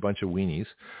weak, you're a bunch of weenies.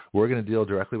 We're going to deal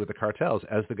directly with the cartels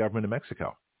as the government of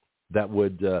Mexico. That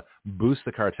would boost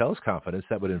the cartels' confidence.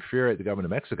 That would infuriate the government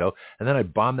of Mexico. And then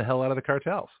I'd bomb the hell out of the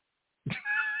cartels.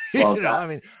 Well,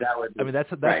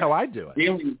 that's right. How I do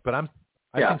it. But I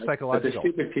think psychological. But the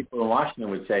stupid people in Washington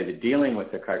would say that dealing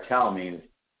with the cartel means,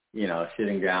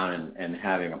 sitting down and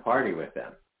having a party with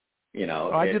them.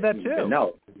 I do that too.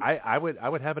 No, I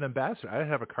would have an ambassador. I would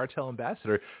have a cartel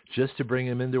ambassador just to bring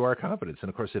him into our confidence. And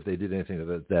of course, if they did anything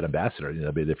to that ambassador,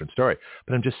 that'd be a different story.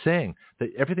 But I'm just saying that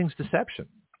everything's deception.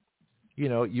 You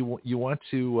want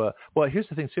to. Well, here's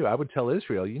the thing too. I would tell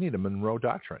Israel, you need a Monroe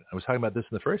Doctrine. I was talking about this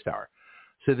in the first hour.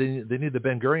 So they need the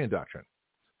Ben Gurion Doctrine.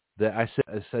 That I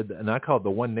said, and I call it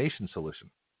the one nation solution.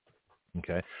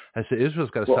 Okay, I said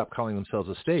Israel's got to stop calling themselves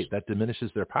a state. That diminishes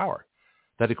their power.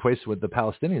 That equates with the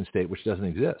Palestinian state, which doesn't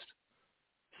exist.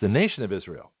 It's the nation of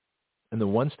Israel, and the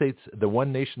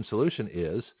one nation solution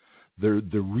is the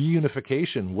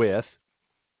reunification with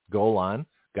Golan,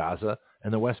 Gaza,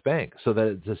 and the West Bank. So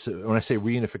that when I say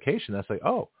reunification, that's like,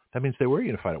 oh, that means they were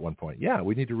unified at one point. Yeah,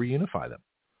 we need to reunify them.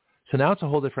 So now it's a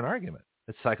whole different argument.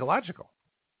 It's psychological.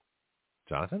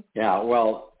 Jonathan? Yeah,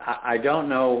 well, I don't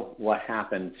know what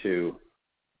happened to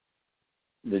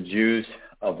the Jews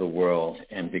of the world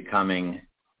and becoming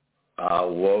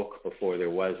woke before there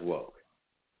was woke.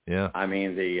 Yeah. I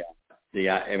mean, this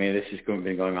has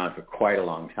been going on for quite a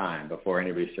long time before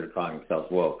anybody started calling themselves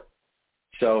woke.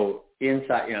 So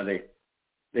inside,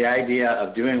 the idea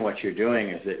of doing what you're doing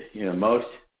is that,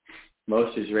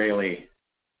 most Israeli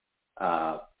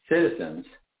citizens,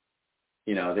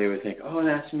 they would think, oh,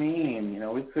 that's mean.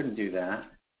 We couldn't do that.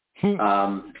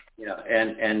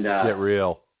 Get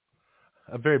real.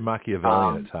 I'm very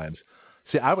Machiavellian at times.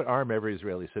 See, I would arm every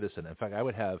Israeli citizen. In fact, I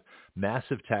would have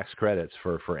massive tax credits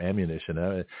for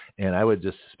ammunition, and I would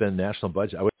just spend national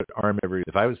budget. I would arm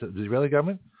if I was the Israeli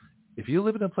government, if you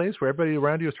live in a place where everybody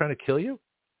around you is trying to kill you,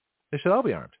 they should all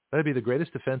be armed. That would be the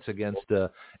greatest defense against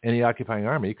any occupying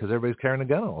army because everybody's carrying a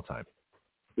gun all the time.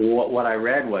 What I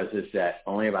read is that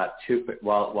only about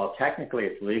while technically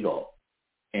it's legal,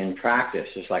 in practice,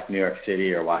 just like New York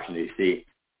City or Washington, D.C.,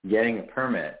 getting a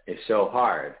permit is so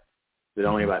hard that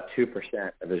only about 2%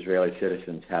 of Israeli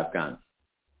citizens have guns.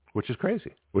 Which is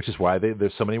crazy. Which is why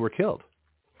there's so many were killed.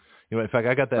 In fact,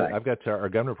 I got that. Right. I've got our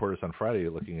gun reporters on Friday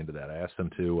looking into that. I asked them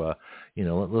to,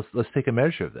 let's take a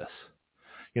measure of this.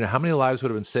 How many lives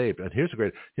would have been saved? And here's a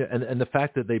great, and the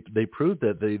fact that they proved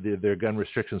that their gun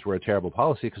restrictions were a terrible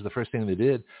policy because the first thing they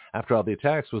did after all the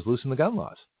attacks was loosen the gun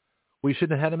laws. We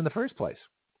shouldn't have had them in the first place.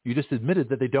 You just admitted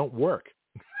that they don't work.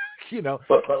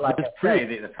 But like I say,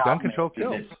 the gun control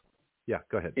kills. Yeah,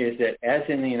 go ahead. Is that as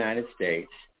in the United States,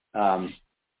 for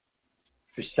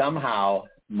somehow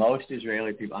most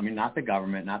Israeli people, I mean, not the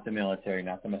government, not the military,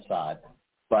 not the Mossad,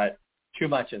 but too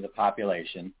much of the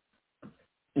population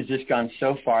has just gone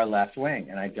so far left wing,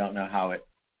 and I don't know how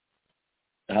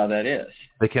that is.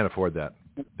 They can't afford that.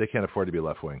 They can't afford to be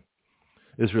left wing.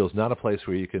 Israel's not a place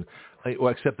where you can,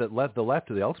 except that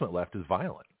the ultimate left is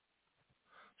violent.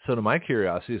 So to my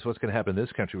curiosity is what's going to happen in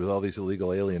this country with all these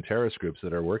illegal alien terrorist groups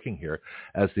that are working here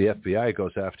as the FBI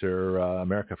goes after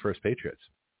America First Patriots.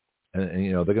 And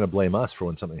they're going to blame us for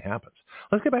when something happens.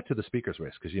 Let's get back to the speaker's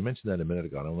race because you mentioned that a minute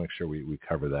ago, and I want to make sure we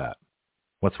cover that.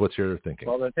 What's your thinking?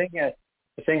 Well, the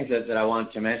things that I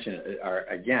want to mention are,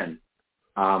 again,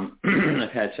 I've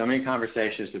had so many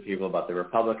conversations with people about the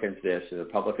Republicans this, the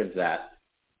Republicans that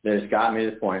has gotten me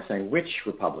to the point of saying, which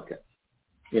Republicans?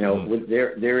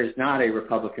 There is not a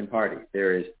Republican Party.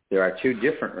 There are two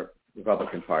different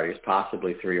Republican parties,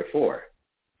 possibly three or four.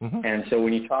 Mm-hmm. And so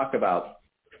when you talk about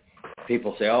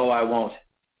people say, oh, I won't,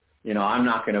 I'm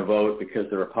not going to vote because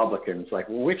the Republicans, like,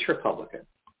 well, which Republican?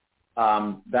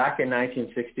 back in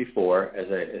 1964, as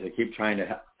I keep trying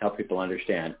to help people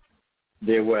understand,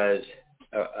 there was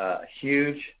a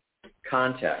huge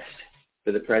contest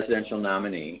for the presidential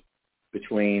nominee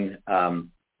between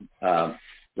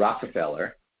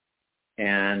Rockefeller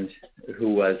and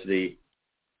who was the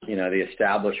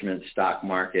establishment stock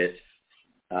market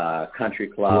country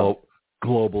club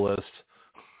globalist.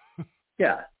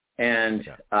 Yeah, and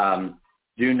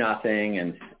do nothing,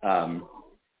 and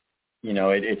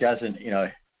it doesn't.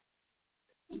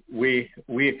 We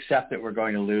accept that we're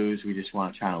going to lose. We just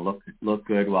want to try to look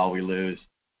good while we lose.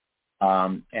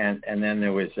 And then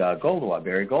there was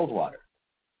Barry Goldwater.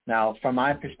 Now, from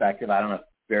my perspective, I don't know if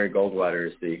Barry Goldwater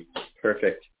is the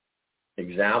perfect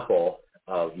example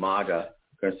of MAGA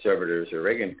conservatives or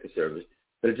Reagan conservatives,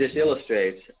 but it just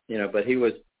illustrates, but they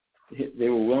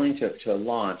were willing to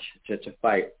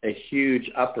fight a huge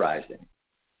uprising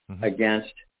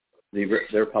against the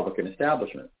Republican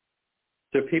establishment.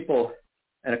 So people,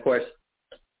 and of course,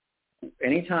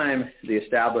 anytime the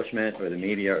establishment or the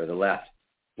media or the left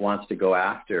wants to go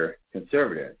after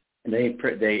conservatives, and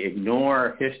they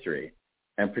ignore history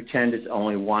and pretend it's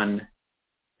only one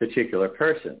particular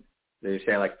person. They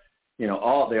say they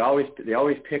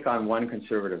always pick on one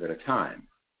conservative at a time,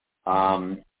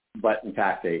 but in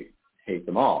fact they hate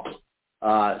them all.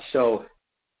 So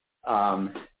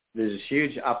there's this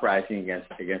huge uprising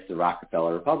against the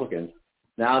Rockefeller Republicans.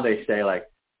 Now they say you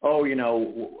don't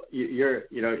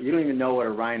even know what a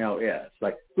rhino is.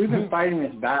 We've been fighting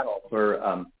this battle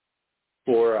for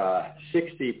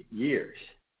 60 years.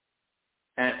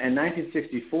 And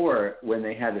 1964, when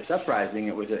they had this uprising,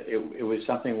 it was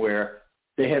something where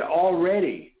they had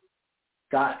already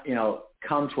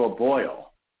come to a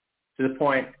boil, to the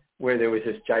point where there was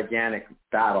this gigantic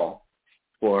battle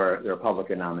for the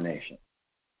Republican nomination.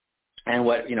 And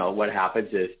what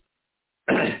happens is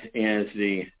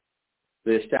the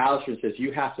establishment says,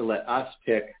 you have to let us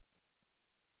pick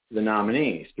the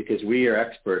nominees because we are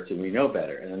experts and we know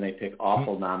better. And then they pick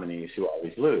awful nominees who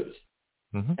always lose.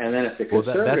 And then if the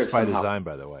conservatives that's by design,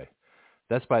 by the way.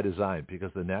 That's by design,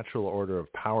 because the natural order of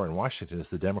power in Washington is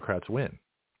the Democrats win.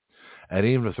 And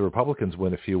even if the Republicans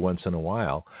win a few once in a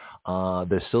while,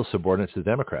 they're still subordinate to the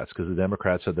Democrats because the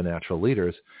Democrats are the natural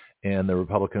leaders and the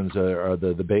Republicans are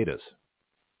the betas.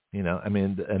 And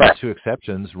the two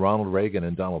exceptions, Ronald Reagan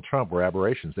and Donald Trump, were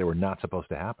aberrations. They were not supposed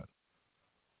to happen.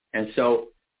 And so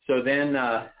then,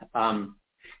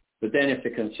 but then if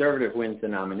the conservative wins the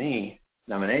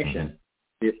nomination,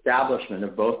 the establishment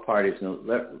of both parties and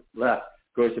the left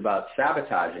goes about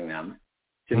sabotaging them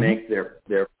to make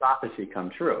their prophecy come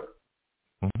true.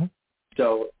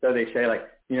 So they say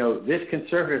this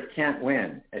conservative can't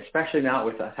win, especially not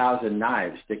with 1,000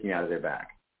 knives sticking out of their back.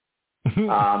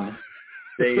 So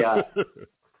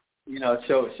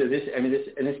this,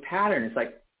 this pattern is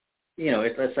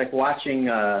it's like watching,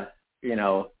 rerun.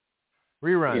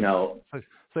 It's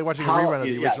like watching a rerun of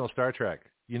the original Star Trek.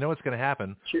 You know what's going to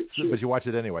happen, but you watch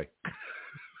it anyway.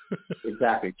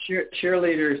 Exactly.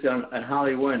 Cheerleaders on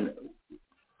Halloween,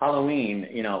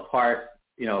 part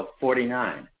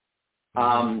 49.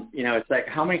 It's like,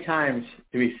 how many times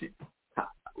do we see,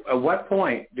 at what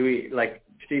point do we,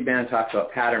 Steve Bannon talks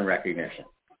about pattern recognition.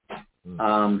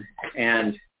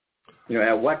 And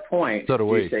at what point do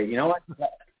you say, you know what,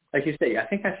 like you say, I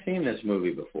think I've seen this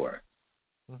movie before.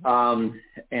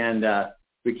 And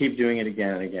we keep doing it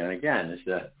again and again and again.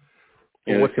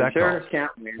 What's that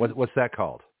called? What's that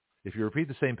called? If you repeat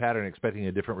the same pattern expecting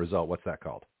a different result, what's that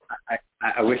called?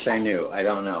 I wish I knew. I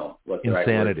don't know what the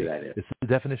insanity. right word for that is. It's the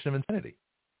definition of insanity.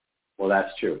 Well,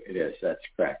 that's true. It is. That's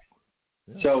correct.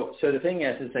 Yeah. So the thing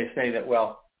is they say that,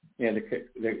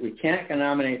 we can't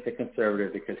nominate the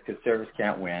conservative because conservatives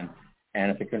can't win,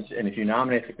 and if you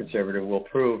nominate the conservative, we'll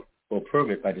prove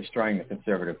it by destroying the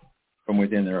conservative from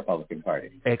within the Republican Party.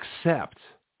 Except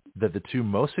that the two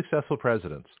most successful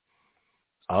presidents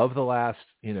of the last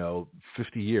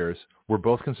 50 years were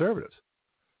both conservatives,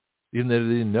 even though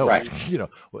they didn't know it.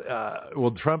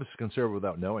 Trump is conservative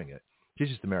without knowing it. He's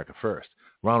just America first.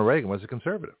 Ronald Reagan was a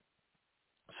conservative.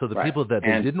 So the people that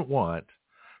they didn't want.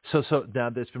 So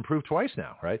now it's been proved twice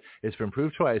now, right? It's been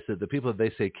proved twice that the people that they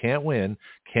say can't win,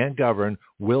 can't govern,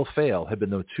 will fail have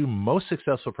been the two most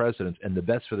successful presidents and the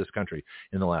best for this country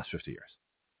in the last 50 years.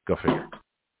 Go figure.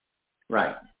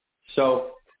 Right.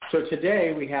 So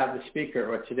today we have the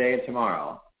speaker, or today and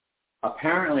tomorrow.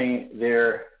 Apparently,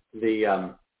 the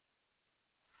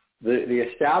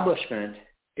establishment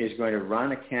is going to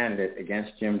run a candidate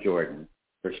against Jim Jordan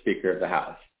for Speaker of the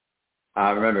House.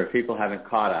 Remember, people haven't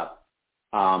caught up.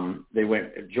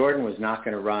 Jordan was not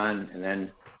going to run, and then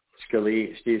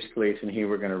Steve Scalise and he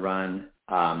were going to run.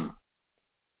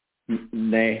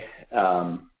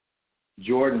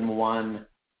 Jordan won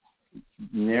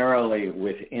narrowly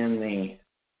within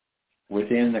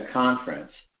the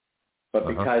conference, but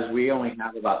because we only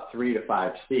have about 3 to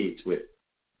 5 seats with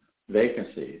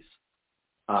vacancies,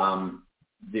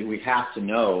 we have to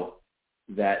know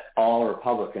that all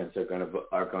Republicans are going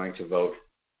to vote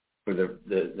for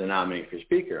the nominee for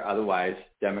Speaker. Otherwise,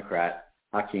 Democrat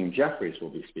Hakeem Jeffries will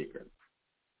be Speaker.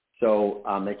 So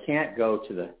they can't go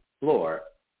to the floor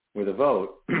with a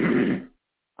vote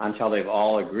until they've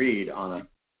all agreed on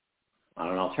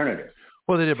an alternative.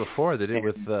 Well, they did before. They did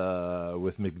with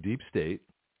McDeep State,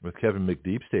 with Kevin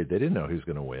McDeep State. They didn't know he was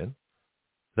going to win.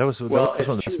 That was one of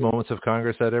the best moments of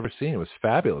Congress I'd ever seen. It was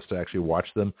fabulous to actually watch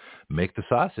them make the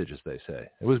sausage, as they say.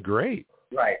 It was great.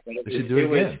 Right. They should do it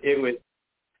again.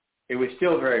 It was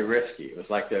still very risky. It was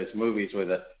like those movies where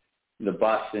the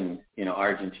bus in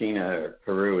Argentina or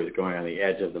Peru is going on the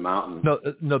edge of the mountain. No.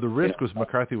 The risk was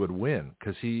McCarthy would win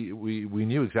because we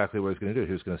knew exactly what he was going to do.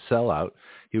 He was going to sell out.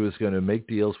 He was going to make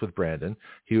deals with Brandon.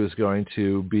 He was going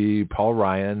to be Paul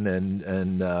Ryan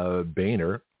and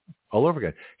Boehner all over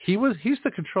again. He's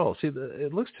the control. See,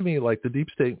 it looks to me like the deep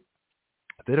state.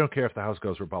 They don't care if the House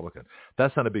goes Republican.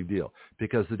 That's not a big deal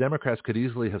because the Democrats could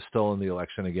easily have stolen the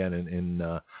election again in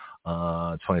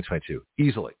 2022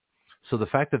 easily. So the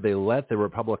fact that they let the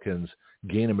Republicans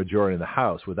gain a majority in the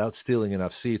House without stealing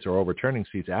enough seats or overturning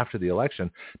seats after the election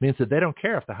means that they don't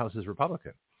care if the House is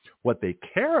Republican. What they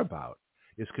care about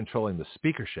is controlling the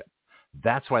speakership.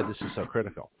 That's why this is so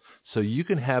critical. So you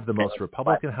can have the most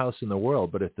Republican House in the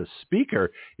world, but if the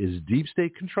speaker is deep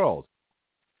state controlled,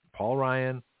 Paul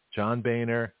Ryan, John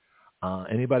Boehner,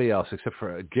 anybody else except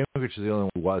for Gingrich is the only one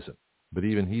who wasn't. But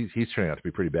even he's turning out to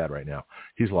be pretty bad right now.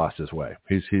 He's lost his way.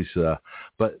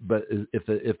 But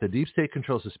if the deep state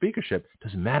controls the speakership, it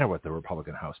doesn't matter what the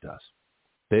Republican House does.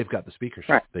 They've got the speakership.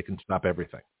 Right. They can stop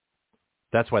everything.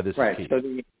 That's why this is key. So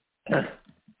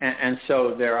and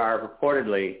so there are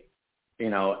reportedly,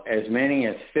 as many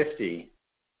as 50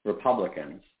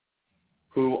 Republicans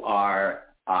who are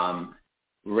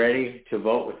ready to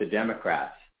vote with the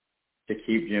Democrats to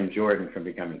keep Jim Jordan from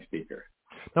becoming Speaker.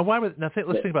 Now, let's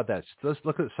think about that. Let's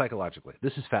look at it psychologically.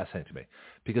 This is fascinating to me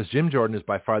because Jim Jordan is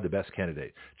by far the best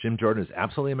candidate. Jim Jordan is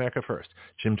absolutely America first.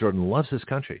 Jim Jordan loves this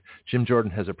country. Jim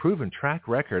Jordan has a proven track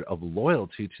record of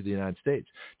loyalty to the United States.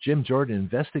 Jim Jordan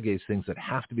investigates things that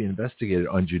have to be investigated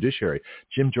on judiciary.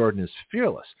 Jim Jordan is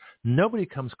fearless. Nobody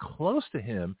comes close to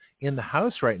him in the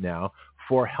House right now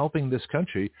for helping this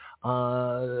country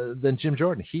than Jim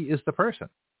Jordan. He is the person.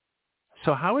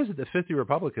 So how is it that 50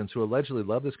 Republicans who allegedly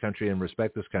love this country and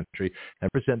respect this country and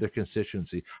represent their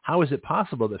constituency, how is it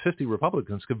possible that 50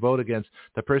 Republicans could vote against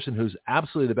the person who's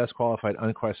absolutely the best qualified,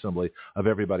 unquestionably, of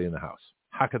everybody in the House?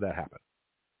 How could that happen?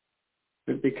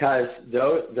 Because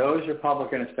those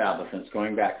Republican establishments,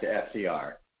 going back to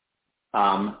FDR,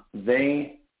 and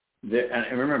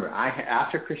remember,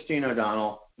 after Christine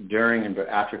O'Donnell, during and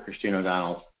after Christine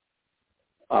O'Donnell's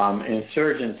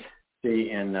insurgency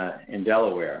in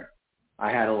Delaware, I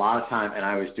had a lot of time, and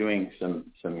I was doing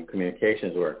some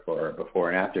communications work for her before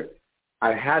and after.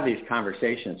 I had these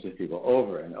conversations with people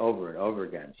over and over and over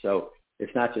again. So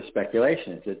it's not just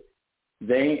speculation. It's that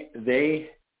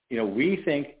we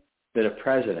think that a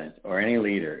president or any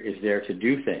leader is there to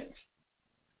do things.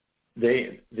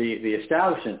 The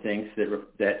establishment thinks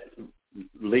that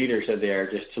leaders are there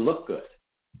just to look good.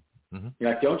 Mm-hmm.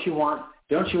 Don't you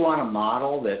want a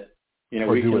model that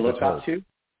we can look up to?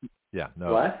 Yeah,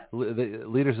 no. What? The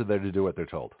leaders are there to do what they're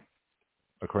told,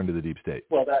 according to the deep state.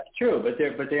 Well, that's true, but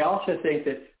they also think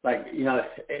that,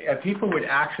 people would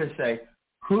actually say,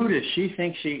 who does she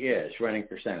think she is running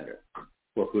for senator?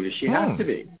 Well, who does she have to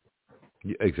be?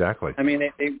 Yeah, exactly. I mean,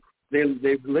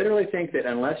 they literally think that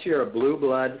unless you're a blue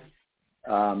blood,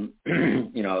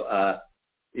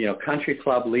 country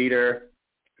club leader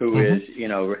who is,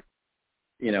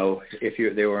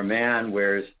 if they were a man,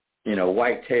 wears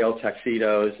white tail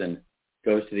tuxedos and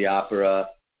goes to the opera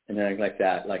and things like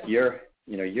that. Like you're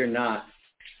not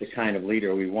the kind of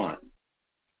leader we want,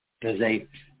 because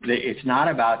it's not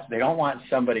about, they don't want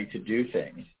somebody to do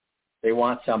things. They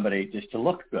want somebody just to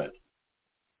look good.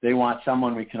 They want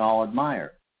someone we can all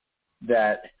admire.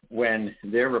 That when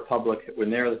their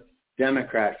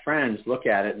Democrat friends look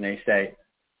at it and they say,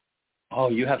 "Oh,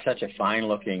 you have such a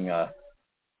fine-looking,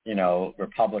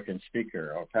 Republican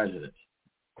speaker or president."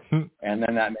 And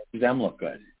then that makes them look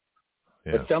good.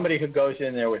 Yeah. But somebody who goes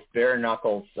in there with bare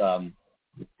knuckles,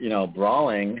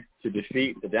 brawling to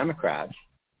defeat the Democrats,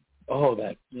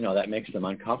 that makes them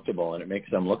uncomfortable and it makes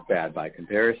them look bad by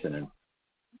comparison, and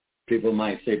people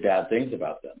might say bad things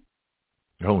about them.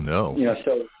 Oh no.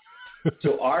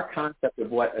 So our concept of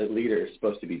what a leader is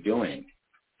supposed to be doing,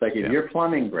 it's like if your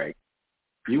plumbing breaks,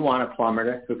 you want a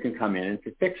plumber who can come in and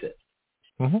to fix it.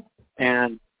 Mm-hmm.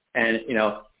 And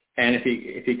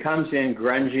if he comes in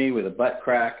grungy with a butt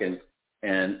crack and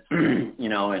and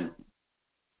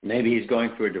maybe he's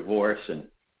going through a divorce and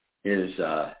his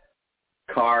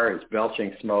car is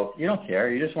belching smoke, you don't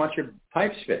care. You just want your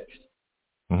pipes fixed.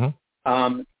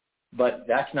 Mm-hmm. But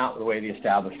that's not the way the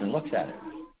establishment looks at it.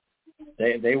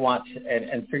 They want,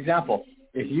 and for example,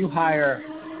 if you hire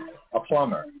a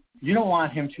plumber, you don't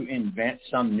want him to invent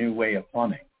some new way of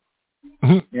plumbing.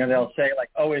 Mm-hmm. They'll say like,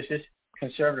 oh, is this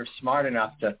conservative smart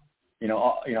enough to,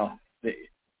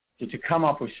 to come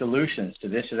up with solutions to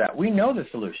this or that? We know the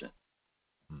solution.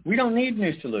 We don't need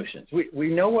new solutions. We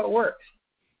know what works.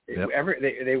 Yep.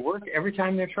 They work every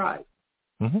time they're tried.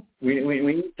 Mm-hmm. We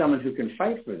need someone who can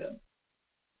fight for them.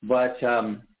 But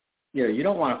you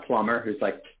don't want a plumber who's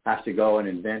like has to go and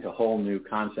invent a whole new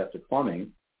concept of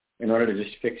plumbing in order to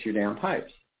just fix your damn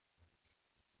pipes.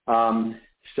 I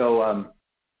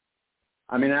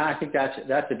think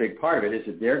that's a big part of it, is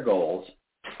that their goals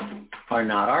are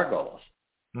not our goals.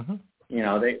 Mm-hmm.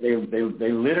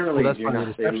 They literally that's do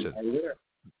not.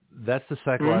 That's the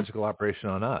psychological operation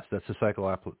on us. That's the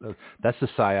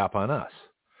psyop on us.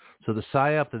 So the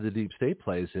psyop that the deep state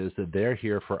plays is that they're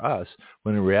here for us,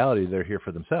 when in reality they're here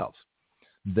for themselves.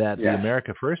 That the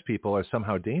America First people are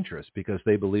somehow dangerous because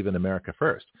they believe in America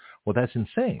First. Well, that's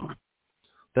insane.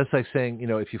 That's like saying,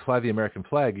 if you fly the American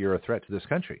flag, you're a threat to this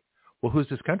country. Well, who's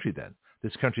this country then?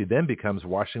 This country then becomes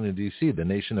Washington, D.C., the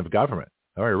nation of government.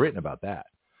 I've already written about that.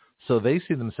 So they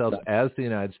see themselves as the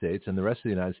United States and the rest of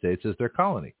the United States as their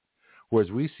colony.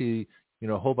 Whereas we see,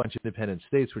 a whole bunch of independent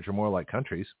states, which are more like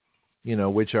countries,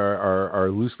 which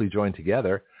are loosely joined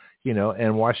together,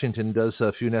 and Washington does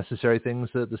a few necessary things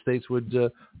that the states would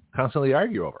constantly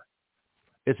argue over.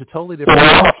 It's a totally different.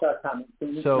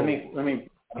 Let me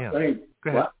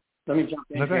jump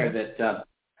in here. That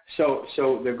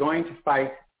so they're going to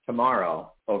fight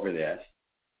tomorrow over this,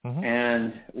 mm-hmm.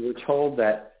 and we're told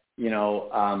that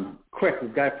quick,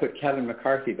 we've got to put Kevin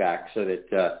McCarthy back so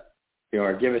that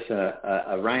or give us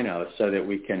a rhino so that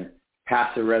we can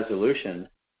pass a resolution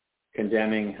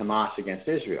condemning Hamas against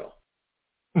Israel.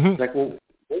 Mm-hmm. It's like, well,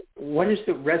 what is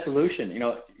the resolution?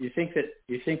 You think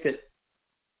that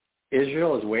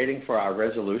Israel is waiting for our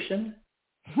resolution?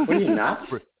 What are you nuts?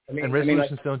 And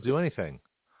resolutions don't do anything.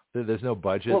 There's no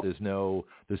budget. Well, there's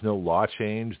no law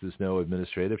change. There's no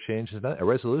administrative change. A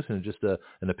resolution is just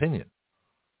an opinion.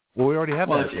 Well, we already have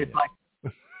that opinion.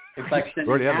 It's like sending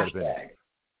already a have hashtag. That opinion.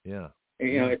 Yeah.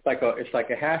 It's like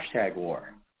a hashtag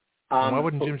war. Why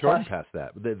wouldn't Jim Jordan pass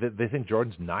that? They think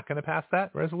Jordan's not going to pass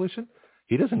that resolution?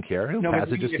 He doesn't care. He'll pass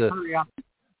it just to hurry up.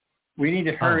 We need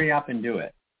to hurry up and do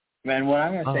it. And what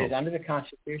I'm going to say is, under the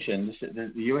Constitution,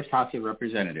 the U.S. House of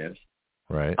Representatives,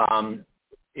 right,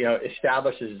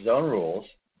 establishes its own rules.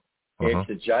 It's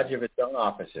the judge of its own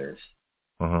officers,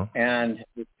 and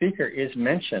the Speaker is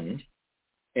mentioned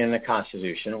in the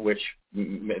Constitution, which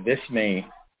this may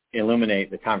illuminate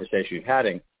the conversation we've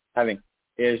having,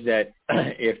 is that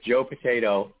if Joe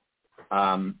Potato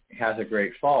has a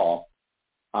great fall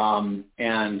and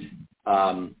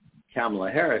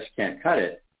Kamala Harris can't cut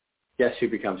it, guess who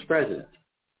becomes president?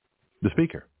 The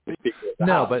Speaker.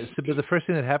 No, but the first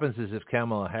thing that happens is if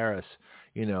Kamala Harris,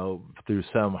 through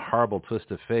some horrible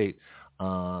twist of fate,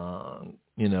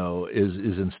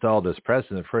 is installed as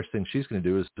president, the first thing she's going to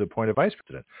do is to appoint a vice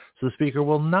president. So the Speaker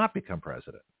will not become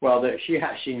president. Well,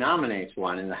 she nominates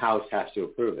one, and the House has to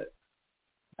approve it.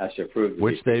 Has to approve the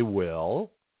Which Speaker. They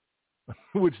will.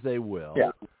 Which they will.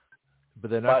 Yeah. But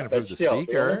they're not going to approve the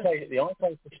Speaker. The only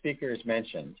place the Speaker is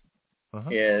mentioned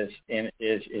is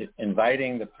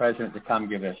inviting the president to come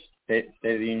give a State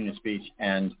of the Union speech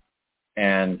and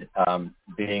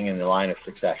being in the line of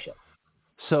succession.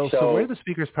 So where do the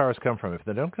Speaker's powers come from? If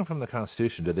they don't come from the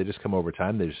Constitution, do they just come over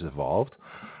time? They just evolved?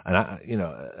 And I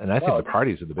think the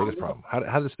parties are the biggest problem. How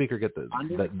does the Speaker get this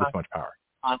much power?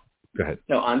 Go ahead.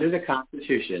 No, under the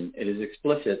Constitution, it is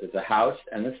explicit that the House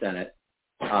and the Senate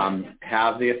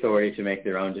have the authority to make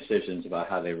their own decisions about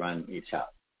how they run each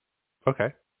house.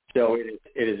 Okay. So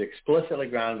it is explicitly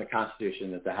grounded in the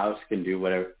Constitution that the House can do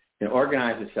whatever, can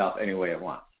organize itself any way it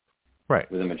wants. Right.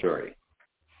 With a majority.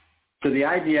 So the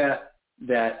idea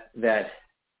that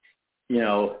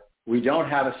we don't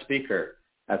have a speaker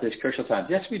at this crucial time.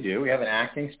 Yes, we do. We have an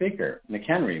acting speaker,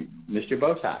 McHenry, Mr.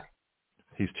 Bowtie.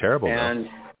 He's terrible, and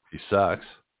though. He sucks.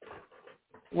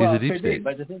 Well, he's a deep state.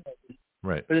 But the thing is,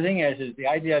 right. But the thing is the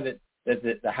idea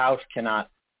that the House cannot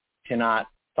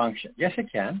function. Yes, it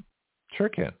can. Sure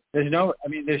can. There's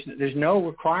no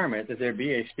requirement that there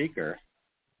be a speaker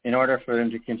in order for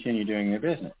them to continue doing their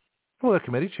business. Well, the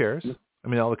committee chairs. I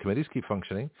mean, all the committees keep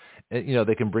functioning. And, you know,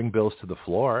 they can bring bills to the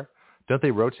floor. Don't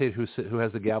they rotate who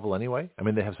has the gavel anyway? I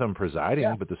mean, they have someone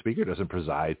presiding, but the speaker doesn't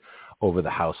preside over the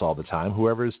House all the time.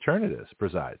 Whoever's turn it is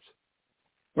presides.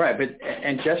 Right, but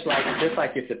just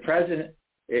like if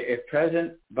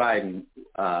President Biden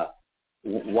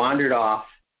wandered off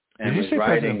and was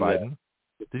riding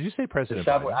Did you say President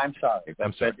the subway? Biden? I'm sorry,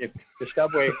 but if the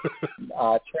subway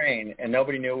train and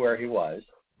nobody knew where he was,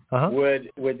 would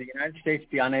the United States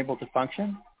be unable to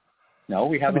function? No,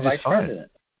 we have a vice president.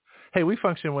 Hey, we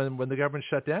function when the government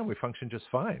shut down. We function just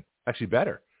fine. Actually,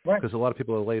 better because a lot of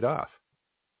people are laid off.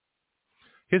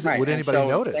 Would anybody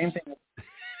notice?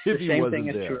 The same thing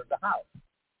is true of the House.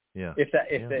 Yeah.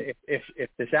 If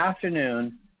this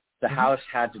afternoon the House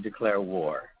had to declare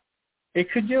war,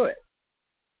 it could do it.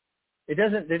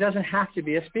 There doesn't have to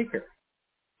be a speaker.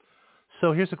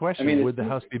 So here's the question: would the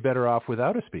House be better off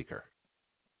without a speaker?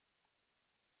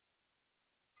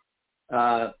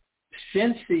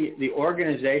 Since the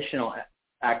organizational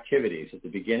activities at the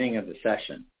beginning of the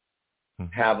session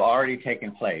have already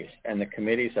taken place, and the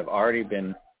committees have already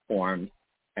been formed,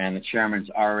 and the chairman's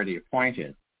already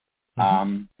appointed,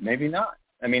 maybe not.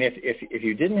 I mean, if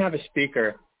you didn't have a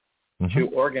speaker to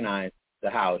organize the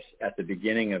House at the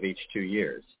beginning of each 2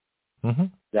 years,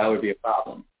 that would be a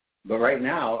problem. But right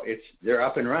now, they're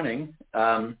up and running.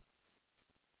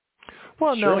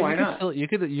 Well, sure, no, why not? You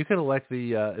could elect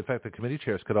in fact, the committee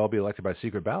chairs could all be elected by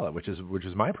secret ballot, which is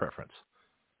my preference.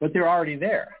 But they're already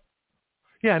there.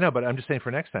 Yeah, I know, but I'm just saying for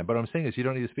next time. But what I'm saying is you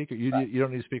don't need a speaker. You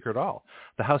don't need a speaker at all.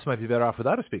 The House might be better off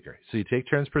without a speaker. So you take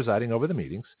turns presiding over the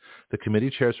meetings. The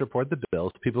committee chairs report the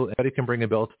bills. Anybody can bring a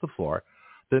bill to the floor.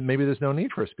 Then maybe there's no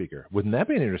need for a speaker. Wouldn't that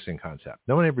be an interesting concept?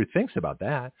 No one ever thinks about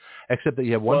that, except that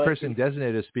you have one person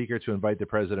designated as speaker to invite the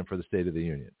president for the State of the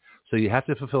Union. So you have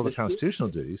to fulfill the constitutional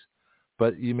duties,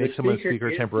 but you make someone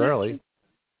speaker temporarily.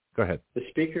 Go ahead. The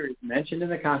speaker is mentioned in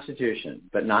the Constitution,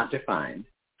 but not defined.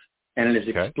 And it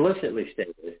is explicitly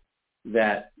stated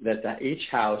that each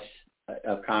House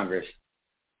of Congress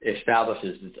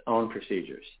establishes its own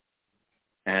procedures,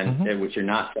 and which are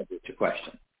not subject to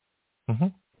question.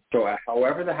 So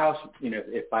however the House,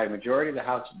 if by majority the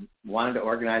House wanted to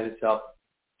organize itself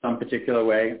some particular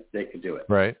way, they could do it.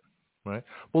 Right. Well,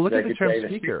 look at the term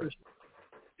speaker.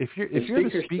 If you're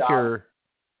the speaker,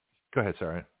 go ahead.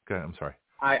 Sorry. Go ahead. I'm sorry.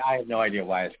 I have no idea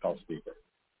why it's called speaker.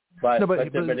 But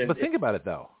think about it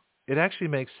though. It actually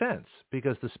makes sense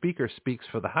because the speaker speaks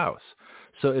for the House.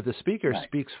 So if the speaker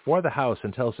speaks for the House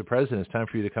and tells the president it's time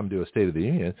for you to come to a State of the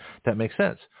Union, that makes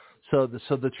sense. So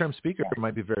the term speaker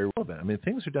might be very relevant. I mean,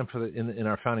 things are done in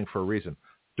our founding for a reason.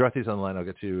 Dorothy's online. I'll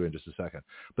get to you in just a second.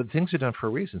 But things are done for a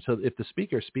reason. So if the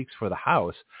speaker speaks for the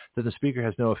House, then the speaker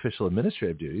has no official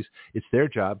administrative duties. It's their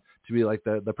job to be like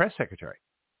the press secretary.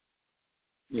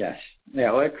 Yes.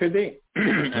 Yeah, well, it could be.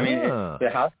 I mean,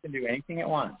 the House can do anything it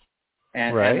wants.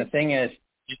 And the thing is,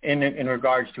 in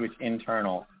regards to its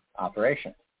internal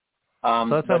operation.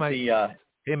 So that's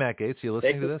hey, Matt Gaetz, you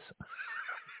listening to this?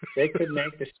 They could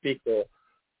make the speaker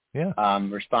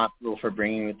responsible for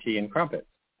bringing the tea and crumpets.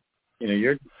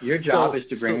 Your job is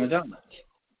to bring the donuts.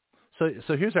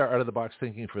 So here's our out-of-the-box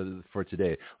thinking for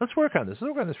today. Let's work on this.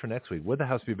 Let's work on this for next week. Would the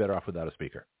House be better off without a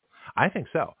speaker? I think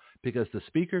so, because the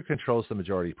speaker controls the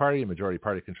majority party. The majority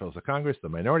party controls the Congress. The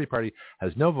minority party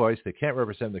has no voice. They can't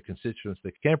represent their constituents.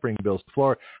 They can't bring bills to the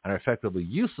floor and are effectively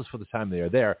useless for the time they are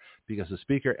there because the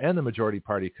speaker and the majority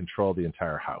party control the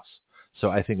entire House. So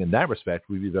I think in that respect,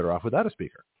 we'd be better off without a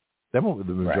speaker. Then what would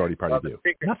the majority party do?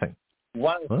 Nothing.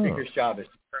 One of the speaker's job is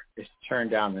to turn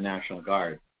down the National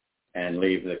Guard and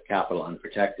leave the Capitol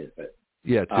unprotected. But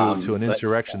to an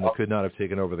insurrection that could not have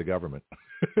taken over the government.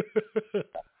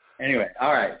 Anyway,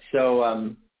 all right.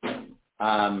 So,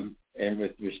 and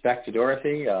with respect to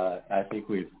Dorothy, I think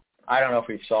I don't know if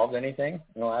we've solved anything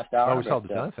in the last hour. Oh, we solved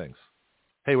a ton of things.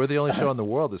 Hey, we're the only show in the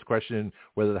world that's questioning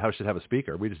whether the House should have a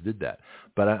speaker. We just did that.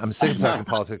 But I'm sick of talking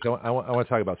politics. I want to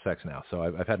talk about sex now. So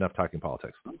I've had enough talking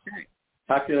politics. Okay.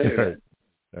 Talk to you later.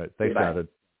 All right. Thanks, David.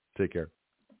 Take care.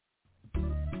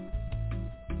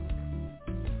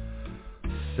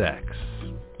 Sex.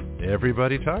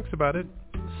 Everybody talks about it.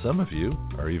 Some of you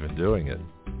are even doing it.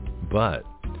 But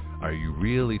are you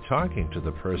really talking to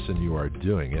the person you are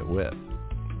doing it with?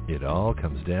 It all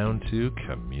comes down to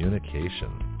communication.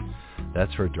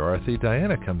 That's where Dorothy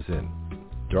Diana comes in.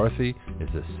 Dorothy is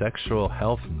a sexual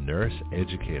health nurse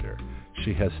educator.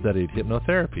 She has studied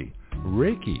hypnotherapy,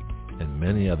 Reiki, and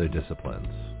many other disciplines.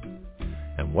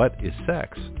 And what is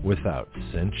sex without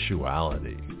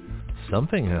sensuality?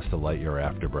 Something has to light your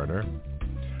afterburner.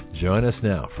 Join us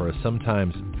now for a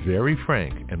sometimes very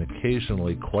frank and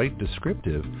occasionally quite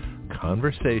descriptive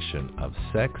conversation of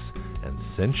sex and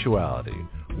sensuality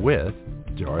with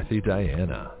Dorothy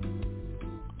Diana.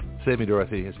 Save me,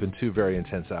 Dorothy. It's been 2 very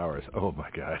intense hours. Oh, my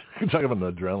God. I'm talking about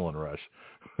an adrenaline rush.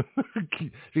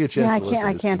 If you get a chance to listen,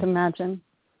 I can't imagine.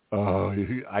 Oh,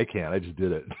 I can't. I just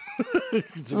did it.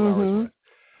 2 hours.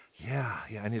 Yeah,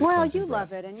 I need to Well, cleanse you and love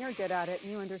breath. it, and you're good at it,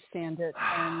 and you understand it,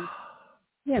 and,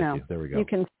 you know, There we go. you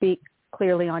can speak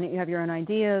clearly on it. You have your own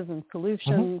ideas and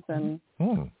solutions, and...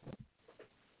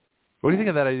 What do you think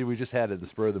of that idea we just had at the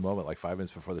spur of the moment, like 5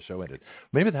 minutes before the show ended?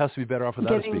 Maybe the house would be better off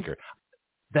without a speaker.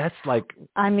 That's like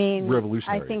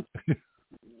revolutionary. I think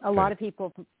a lot of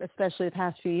people, especially the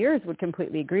past few years, would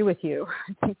completely agree with you.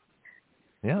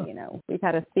 Yeah. You know, we've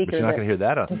had a speaker but you're not going to hear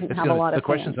that. The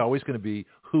question's fans. always going to be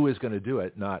who is going to do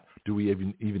it, not do we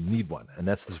even need one. And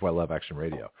that's why I love Action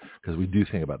Radio, because we do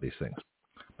think about these things.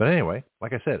 But anyway,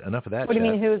 like I said, enough of that. What do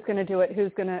you mean? Who's going to do it?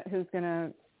 Who's going to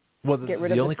get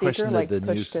rid of the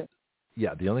speaker?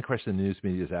 The only question the news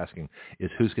media is asking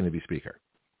is who's going to be speaker.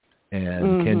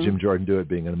 And can Jim Jordan do it,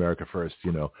 being an America First,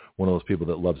 one of those people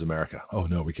that loves America? Oh,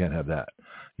 no, we can't have that.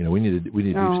 We need deep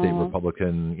state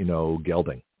Republican,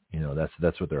 gelding.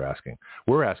 That's what they're asking.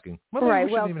 We're asking, we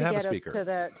shouldn't even have a speaker.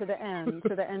 To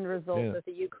the end result of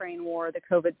the Ukraine war, the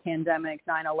COVID pandemic,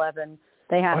 9/11.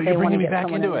 They want to get back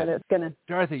someone into in that's going to.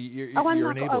 Dorothy, you're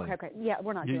enabling. Okay. Yeah,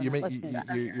 we're not doing that. Let's do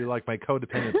that. You're like my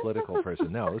codependent political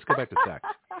person. No, let's go back to sex.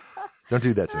 Don't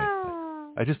do that to me.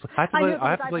 I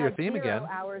have to play your theme again.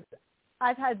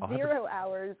 I've had 0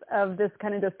 hours of this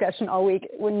kind of discussion all week.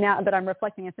 Now that I'm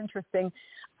reflecting, it's interesting.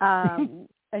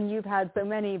 And you've had so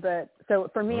many, but so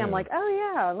for me, I'm like,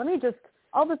 let me just,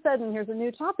 all of a sudden, here's a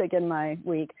new topic in my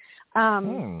week.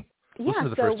 Listen to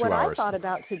the first 2 hours. I thought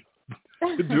about to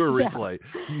do a replay.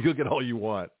 You'll get all you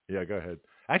want. Yeah, go ahead.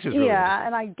 Actually, it's really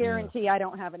and I guarantee I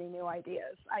don't have any new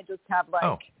ideas. I just have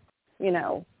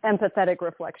empathetic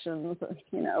reflections,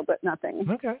 but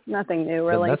nothing new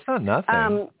really. That's not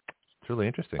nothing. It's really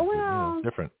interesting. Well, it's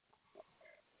different.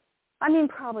 I mean,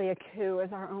 probably a coup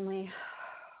is our only.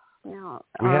 No,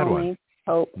 we had one.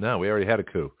 Hope. No, we already had a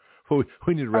coup.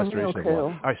 We need a restoration of law. Coup.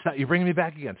 All right, stop. You're bringing me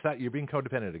back again. Stop. You're being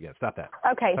codependent again. Stop that.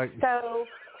 Okay, so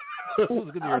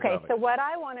so what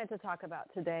I wanted to talk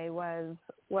about today was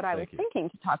what I was thinking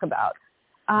to talk about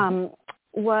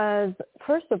was,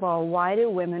 first of all, why do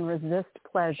women resist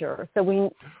pleasure? So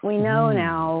we know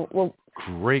now. Well,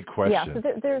 great question. Yeah, so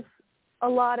there's a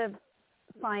lot of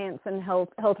science and health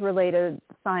related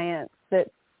science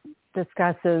that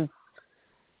discusses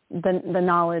the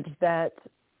knowledge that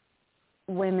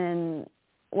women,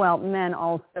 well, men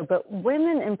also, but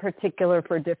women in particular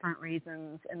for different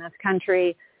reasons in this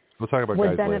country we'll talk about would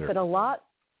guys benefit later. a lot.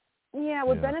 Yeah,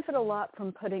 would benefit a lot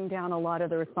from putting down a lot of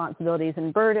the responsibilities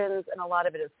and burdens, and a lot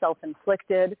of it is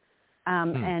self-inflicted,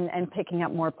 and picking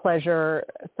up more pleasure,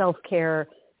 self-care,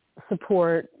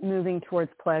 support, moving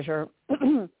towards pleasure,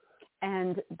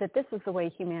 and that this is the way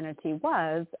humanity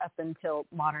was up until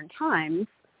modern times.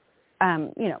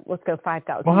 Let's go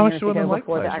 5,000 years ago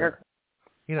before the agriculture.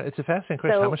 It's a fascinating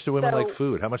question. How much do women like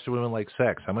food? How much do women like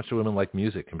sex? How much do women like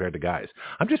music compared to guys?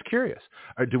 I'm just curious.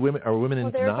 Are women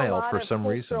in denial for some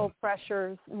reason? Cultural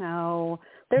pressures. No,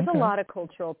 there's a lot of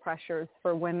cultural pressures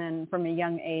for women from a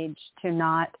young age to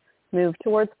not move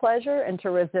towards pleasure and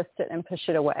to resist it and push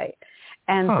it away.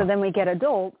 And so then we get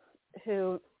adults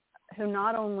who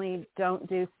not only don't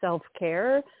do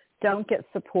self-care, don't get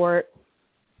support,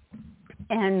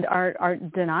 and are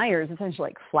deniers, essentially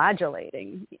like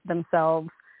flagellating themselves.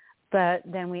 But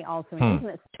then we also, in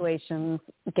intimate situations,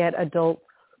 get adults,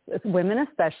 women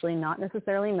especially, not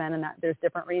necessarily men, and that there's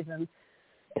different reasons,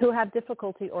 who have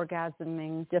difficulty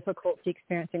orgasming, difficulty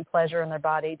experiencing pleasure in their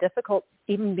body, difficult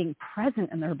even being present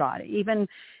in their body, even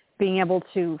being able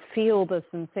to feel the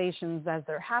sensations as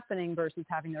they're happening versus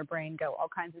having their brain go all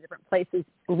kinds of different places,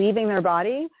 leaving their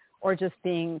body, or just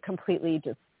being completely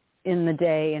just in the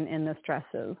day and in the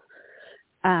stresses.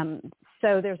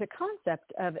 So there's a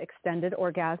concept of extended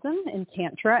orgasm in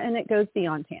Tantra, and it goes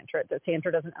beyond Tantra. The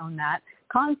Tantra doesn't own that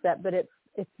concept, but it's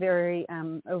very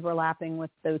overlapping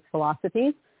with those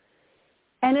philosophies.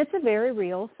 And it's a very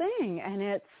real thing, and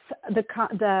it's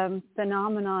the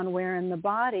phenomenon wherein the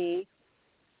body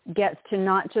gets to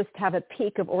not just have a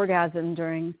peak of orgasm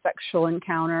during sexual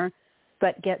encounter,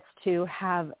 but gets to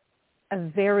have a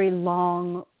very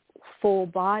long,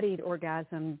 full-bodied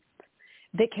orgasm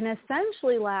that can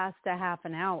essentially last a half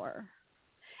an hour.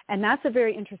 And that's a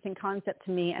very interesting concept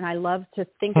to me, and I love to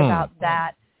think about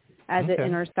that as it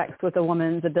intersects with a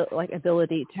woman's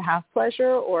ability to have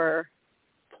pleasure or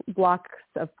blocks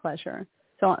of pleasure.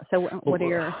 So what are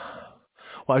your...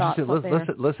 Well, I thoughts was there.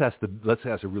 just let's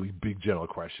ask a really big general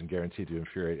question, guaranteed to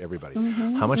infuriate everybody.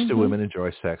 Mm-hmm, How much do women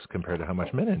enjoy sex compared to how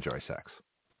much men enjoy sex?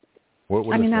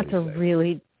 What I mean, that's a say?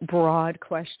 really broad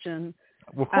question.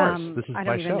 Well, of course, this is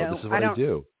my show. Know. This is what I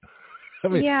do. I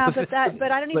mean, yeah, but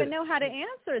I don't even know how to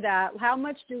answer that. How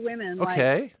much do women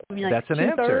okay, that's an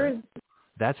answer.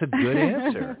 That's a good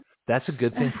answer. That's a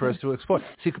good thing for us to explore.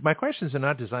 See, my questions are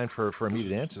not designed for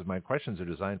immediate answers. My questions are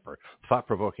designed for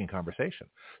thought-provoking conversation.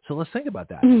 So let's think about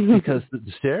that, because the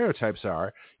stereotypes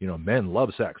are, men love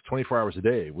sex 24 hours a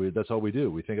day. That's all we do.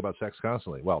 We think about sex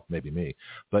constantly. Well, maybe me,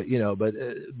 but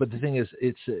the thing is,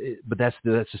 but that's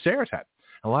the stereotype.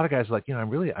 A lot of guys are like, I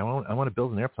want to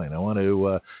build an airplane. I want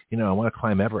to, I want to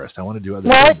climb Everest. I want to do other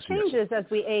things. Well, it changes as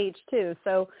we age too.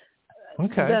 So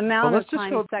the amount of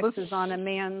time sex is on a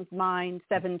man's mind,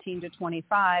 17 to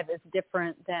 25, is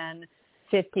different than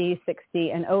 50,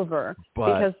 60, and over.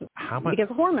 But because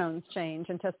hormones change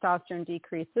and testosterone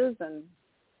decreases. And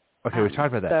okay, we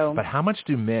talked about that. But how much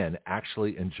do men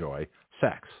actually enjoy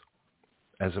sex?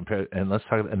 And let's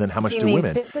talk. And then how much do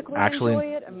women actually enjoy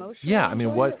it? Emotionally? Yeah, I mean,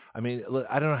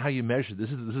 I don't know how you measure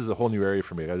this. This is a whole new area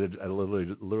for me. I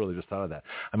literally just thought of that.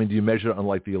 I mean, do you measure it on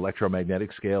like the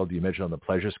electromagnetic scale? Do you measure it on the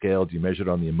pleasure scale? Do you measure it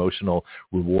on the emotional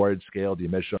reward scale? Do you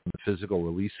measure it on the physical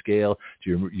release scale?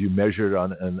 Do you measure it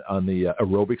on the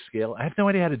aerobic scale? I have no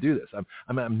idea how to do this.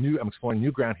 I'm new. I'm exploring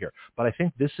new ground here. But I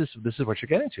think this is what you're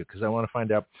getting to, because I want to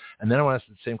find out. And then I want to ask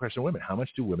the same question to women: how much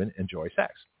do women enjoy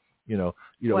sex? Whose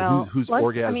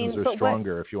orgasms are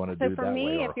stronger, if you want to do it that way. So for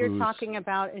me, if you're talking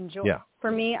about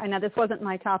for me, I know this wasn't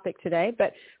my topic today,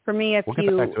 but for me, if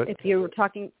you're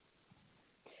talking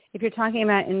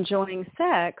about enjoying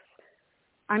sex,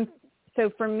 so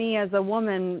for me as a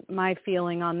woman, my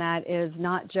feeling on that is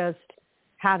not just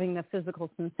having the physical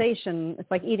sensation.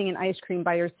 It's like eating an ice cream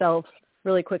by yourself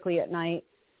really quickly at night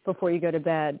before you go to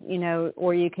bed,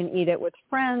 or you can eat it with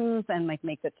friends and like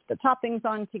make the toppings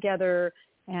on together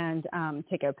and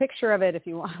take a picture of it if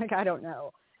you want. Like, I don't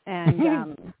know.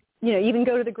 And, even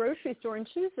go to the grocery store and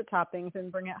choose the toppings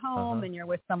and bring it home, and you're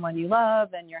with someone you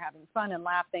love and you're having fun and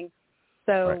laughing.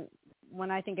 So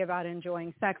when I think about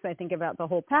enjoying sex, I think about the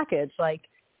whole package. Like,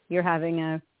 you're having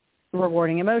a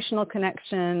rewarding emotional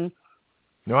connection.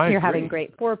 You're having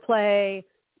great foreplay.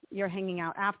 You're hanging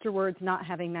out afterwards, not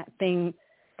having that thing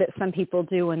that some people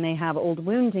do when they have old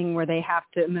wounding where they have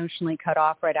to emotionally cut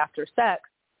off right after sex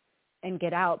and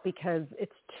get out because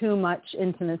it's too much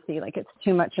intimacy, like it's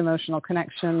too much emotional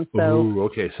connection. So now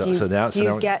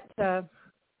we're getting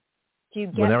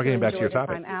back to your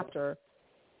topic. Time after.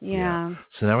 Yeah.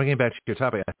 So now we're getting back to your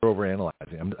topic. We're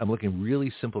overanalyzing. I'm looking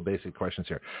really simple, basic questions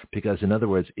here, because in other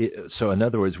words, we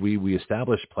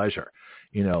establish pleasure,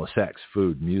 sex,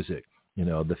 food, music,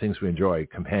 the things we enjoy,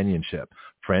 companionship,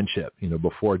 friendship,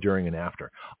 before, during, and after.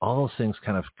 All those things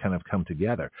kind of come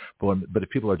together. But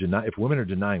if women are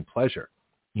denying pleasure,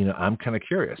 I'm kind of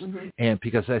curious. And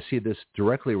because I see this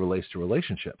directly relates to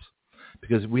relationships,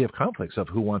 because we have conflicts of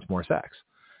who wants more sex,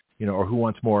 or who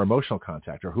wants more emotional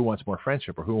contact, or who wants more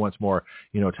friendship, or who wants more,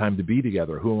 time to be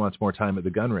together, or who wants more time at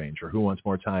the gun range, or who wants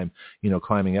more time,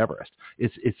 climbing Everest.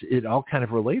 It all kind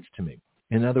of relates to me.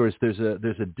 In other words, there's a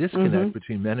disconnect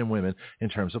between men and women in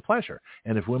terms of pleasure.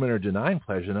 And if women are denying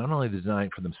pleasure, not only are they denying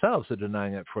it for themselves, they're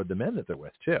denying it for the men that they're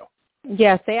with too.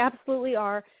 Yes, they absolutely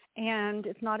are. And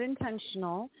it's not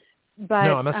intentional. But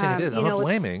no, I'm not saying it is. I'm not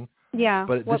blaming. Yeah.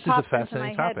 But this is a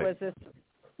fascinating topic. Go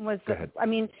ahead. I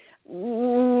mean,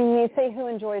 you say who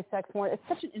enjoys sex more. It's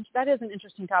that is an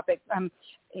interesting topic. And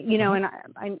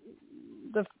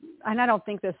I don't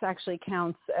think this actually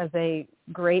counts as a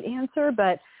great answer,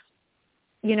 but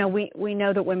we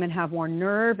know that women have more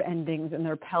nerve endings in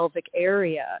their pelvic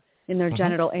area, in their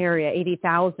genital area,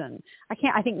 80,000.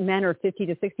 I think men are 50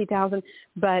 to 60,000,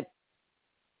 but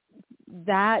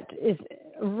that is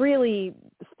really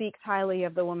speaks highly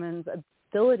of the woman's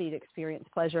ability to experience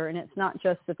pleasure. And it's not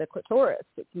just at the clitoris,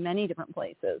 it's many different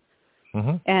places.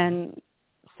 And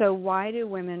so why do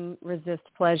women resist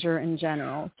pleasure in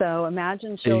general? So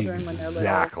imagine children when they're little.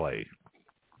 Exactly.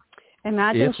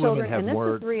 Imagine children, and this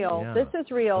is real. Yeah. This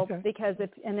is real because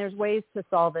and there's ways to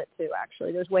solve it too.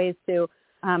 Actually, there's ways to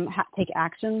take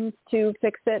actions to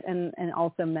fix it, and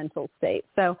also mental state.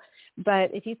 So,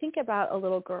 but if you think about a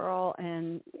little girl,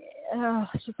 and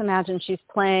just imagine she's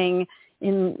playing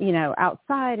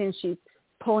outside, and she's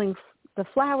pulling the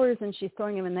flowers, and she's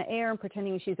throwing them in the air, and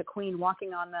pretending she's a queen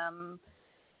walking on them.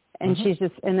 And she's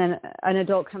and then an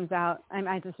adult comes out.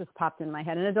 This just popped in my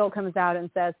head. An adult comes out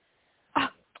and says,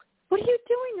 "What are you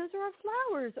doing? Those are our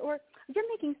flowers." Or, "You're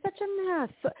making such a mess.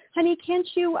 Honey,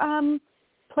 can't you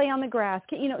play on the grass,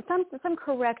 some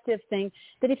corrective thing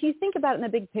that if you think about it in the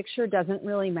big picture doesn't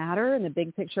really matter in the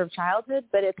big picture of childhood,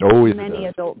 but it's many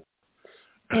adults.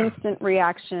 Instant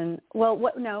reaction. Well,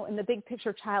 in the big picture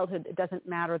of childhood, it doesn't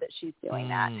matter that she's doing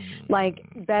that. Like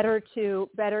better to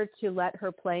let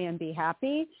her play and be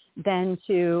happy than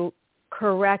to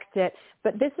correct it.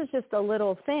 But this is just a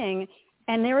little thing,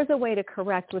 and there is a way to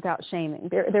correct without shaming.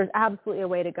 There's absolutely a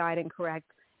way to guide and correct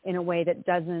in a way that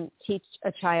doesn't teach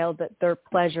a child that their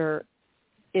pleasure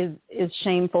is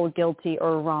shameful, guilty,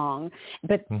 or wrong.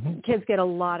 But kids get a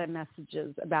lot of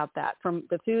messages about that, from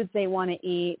the foods they want to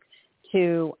eat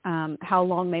to how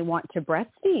long they want to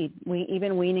breastfeed.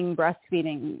 Even weaning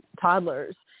breastfeeding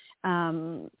toddlers.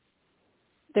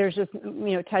 There's just,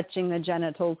 touching the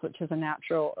genitals, which is a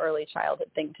natural early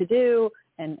childhood thing to do,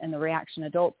 and the reaction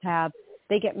adults have.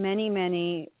 They get many,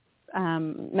 many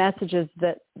messages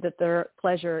that their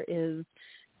pleasure is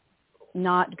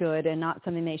not good and not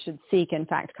something they should seek. In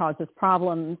fact, causes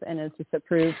problems and is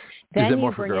disapproved. Then is it more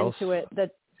you for bring girls? into it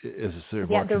that is there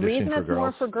more the reason for it's girls?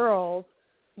 more for girls.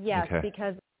 Yes, okay.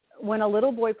 Because when a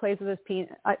little boy plays with his penis,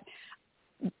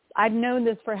 I've known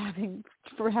this for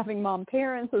having mom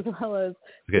parents as well as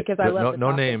because I love the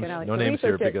no topic names, and I like no to names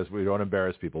here research it. because we don't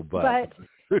embarrass people. But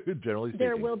generally speaking,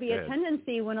 there will be a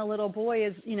tendency when a little boy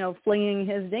is flinging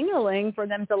his ding-a-ling for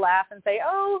them to laugh and say,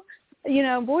 "Oh,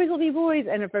 boys will be boys,"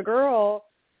 and if a girl.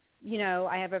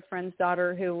 I have a friend's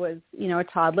daughter who was, a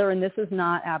toddler, and this is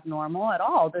not abnormal at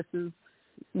all. This is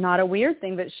not a weird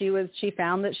thing, but she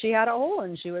found that she had a hole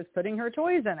and she was putting her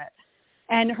toys in it.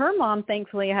 And her mom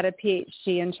thankfully had a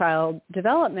PhD in child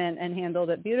development and handled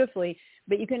it beautifully.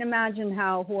 But you can imagine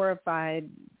how horrified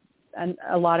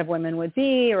a lot of women would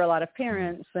be, or a lot of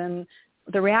parents, and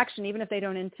the reaction, even if they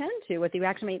don't intend to, what the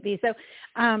reaction might be.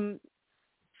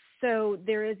 So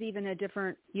there is even a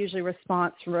different usually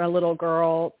response for a little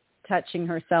girl touching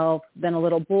herself than a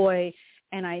little boy.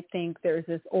 And I think there's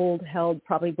this old held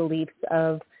probably beliefs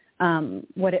of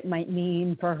what it might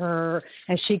mean for her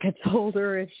as she gets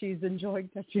older, if she's enjoying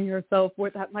touching herself,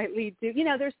 what that might lead to.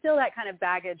 There's still that kind of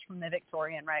baggage from the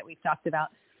Victorian, right, we've talked about.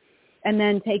 And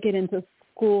then take it into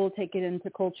school, take it into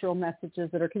cultural messages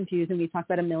that are confusing. We talked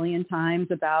about a million times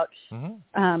about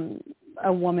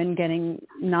a woman getting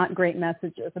not great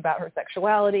messages about her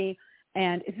sexuality,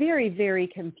 and very, very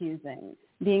confusing.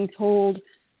 Being told,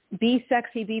 be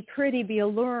sexy, be pretty, be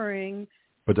alluring,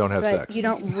 but don't have sex. You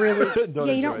don't really,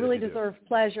 you don't really deserve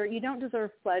pleasure. You don't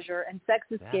deserve pleasure, and sex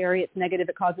is scary. It's negative.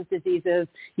 It causes diseases.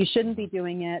 You shouldn't be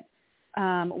doing it.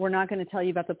 We're not going to tell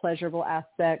you about the pleasurable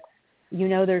aspects.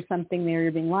 There's something there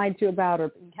you're being lied to about or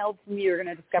being held from you. You're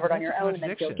going to discover it on your own and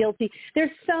then feel guilty.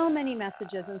 There's so many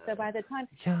messages, and so by the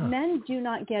time men do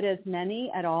not get as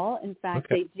many at all. In fact,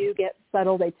 they do get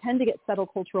subtle. They tend to get subtle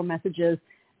cultural messages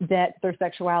that their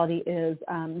sexuality is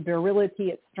virility,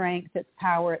 its strength, its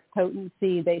power, its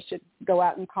potency. They should go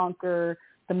out and conquer.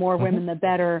 The more women, the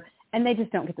better. And they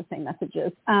just don't get the same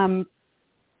messages.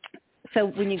 So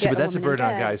when you get but that's a burden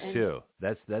on guys and, too.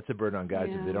 That's a burden on guys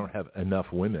if they don't have enough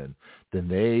women, then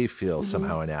they feel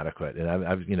somehow inadequate. And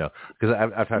I've because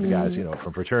I've talked to guys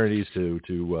from fraternities to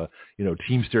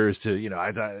Teamsters to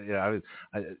I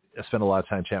spend a lot of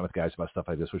time chatting with guys about stuff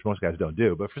like this, which most guys don't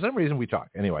do. But for some reason we talk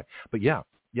anyway. But yeah,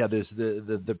 there's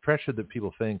the pressure that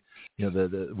people think,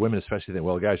 the women especially think,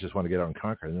 well, guys just want to get out and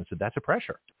conquer, and that's a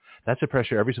pressure. That's a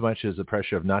pressure every so much as the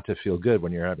pressure of not to feel good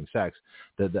when you're having sex.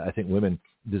 That I think women,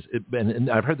 and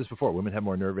I've heard this before. Women have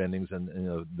more nerve endings and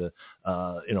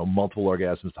multiple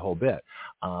orgasms, the whole bit.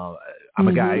 I'm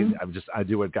a guy. I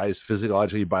do what guys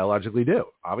physiologically, biologically do.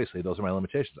 Obviously, those are my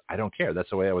limitations. I don't care. That's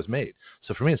the way I was made.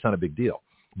 So for me, it's not a big deal.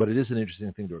 But it is an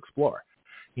interesting thing to explore.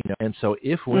 And so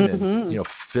if women,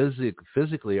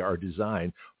 physically are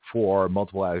designed for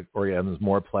multiple orgasms,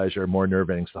 more pleasure, more nerve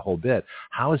endings, the whole bit,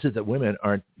 how is it that women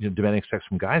aren't demanding sex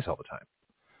from guys all the time?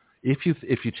 If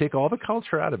you take all the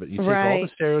culture out of it, you take all the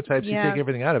stereotypes, you take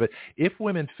everything out of it. If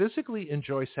women physically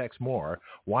enjoy sex more,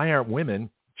 why aren't women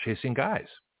chasing guys?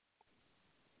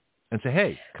 And say,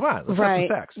 hey, come on, let's have some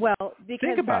sex. Well,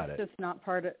 because that's just not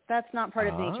part of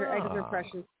nature. Eggs are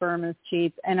precious, sperm is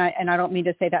cheap, and I don't mean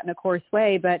to say that in a coarse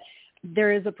way, but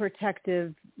there is a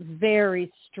protective, very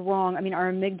strong. I mean,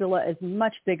 our amygdala is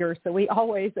much bigger, so we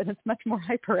always, and it's much more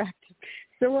hyperactive.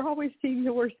 So we're always seeing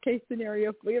the worst case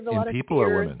scenario. We have a lot of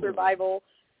fear and survival.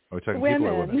 Are we talking people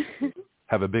or women?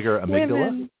 Have a bigger amygdala?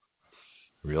 Women.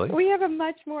 Really? We have a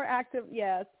much more active,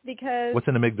 yes, because what's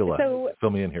an amygdala? Fill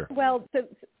me in here. Well,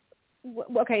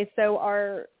 so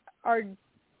our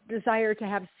desire to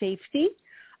have safety,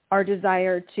 our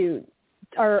desire to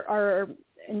our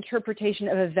interpretation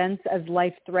of events as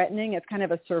life-threatening, it's kind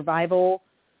of a survival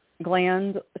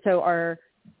gland. So our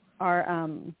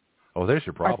there's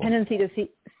your problem.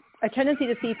 Our tendency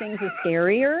to see things as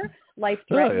scarier,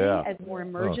 life-threatening, as more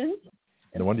emergent.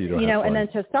 No wonder you don't have and fun.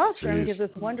 then testosterone gives us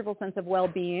a wonderful sense of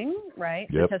well-being, right?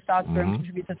 Yep. The testosterone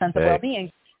contributes a sense of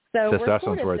well-being. So we're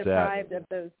sort of deprived of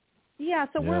those. Yeah,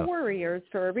 so we're worriers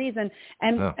for a reason,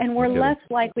 and we're less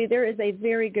likely. There is a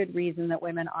very good reason that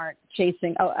women aren't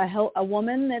chasing a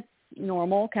woman that's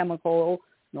normal, chemical,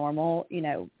 normal,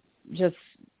 just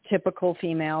typical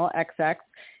female XX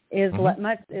is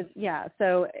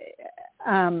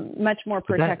much more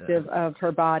protective of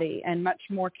her body and much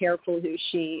more careful who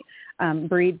she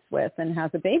breeds with and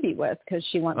has a baby with, because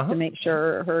she wants to make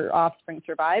sure her offspring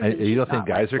survives. And you don't think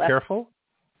guys are careful?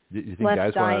 You think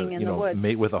guys want to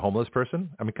mate with a homeless person?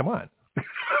 I mean, come on.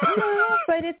 No,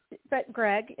 but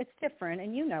Greg, it's different,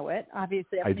 and you know it.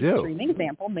 Obviously, I do. Extreme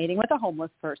example, mating with a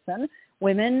homeless person.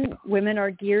 Women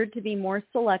are geared to be more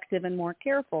selective and more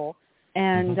careful,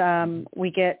 and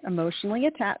we get emotionally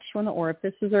attached when the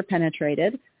orifices are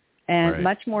penetrated, and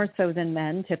much more so than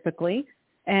men typically.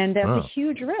 And there's a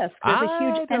huge risk. There's a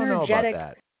huge energetic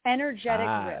risk.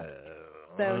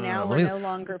 So now we're no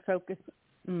longer focused.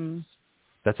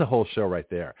 That's a whole show right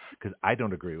there, because I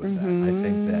don't agree with that. I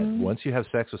think that once you have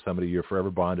sex with somebody, you're forever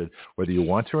bonded, whether you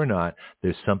want to or not.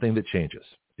 There's something that changes.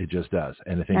 It just does.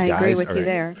 And I think I agree with you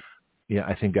there. Yeah,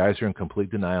 I think guys are in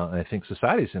complete denial, and I think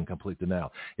society's in complete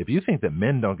denial. If you think that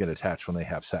men don't get attached when they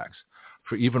have sex,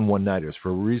 for even one-nighters, for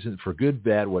a reason, for good,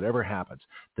 bad, whatever happens,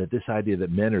 that this idea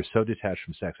that men are so detached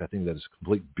from sex, I think that is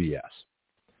complete BS.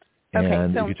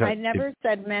 Okay, so I never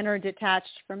said men are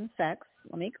detached from sex.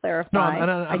 Let me clarify.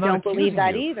 No, I don't believe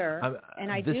that either.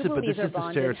 And I do believe they're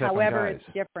bonded. However, it's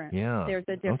different. Yeah. There's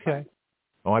a difference. Okay.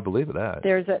 Oh, I believe that.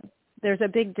 There's a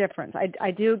big difference.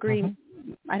 I do agree.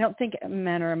 I don't think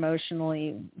men are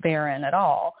emotionally barren at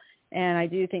all. And I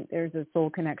do think there's a soul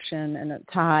connection and a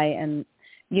tie. And,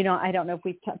 I don't know if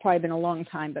we've probably been a long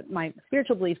time, but my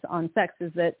spiritual beliefs on sex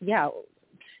is that,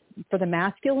 for the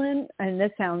masculine, and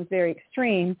this sounds very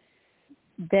extreme,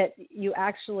 that you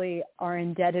actually are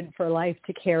indebted for life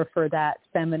to care for that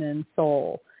feminine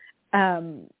soul.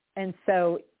 And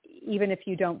so even if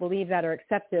you don't believe that or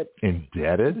accept it.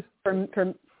 Indebted?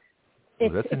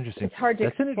 That's interesting. It's hard to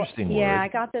That's an interesting word. Yeah, I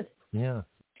got this. Yeah.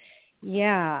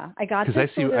 Yeah, I got this.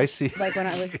 Because I see. Like when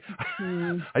I was.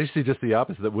 I see just the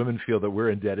opposite. That women feel that we're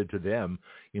indebted to them,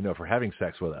 for having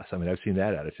sex with us. I mean, I've seen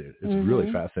that attitude. It's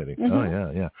really fascinating.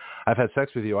 Oh yeah. I've had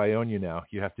sex with you. I own you now.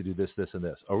 You have to do this, this, and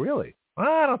this. Oh really? Well,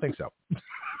 I don't think so.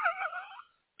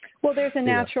 Well, there's a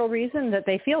natural reason that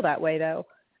they feel that way, though.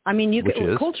 I mean,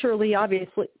 culturally,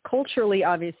 obviously,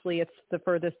 it's the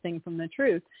furthest thing from the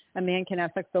truth. A man can have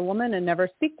sex with a woman and never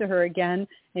speak to her again,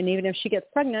 and even if she gets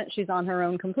pregnant, she's on her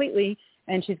own completely,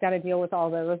 and she's got to deal with all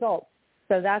the results.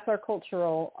 So that's our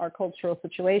cultural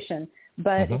situation.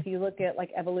 But if you look at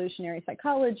like evolutionary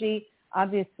psychology,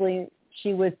 obviously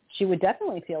she would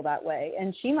definitely feel that way,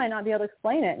 and she might not be able to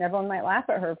explain it, and everyone might laugh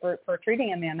at her for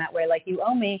treating a man that way, like you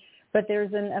owe me. But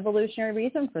there's an evolutionary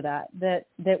reason for that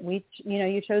we,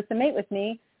 you chose to mate with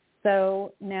me.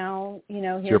 So now,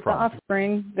 here's the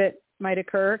offspring that might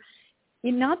occur.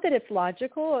 Not that it's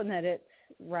logical and that it's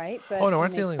right. But we're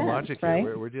not dealing with logic here.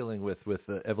 Right? We're dealing with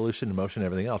evolution, emotion,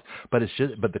 everything else. But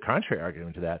but the contrary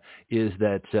argument to that is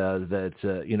that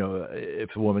if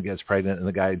a woman gets pregnant and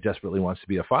the guy desperately wants to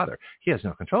be a father, he has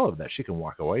no control over that. She can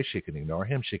walk away. She can ignore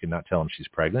him. She can not tell him she's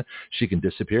pregnant. She can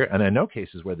disappear. And I know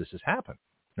cases where this has happened.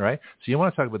 Right? So you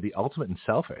want to talk about the ultimate and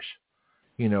selfish,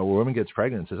 where a woman gets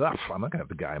pregnant and says, I'm not going to have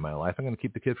the guy in my life. I'm going to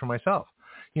keep the kid for myself.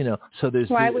 So there's...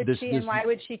 Why would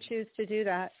she choose to do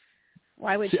that?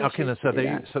 Why would she choose to do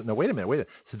that? So, no, wait a minute.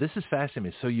 So this is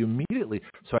fascinating. So you immediately...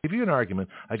 So I give you an argument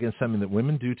against something that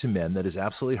women do to men that is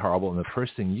absolutely horrible. And the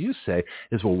first thing you say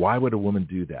is, well, why would a woman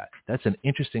do that? That's an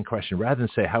interesting question, rather than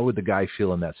say, how would the guy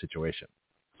feel in that situation?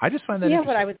 I just find that interesting.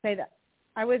 Yeah, but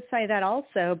I would say that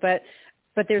also, but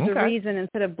there's a reason.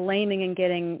 Instead of blaming and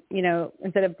getting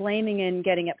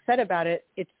upset about it,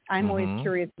 I'm always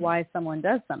curious why someone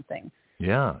does something.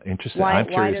 Yeah, interesting. I'm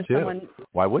curious too.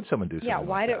 Why would someone do something? Yeah,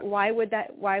 why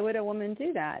would a woman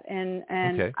do that? And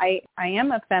I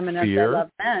am a feminist. Fear, I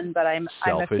love men, but I'm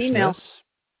a female.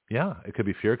 Yeah, it could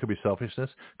be fear, it could be selfishness,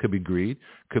 could be greed,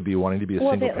 could be wanting to be a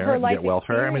single parent and get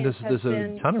welfare. I mean, there's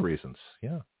a ton of reasons.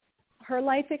 Yeah. Her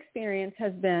life experience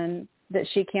has been that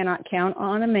she cannot count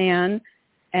on a man.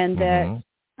 And that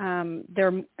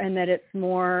that it's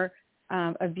more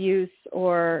abuse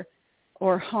or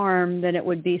harm than it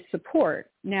would be support.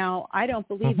 Now, I don't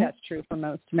believe that's true for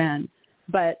most men,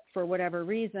 but for whatever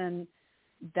reason,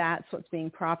 that's what's being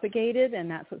propagated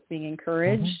and that's what's being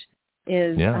encouraged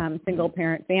is single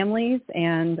parent families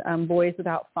and boys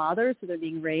without fathers. So they're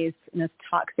being raised in this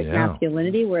toxic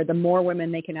masculinity where the more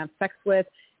women they can have sex with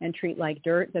and treat like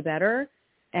dirt, the better.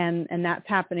 And that's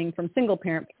happening from single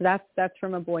parents. So that's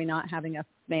from a boy not having a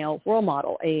male role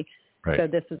model. So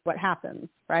this is what happens,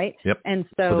 right? Yep. And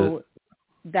so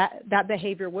that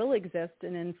behavior will exist.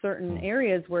 And in certain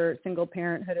areas where single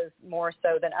parenthood is more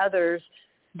so than others,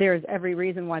 there's every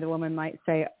reason why the woman might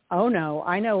say, oh, no,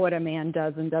 I know what a man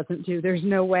does and doesn't do. There's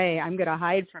no way I'm going to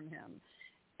hide from him.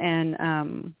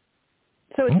 And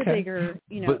so it's a bigger,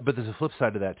 But there's a flip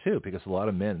side to that, too, because a lot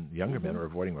of men, younger men, are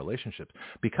avoiding relationships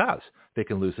because they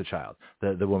can lose the child.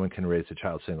 The woman can raise the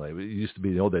child singly. It used to be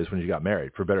in the old days when you got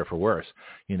married, for better or for worse,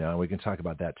 and we can talk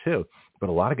about that, too. But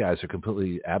a lot of guys are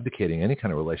completely abdicating any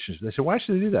kind of relationship. They say, why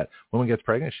should they do that? Woman gets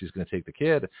pregnant, she's going to take the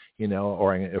kid,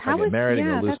 or if I get married, I'm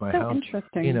going to lose my house.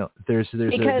 Interesting. There's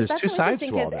two sides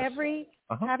to all this.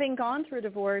 Having gone through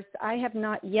divorce, I have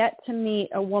not yet to meet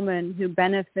a woman who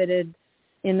benefited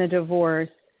in the divorce.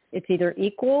 It's either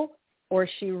equal or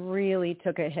she really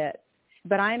took a hit.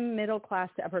 But I'm middle class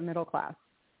to upper middle class.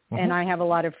 And I have a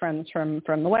lot of friends from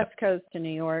the West Coast to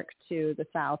New York to the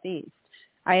Southeast.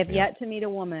 I have yet to meet a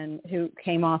woman who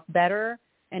came off better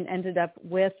and ended up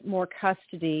with more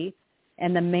custody,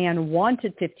 and the man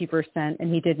wanted 50%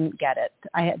 and he didn't get it.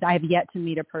 I have yet to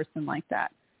meet a person like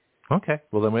that. Okay.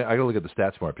 Well, then I got to look at the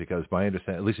stats more because my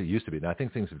understanding, at least it used to be, and I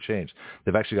think things have changed.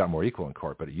 They've actually got more equal in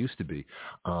court, but it used to be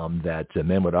that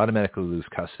men would automatically lose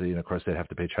custody, and of course they'd have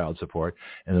to pay child support,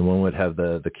 and the woman would have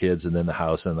the kids and then the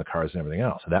house and the cars and everything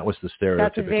else. So that was the stereotypical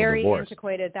divorce. That's very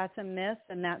antiquated. That's a myth,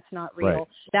 and that's not real. Right.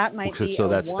 That might be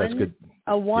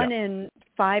a 1 in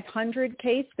 500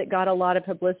 case that got a lot of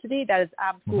publicity. That is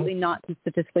absolutely not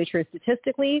statistically true.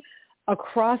 Statistically,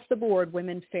 across the board,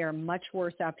 women fare much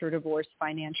worse after divorce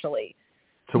financially.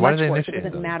 So why do they initiate? It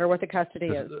doesn't matter what the custody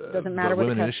is. It doesn't matter what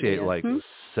the custody is. Women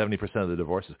initiate like 70% of the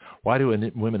divorces. Why do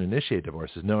women initiate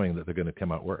divorces knowing that they're going to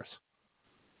come out worse?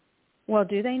 Well,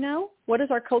 do they know? What does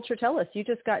our culture tell us? You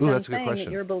just got done saying that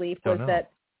your belief was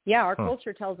that, our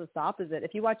culture tells us the opposite.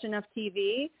 If you watch enough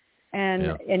TV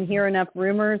and hear enough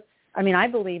rumors, I mean, I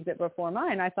believed it before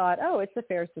mine. I thought, it's a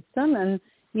fair system, and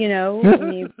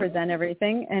when you present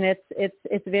everything, and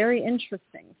it's very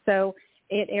interesting. So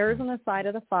it errs on the side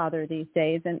of the father these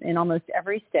days in almost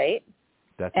every state.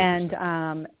 That's and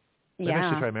maybe I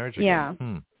should try marriage again.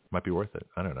 Yeah. Might be worth it.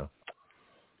 I don't know.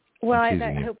 Well,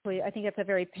 hopefully, I think it's a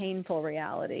very painful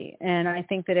reality, and I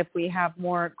think that if we have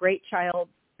more great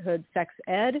childhood sex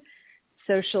ed,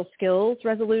 social skills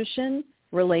resolution,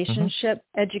 relationship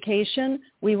education,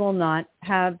 we will not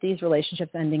have these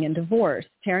relationships ending in divorce,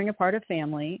 tearing apart a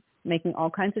family, making all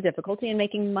kinds of difficulty, and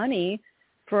making money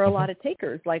for a lot of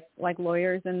takers like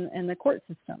lawyers and the court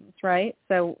systems, right?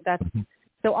 So that's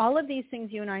so all of these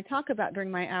things you and I talk about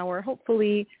during my hour,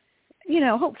 hopefully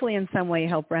in some way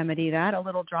help remedy that, a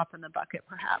little drop in the bucket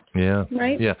perhaps. Yeah.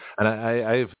 Right? Yeah. And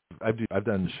I've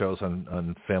done shows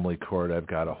on family court. I've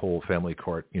got a whole family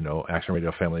court, Action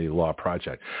Radio Family Law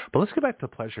project. But let's get back to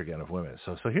pleasure again of women.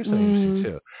 So here's something interesting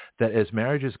too, that as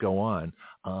marriages go on,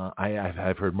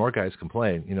 I've heard more guys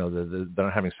complain, they're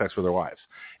not having sex with their wives.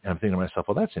 And I'm thinking to myself,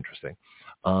 well, that's interesting.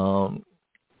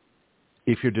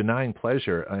 If you're denying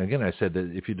pleasure, and again, I said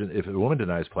that if a woman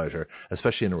denies pleasure,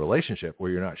 especially in a relationship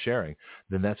where you're not sharing,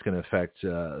 then that's going to affect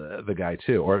the guy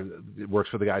too, or it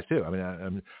works for the guys too. I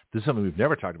mean, this is something we've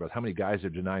never talked about. How many guys are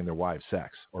denying their wives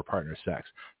sex or partners sex?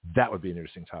 That would be an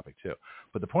interesting topic too.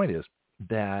 But the point is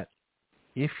that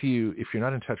if you're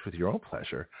not in touch with your own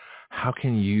pleasure, how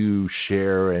can you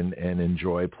share and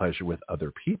enjoy pleasure with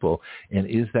other people? And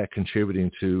is that contributing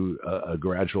to a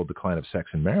gradual decline of sex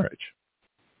in marriage?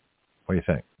 What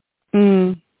do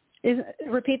you think?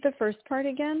 Repeat the first part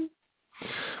again.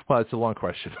 Well, it's a long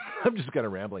question. I'm just kind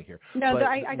of rambling here. No,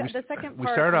 I got the second part. We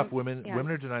started off women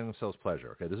are denying themselves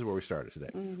pleasure. Okay, this is where we started today,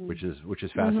 which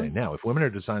is fascinating. Now, if women are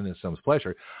denying themselves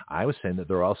pleasure, I was saying that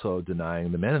they're also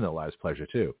denying the men in their lives pleasure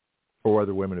too, or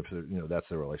other women if that's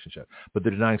their relationship. But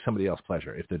they're denying somebody else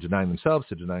pleasure. If they're denying themselves,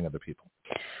 they're denying other people.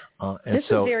 This is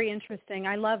very interesting.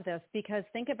 I love this because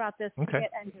think about this to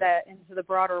get into the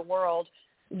broader world.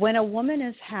 When a woman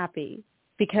is happy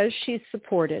because she's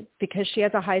supported, because she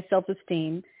has a high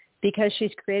self-esteem, because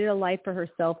she's created a life for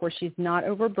herself where she's not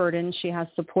overburdened, she has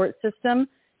support system,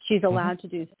 she's allowed to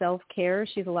do self-care,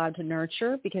 she's allowed to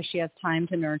nurture because she has time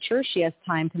to nurture, she has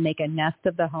time to make a nest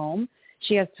of the home,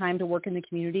 she has time to work in the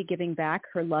community, giving back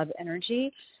her love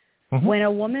energy. When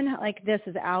a woman like this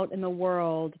is out in the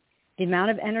world, the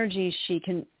amount of energy she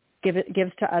can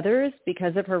gives to others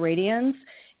because of her radiance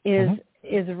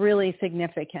is really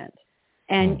significant.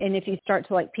 And if you start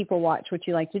to like people watch what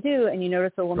you like to do, and you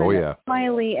notice a woman that's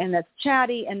smiley and that's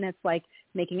chatty and that's like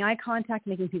making eye contact,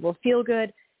 making people feel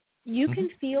good, you can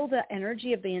feel the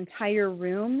energy of the entire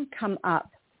room come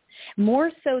up more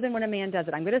so than when a man does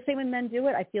it. I'm going to say when men do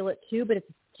it, I feel it too, but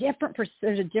it's different.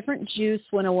 There's a different juice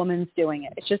when a woman's doing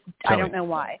it. It's just, I don't know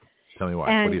why. Tell me why.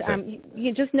 And what do you think?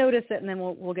 You just notice it, and then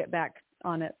we'll get back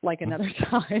on it like another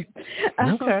time.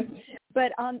 Okay.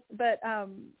 But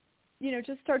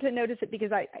just start to notice it,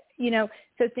 because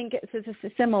so think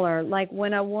it's similar. Like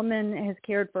when a woman has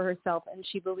cared for herself and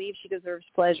she believes she deserves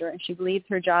pleasure, and she believes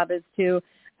her job is to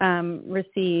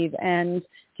receive and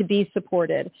to be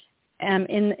supported.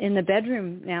 In the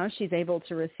bedroom now, she's able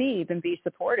to receive and be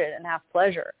supported and have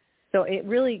pleasure. So it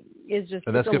really is just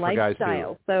and that's a good lifestyle. For guys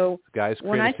too. So guys,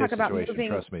 when I talk about moving,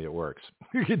 trust me, it works.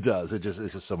 It does. It's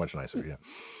just so much nicer. Yeah.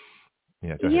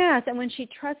 Yeah. Yes, and when she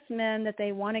trusts men that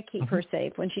they want to keep her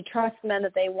safe, when she trusts men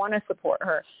that they want to support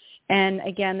her. And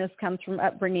again, this comes from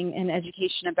upbringing and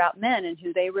education about men and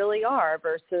who they really are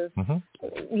versus,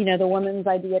 the woman's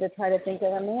idea to try to think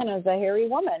of a man as a hairy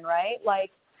woman, right?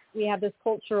 Like we have this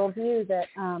cultural view that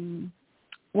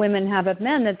women have of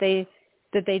men that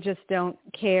they just don't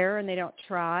care and they don't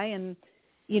try. And,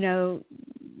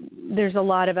 there's a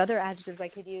lot of other adjectives I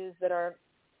could use that are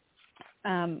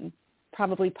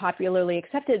probably popularly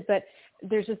accepted, but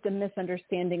there's just a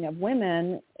misunderstanding of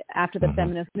women after the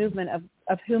feminist movement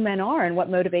of who men are and what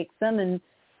motivates them and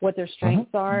what their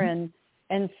strengths are.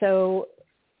 And so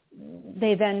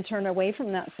they then turn away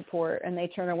from that support, and they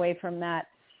turn away from that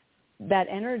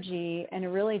energy, and it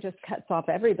really just cuts off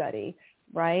everybody.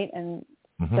 Right. And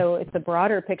so it's a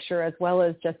broader picture as well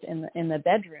as just in the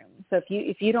bedroom. So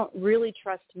if you don't really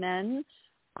trust men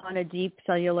on a deep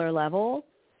cellular level,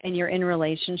 and you're in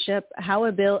relationship, how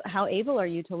able are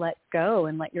you to let go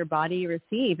and let your body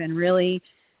receive? And really,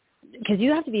 because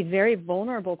you have to be very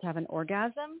vulnerable to have an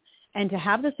orgasm, and to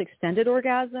have this extended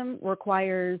orgasm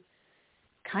requires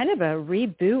kind of a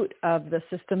reboot of the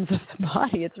systems of the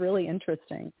body. It's really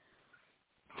interesting.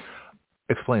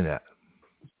 Explain that.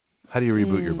 How do you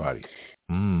reboot your body?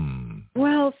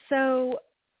 Well, so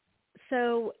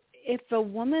if a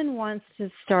woman wants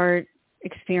to start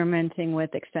experimenting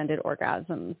with extended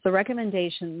orgasms, the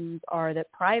recommendations are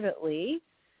that privately,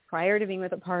 prior to being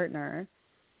with a partner,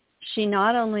 she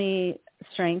not only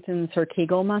strengthens her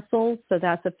Kegel muscles, so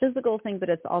that's a physical thing, but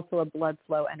it's also a blood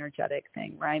flow energetic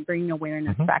thing, right? Bringing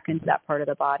awareness back into that part of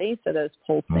the body, so those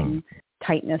pulsing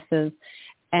tightnesses,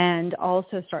 and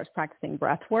also starts practicing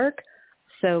breath work,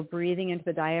 so breathing into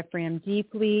the diaphragm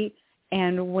deeply,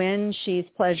 and when she's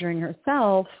pleasuring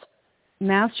herself,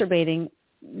 masturbating,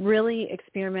 really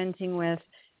experimenting with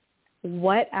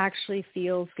what actually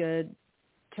feels good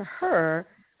to her,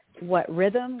 what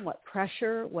rhythm, what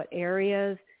pressure, what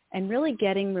areas, and really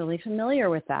getting really familiar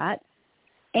with that.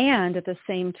 And at the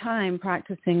same time,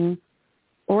 practicing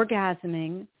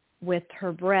orgasming with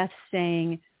her breath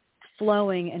staying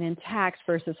flowing and intact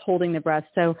versus holding the breath.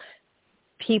 So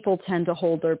people tend to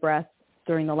hold their breath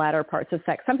during the latter parts of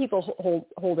sex. Some people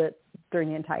hold it during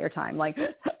the entire time, like,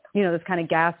 this kind of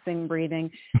gasping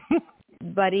breathing.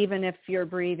 But even if you're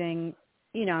breathing,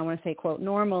 I want to say, quote,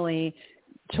 normally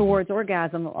towards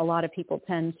orgasm, a lot of people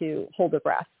tend to hold their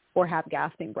breath or have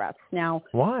gasping breaths. Now,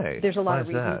 why? There's a lot of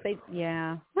reasons.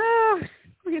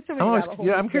 We get so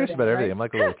many I'm curious about everything. I'm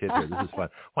like a little kid here. This is fun.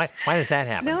 Why does that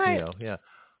happen? No,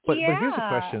 But here's a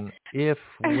question. If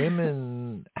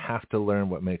women have to learn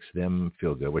what makes them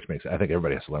feel good, I think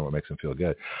everybody has to learn what makes them feel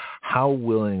good, how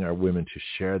willing are women to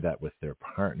share that with their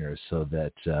partners so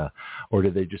that, or do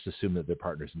they just assume that their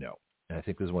partners know? And I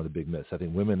think this is one of the big myths. I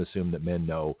think women assume that men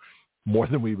know more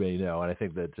than we may know. And I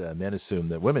think that men assume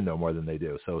that women know more than they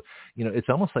do. So, it's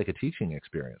almost like a teaching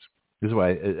experience. This is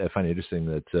why I find it interesting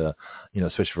that,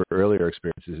 especially for earlier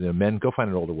experiences, men, go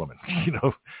find an older woman.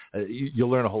 You'll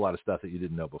learn a whole lot of stuff that you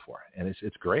didn't know before, and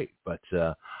it's great. But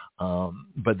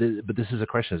this is a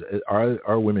question: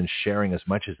 are women sharing as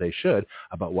much as they should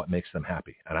about what makes them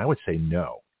happy? And I would say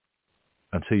no,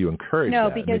 until you encourage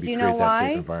that, because maybe create that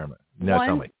safe environment. No,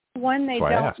 tell me. One,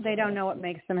 they don't know what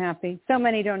makes them happy. So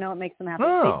many don't know what makes them happy.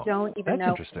 Oh, they don't even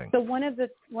know. That's interesting. So one of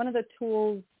the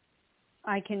tools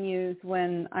I can use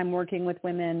when I'm working with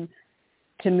women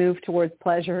to move towards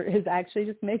pleasure is actually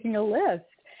just making a list.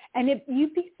 And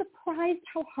you'd be surprised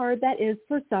how hard that is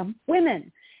for some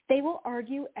women. They will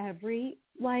argue every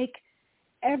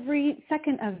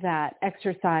second of that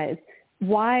exercise,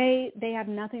 why they have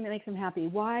nothing that makes them happy.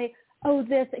 Why,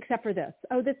 this except for this.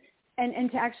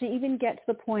 And to actually even get to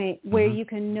the point where you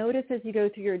can notice as you go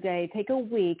through your day, take a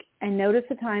week and notice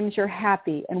the times you're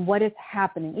happy and what is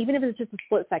happening, even if it's just a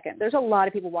split second. There's a lot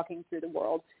of people walking through the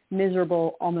world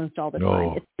miserable almost all the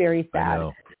time. It's very sad.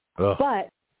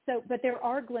 But there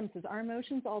are glimpses. Our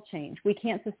emotions all change. We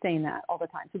can't sustain that all the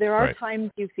time. So there are times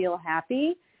you feel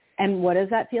happy, and what does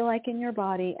that feel like in your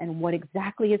body, and what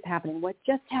exactly is happening? What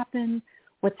just happened?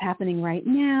 What's happening right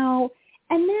now?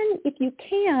 And then if you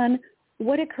can,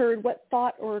 what occurred, what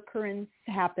thought or occurrence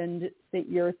happened that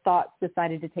your thoughts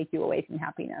decided to take you away from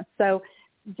happiness? So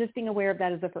just being aware of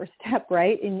that is the first step,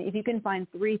 right? And if you can find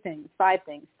 3 things, 5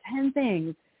 things, 10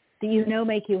 things that you know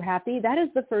make you happy, that is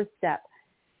the first step.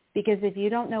 Because if you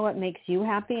don't know what makes you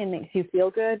happy and makes you feel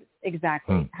good,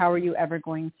 how are you ever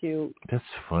going to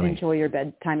enjoy your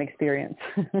bedtime experience?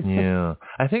 Yeah.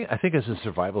 I think as a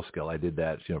survival skill, I did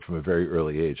that, from a very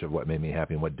early age of what made me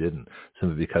happy and what didn't,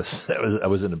 simply because I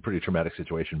was in a pretty traumatic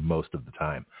situation most of the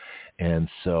time. And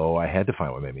so I had to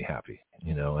find what made me happy,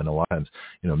 and a lot of times,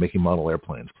 making model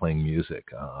airplanes, playing music,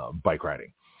 bike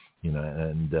riding,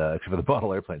 and except for the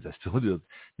model airplanes, I still do,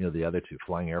 the other 2,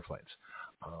 flying airplanes.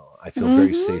 I feel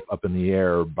very safe up in the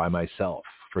air by myself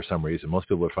for some reason. Most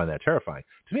people would find that terrifying.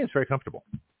 To me, it's very comfortable.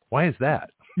 Why is that?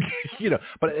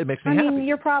 But it makes me happy. I mean,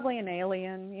 you're probably an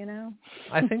alien,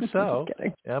 I think so.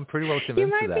 Yeah, I'm pretty well convinced you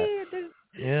might of that.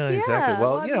 Be. Yeah, exactly.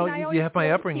 Well, you have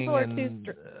my upbringing,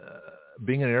 and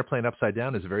being in an airplane upside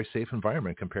down is a very safe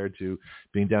environment compared to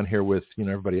being down here with,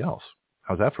 everybody else.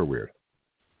 How's that for weird?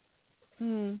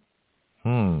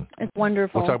 It's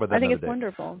wonderful. We'll talk about that I think it's day.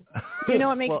 wonderful. You know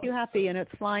what makes you happy, and it's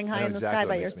flying high in the sky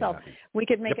by yourself. We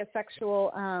could make a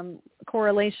sexual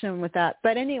correlation with that.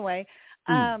 But anyway,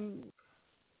 the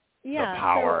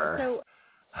power.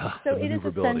 So it is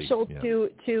essential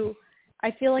to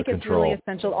I feel like it's really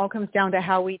essential. It all comes down to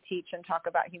how we teach and talk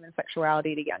about human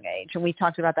sexuality at a young age. And we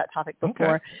talked about that topic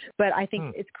before. Okay. But I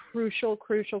think it's crucial,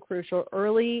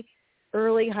 early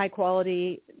high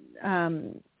quality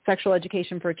sexual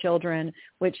education for children,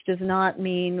 which does not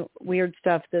mean weird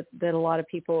stuff that a lot of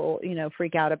people,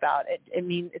 freak out about. It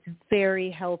means it's very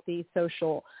healthy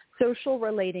social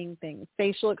relating things,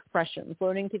 facial expressions,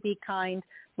 learning to be kind,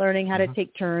 learning how to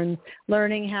take turns,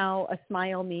 learning how a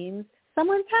smile means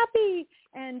someone's happy.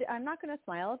 And I'm not going to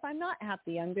smile if I'm not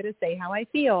happy. I'm going to say how I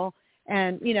feel.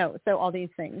 And, so all these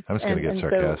things. I'm just going to get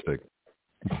sarcastic.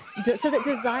 So that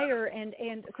desire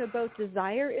and so both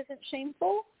desire isn't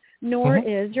shameful, nor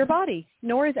is your body,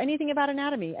 nor is anything about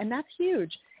anatomy. And that's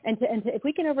huge. And if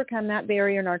we can overcome that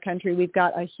barrier in our country, we've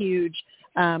got a huge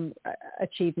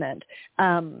achievement.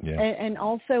 And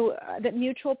also that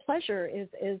mutual pleasure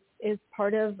is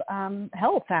part of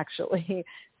health, actually.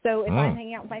 So if I'm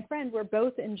hanging out with my friend, we're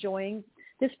both enjoying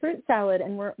this fruit salad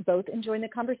and we're both enjoying the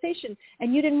conversation.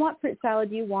 And you didn't want fruit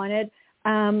salad, you wanted a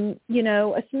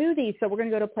smoothie. So we're going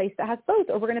to go to a place that has both,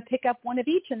 or we're going to pick up one of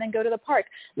each and then go to the park.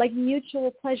 Like mutual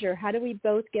pleasure. How do we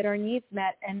both get our needs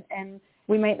met? And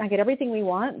we might not get everything we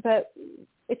want, but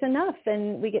it's enough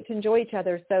and we get to enjoy each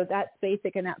other. So that's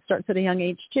basic, and that starts at a young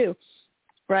age too,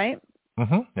 right?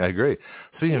 I agree.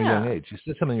 Speaking of young age, you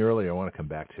said something earlier I want to come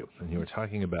back to. And you were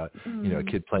talking about, a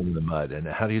kid playing in the mud. And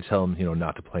how do you tell them,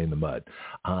 not to play in the mud?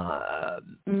 I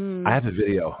have a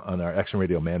video on our Action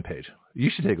Radio Man page. You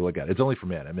should take a look at it. It's only for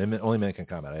men. I mean, only men can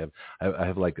comment. I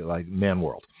have like Man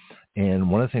World.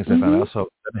 And one of the things I found, I also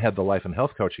had the life and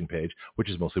health coaching page, which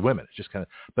is mostly women. It's just kind of,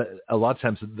 but a lot of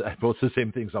times I post the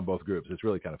same things on both groups. It's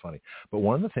really kind of funny. But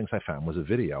one of the things I found was a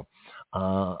video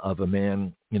of a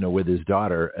man, with his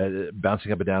daughter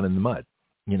bouncing up and down in the mud.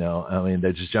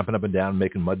 They're just jumping up and down,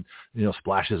 making mud,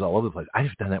 splashes all over the place.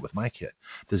 I've done that with my kid.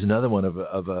 There's another one of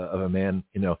a man,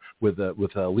 with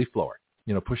a leaf blower.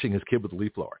 Pushing his kid with a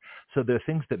leaf blower. So there are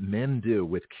things that men do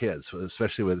with kids,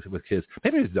 especially with kids,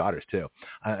 maybe his daughters too.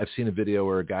 I've seen a video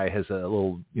where a guy has a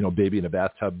little, baby in a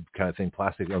bathtub kind of thing,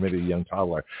 plastic, or maybe a young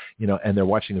toddler, and they're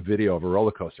watching a video of a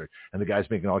roller coaster, and the guy's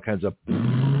making all kinds of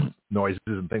noises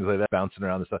and things like that, bouncing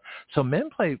around and stuff. So men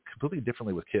play completely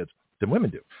differently with kids than women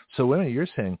do. So women, you're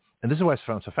saying, and this is why I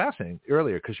found so fascinating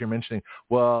earlier, because you're mentioning,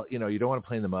 well, you don't want to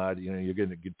play in the mud, you're going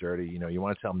to get dirty, you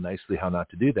want to tell them nicely how not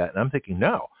to do that. And I'm thinking,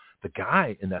 no. The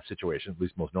guy in that situation, at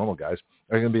least most normal guys,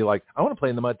 are going to be like, I want to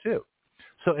play in the mud too.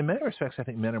 So in many respects, I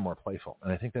think men are more playful.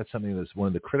 And I think that's something that's one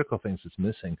of the critical things that's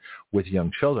missing with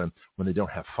young children when they don't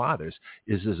have fathers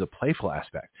is there's a playful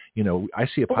aspect. I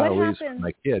see a pile of leaves with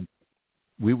my kid.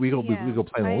 We go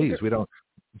play in the leaves. We don't.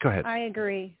 Go ahead. I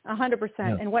agree 100%.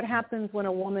 Yeah. And what happens when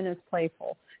a woman is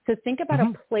playful? So think about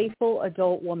a playful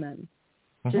adult woman,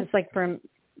 just like from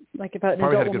Like if an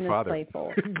probably adult had a woman good father. is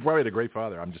playful. Probably had a great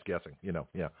father. I'm just guessing. Yeah.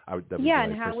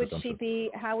 And how would she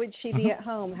be? How would she be at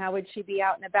home? How would she be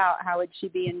out and about? How would she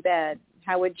be in bed?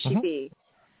 How would she be?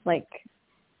 Like,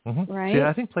 right? See,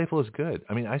 I think playful is good.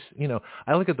 I mean, I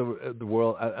look at the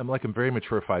world. I'm like a very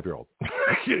mature 5-year-old.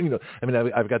 I mean,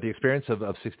 I've got the experience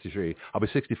of 63. I'll be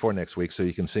 64 next week, so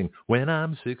you can sing "When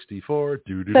I'm 64."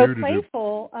 So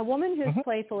playful. A woman who's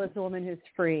playful is a woman who's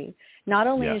free. Not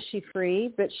only is she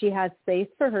free, but she has space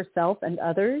for herself and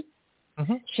others.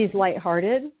 She's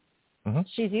lighthearted.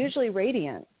 She's usually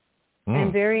radiant.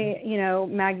 And very,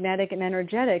 magnetic and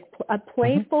energetic. A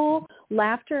playful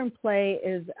laughter and play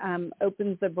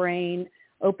opens the brain,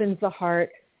 opens the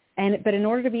heart. But in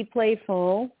order to be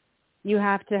playful, you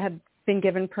have to have been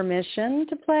given permission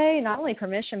to play. Not only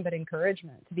permission, but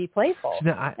encouragement to be playful.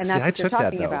 That's what you're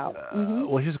talking about.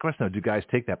 Well, here's the question though: do guys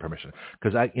take that permission?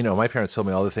 Because my parents told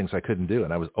me all the things I couldn't do,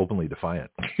 and I was openly defiant.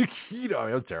 It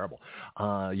was terrible.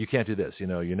 You can't do this.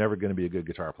 You're never going to be a good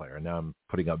guitar player. And now I'm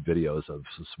putting up videos of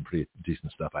some pretty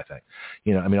decent stuff. I think.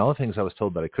 All the things I was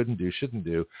told that I couldn't do, shouldn't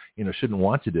do, shouldn't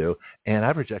want to do, and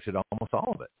I've rejected almost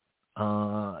all of it.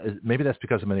 Maybe that's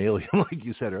because I'm an alien, like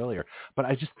you said earlier. But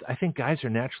I think guys are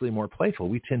naturally more playful.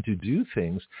 We tend to do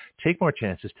things, take more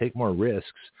chances, take more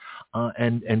risks,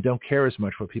 and don't care as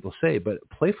much what people say. But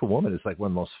a playful woman is like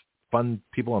one of the most fun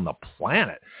people on the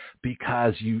planet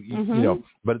because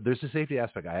but there's a safety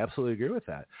aspect. I absolutely agree with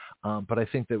that. But I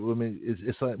think that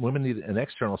it's like women need an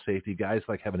external safety. Guys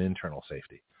like have an internal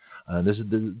safety. I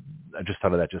just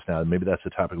thought of that just now. Maybe that's the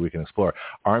topic we can explore.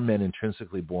 Are men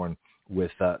intrinsically born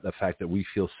with the fact that we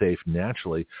feel safe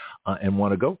naturally and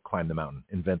want to go climb the mountain,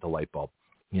 invent the light bulb,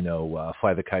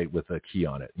 fly the kite with a key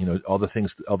on it, all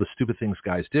the stupid things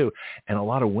guys do. And a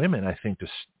lot of women, I think,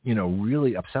 just,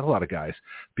 really upset a lot of guys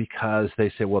because they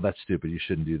say, well, that's stupid. You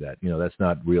shouldn't do that. That's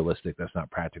not realistic. That's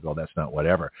not practical. That's not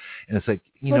whatever. And it's like,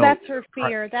 that's her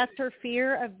fear. That's her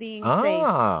fear of being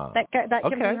safe. That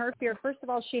can be her fear. First of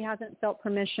all, she hasn't felt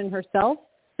permission herself.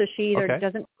 So she either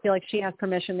doesn't feel like she has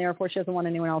permission, therefore she doesn't want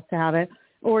anyone else to have it,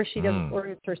 or she doesn't, or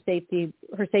it's her safety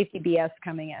BS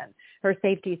coming in, her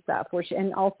safety stuff,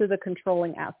 and also the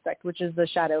controlling aspect, which is the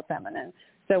shadow feminine.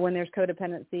 So when there's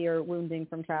codependency or wounding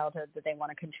from childhood, that they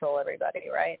want to control everybody,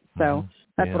 right? So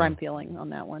that's what I'm feeling on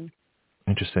that one.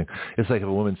 Interesting. It's like if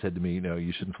a woman said to me,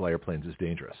 you shouldn't fly airplanes, it's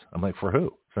dangerous. I'm like, for who?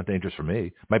 It's not dangerous for me.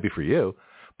 It might be for you,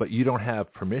 but you don't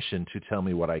have permission to tell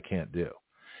me what I can't do.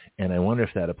 And I wonder if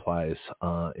that applies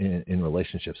in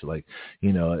relationships. Like,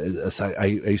 I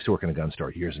used to work in a gun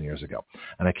store years and years ago,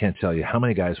 and I can't tell you how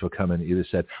many guys would come in and either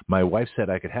said, my wife said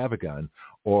I could have a gun,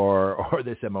 or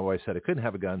they said my wife said I couldn't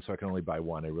have a gun, so I can only buy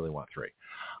one. I really want 3.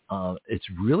 It's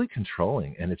really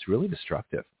controlling, and it's really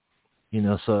destructive.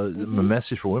 So the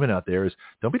message for women out there is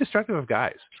don't be destructive of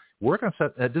guys. Work on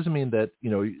stuff. That doesn't mean that,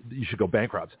 you should go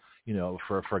bankrupt,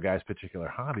 for a guy's particular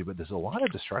hobby, but there's a lot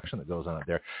of destruction that goes on out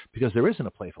there because there isn't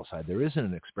a playful side. There isn't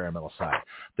an experimental side.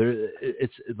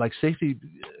 It's like safety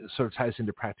sort of ties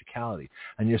into practicality,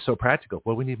 and you're so practical.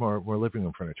 Well, we need more living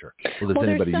room furniture. Well, does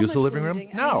anybody use the living room?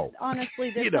 No.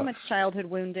 Honestly, there's so much childhood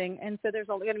wounding, and so there's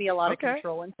going to be a lot of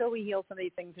control. Until we heal some of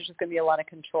these things, there's just going to be a lot of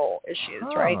control issues,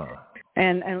 right?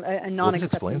 And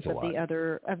non-acceptance of the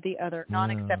other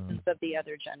non-acceptance of the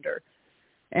other gender.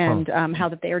 And how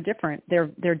that they are different.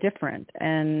 They're different,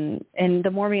 and the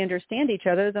more we understand each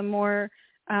other, the more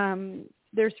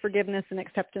there's forgiveness and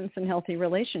acceptance and healthy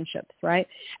relationships. Right?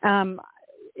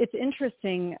 It's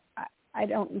interesting.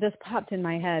 This popped in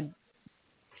my head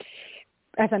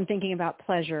as I'm thinking about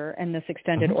pleasure and this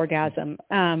extended orgasm.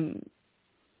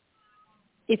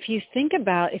 If you say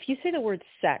the word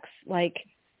sex,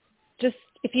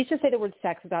 if you just say the word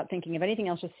sex without thinking of anything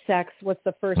else, just sex, what's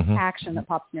the first action that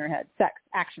pops in your head? Sex,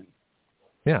 action.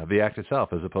 Yeah, the act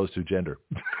itself as opposed to gender.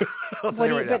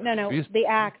 The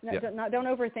act. Don't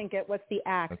overthink it. What's the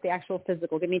act, the actual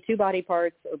physical? Give me 2 body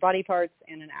parts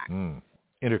and an act.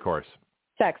 Intercourse.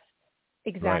 Sex.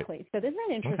 Exactly. Right. So isn't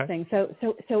that interesting?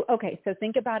 Okay. So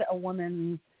think about a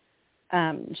woman's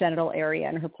genital area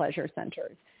and her pleasure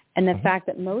centers. And the fact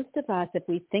that most of us, if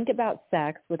we think about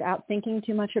sex without thinking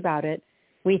too much about it,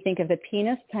 we think of the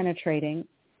penis penetrating,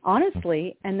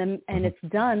 honestly, and it's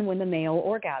done when the male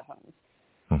orgasms.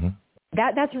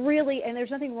 That's really, and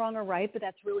there's nothing wrong or right, but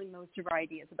that's really most of our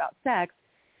ideas about sex.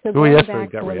 So yes, for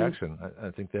gut reaction. I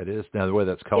think that is. Now,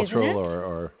 whether that's cultural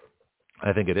or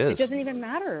I think it is. It doesn't even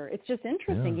matter. It's just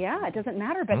interesting. Yeah, it doesn't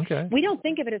matter. But we don't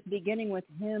think of it as beginning with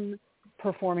him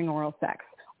performing oral sex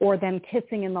or them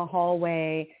kissing in the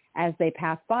hallway as they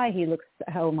pass by. He looks,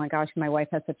 oh my gosh, my wife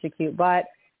has such a cute butt.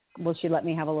 Will she let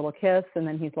me have a little kiss? And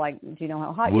then he's like, do you know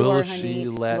how hot you are, honey?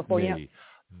 Will she let me?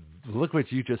 look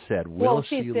what you just said. Will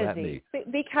she's she busy. let me?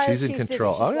 Because she's in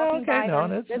control. Busy. Oh, okay.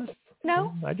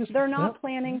 No, they're not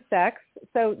planning sex.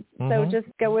 So just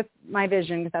go with my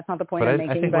vision because that's not the point I'm making.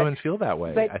 I think women feel that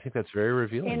way. I think that's very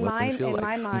revealing. In my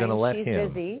mind, I'm gonna let she's him.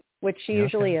 busy, which she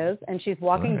usually is, and she's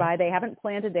walking by. They haven't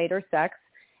planned a date or sex,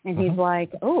 and he's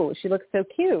like, "Oh, she looks so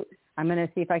cute. I'm gonna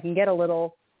see if I can get a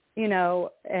little."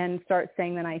 And start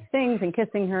saying the nice things and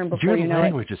kissing her, and before you know it, your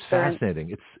language is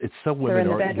fascinating. It's so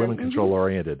women control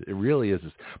oriented. It really is.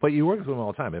 But you work with women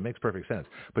all the time. It makes perfect sense.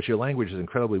 But your language is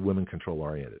incredibly women control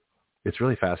oriented. It's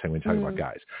really fascinating when you talk about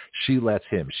guys. She lets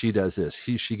him. She does this.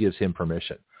 She gives him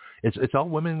permission. It's all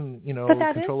women,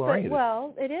 control oriented.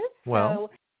 Well, it is.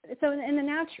 Well, so in the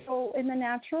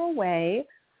natural way,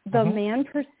 the male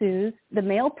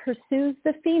pursues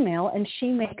the female, and she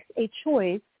makes a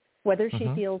choice whether she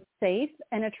feels safe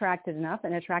and attracted enough,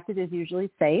 and attracted is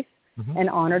usually safe and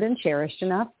honored and cherished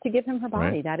enough to give him her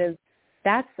body. Right.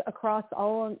 That's across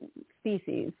all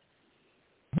species.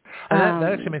 And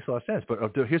that actually makes a lot of sense. But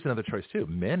here's another choice too.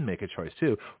 Men make a choice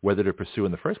too whether to pursue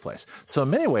in the first place. So in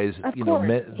many ways,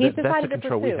 men, he's that's the decided to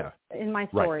control pursue. we have. In my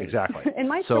story, right? Exactly. In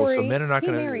my story, so men are not he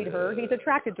going to married her. He's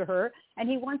attracted to her, and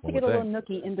he wants to get a little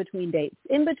nookie in between dates,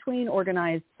 in between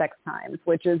organized sex times,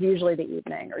 which is usually the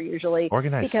evening, or usually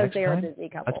organized because sex they are time? a busy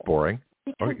couple. That's boring.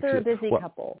 Because they're a busy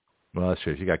couple. Well, that's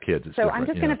true. If you got kids, it's so different. I'm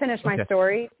just going to finish my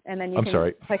story, and then you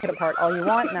can pick it apart all you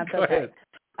want, and that's okay. Ahead.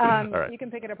 You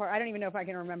can pick it apart. I don't even know if I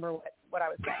can remember what I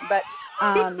was saying, but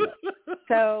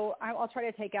so I'll try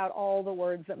to take out all the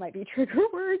words that might be trigger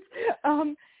words.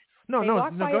 No, go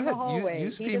ahead.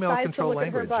 Use female control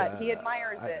language. He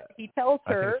admires it. He tells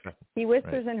her. He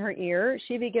whispers in her ear.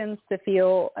 She begins to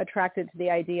feel attracted to the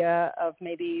idea of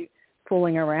maybe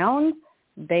fooling around.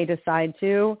 They decide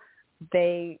to.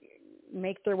 They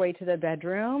make their way to the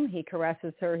bedroom. He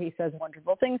caresses her. He says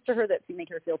wonderful things to her that make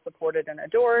her feel supported and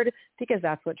adored, because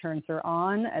that's what turns her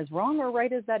on, as wrong or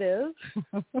right as that is.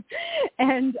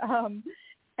 and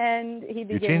he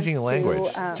begins. You're changing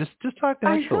language. Just talk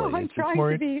naturally. I know, I'm trying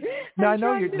more, to be.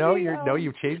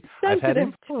 You've changed. I've had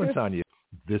influence on you.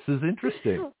 This is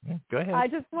interesting. Go ahead. I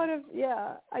just want to.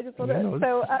 No,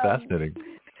 so fascinating.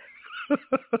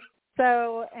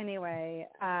 So anyway.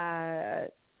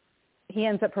 He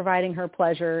ends up providing her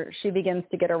pleasure. She begins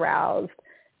to get aroused.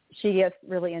 She gets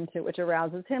really into it, which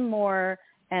arouses him more,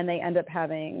 and they end up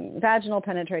having vaginal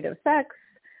penetrative sex,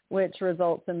 which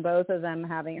results in both of them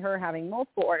having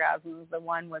multiple orgasms. The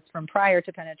one was from prior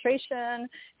to penetration,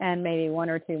 and maybe one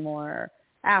or two more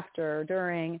after,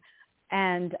 during.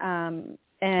 And how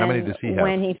many does he have?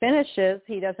 When he finishes,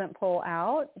 he doesn't pull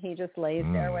out. He just lays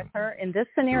there with her. In this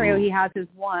scenario, he has his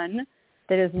one.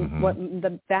 That is what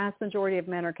the vast majority of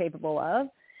men are capable of,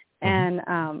 and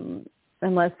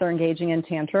unless they're engaging in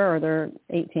tantra or they're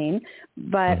 18.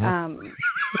 But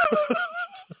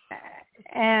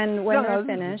and when they're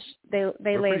finished,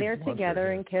 they lay there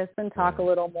together and kiss and talk a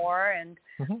little more and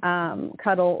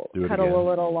cuddle a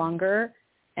little longer.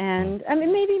 And I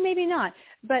mean, maybe not.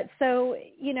 But so,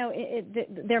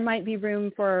 there might be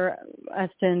room for us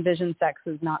to envision sex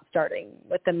as not starting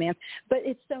with the man. But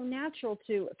it's so natural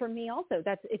for me also.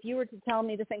 That's, if you were to tell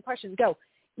me the same question,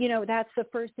 that's the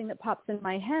first thing that pops in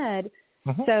my head.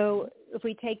 So if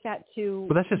we take that to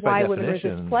why women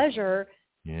resist pleasure.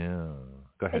 Yeah,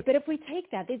 go ahead. But if we take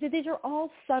that, these are all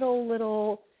subtle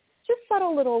little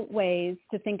ways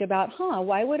to think about,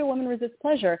 why would a woman resist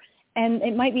pleasure? And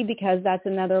it might be because that's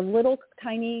another little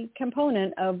tiny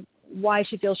component of why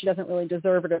she feels she doesn't really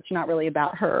deserve it, or it's not really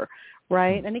about her,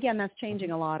 right? And again, that's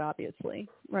changing a lot, obviously,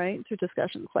 right, through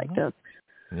discussions like this.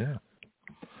 Yeah.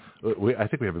 I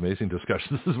think we have amazing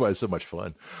discussions. This is why it's so much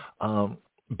fun.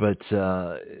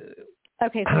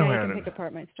 Okay, so now you can pick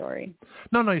apart my story.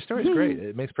 No, your story's great.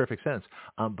 It makes perfect sense.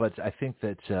 But I think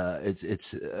that it's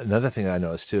another thing I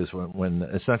noticed too is when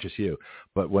it's not just you,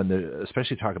 but when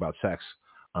especially talk about sex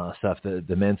stuff,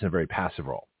 the men's in a very passive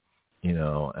role.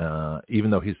 Even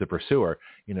though he's the pursuer,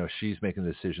 she's making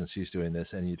the decisions, she's doing this,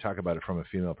 and you talk about it from a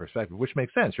female perspective, which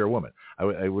makes sense. You're a woman.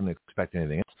 I wouldn't expect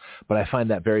anything else. But I find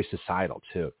that very societal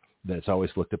too. That it's always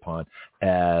looked upon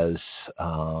as,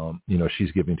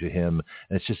 she's giving to him,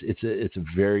 and it's a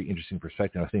very interesting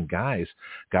perspective. I think guys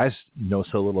know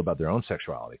so little about their own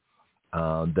sexuality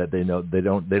that they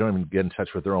don't even get in touch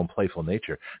with their own playful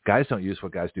nature. Guys don't use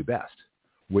what guys do best,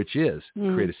 which is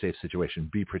create a safe situation,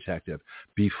 be protective,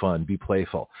 be fun, be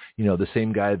playful. The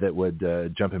same guy that would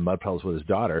jump in mud puddles with his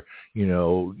daughter,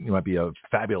 might be a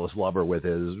fabulous lover with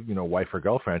his, wife or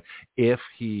girlfriend if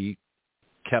he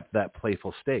kept that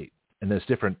playful state. And that's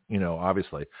different,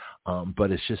 obviously.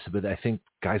 But I think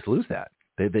guys lose that.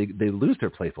 They lose their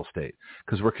playful state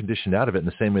because we're conditioned out of it in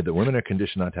the same way that women are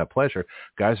conditioned not to have pleasure.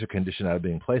 Guys are conditioned out of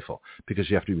being playful because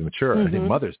you have to be mature. I think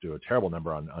mothers do a terrible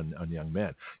number on young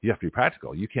men. You have to be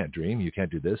practical. You can't dream. You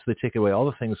can't do this. They take away all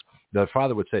the things that a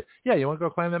father would say, yeah, you want to go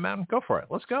climb that mountain? Go for it.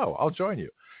 Let's go. I'll join you.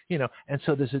 And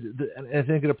so and I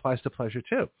think it applies to pleasure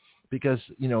too. Because,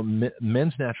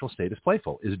 men's natural state is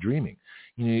playful, is dreaming.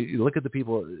 You look at the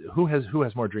people who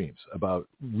has more dreams about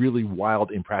really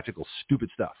wild, impractical, stupid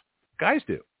stuff. Guys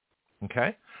do.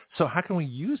 Okay? So how can we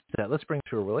use that? Let's bring it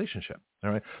to a relationship.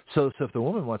 All right? So if the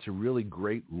woman wants a really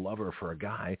great lover for a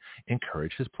guy,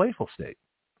 encourage his playful state.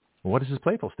 Well, what is his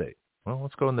playful state? Well,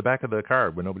 let's go in the back of the car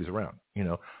when nobody's around.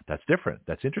 That's different.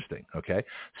 That's interesting. Okay.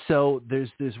 So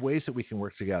there's ways that we can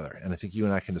work together. And I think you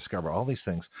and I can discover all these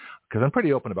things because I'm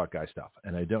pretty open about guy stuff.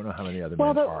 And I don't know how many other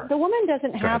men are. The woman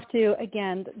doesn't have to,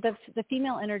 again, the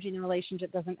female energy in the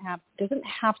relationship doesn't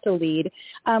have to lead.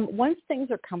 Once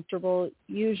things are comfortable,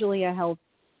 usually a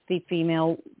healthy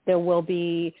female, there will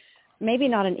be maybe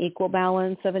not an equal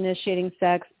balance of initiating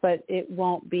sex, but it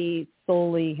won't be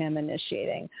solely him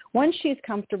initiating. Once she's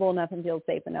comfortable enough and feels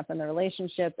safe enough in the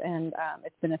relationship and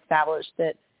it's been established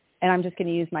that, and I'm just going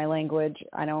to use my language,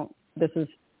 this is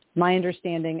my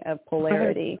understanding of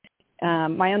polarity.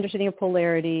 My understanding of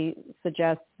polarity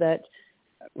suggests that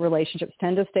relationships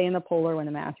tend to stay in the polar when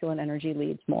the masculine energy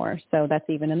leads more. So that's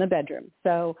even in the bedroom.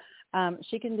 So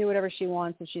she can do whatever she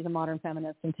wants if she's a modern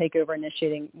feminist and take over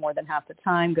initiating more than half the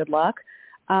time. Good luck.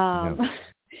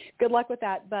 Good luck with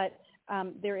that. But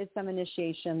there is some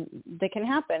initiation that can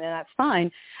happen, and that's fine.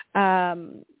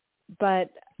 But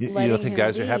you don't think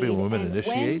guys are happy when women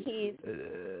initiate?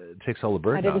 It takes all the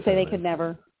burden off. I didn't say they could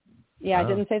never. Yeah, I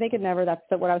didn't say they could never. That's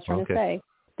what I was trying to say.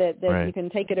 That right. You can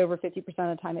take it over 50%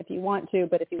 of the time if you want to,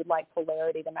 but if you would like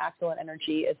polarity, the masculine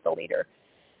energy is the leader.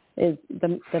 Is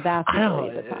the vast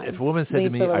majority of the time. If a woman said to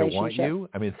me, "I want you,"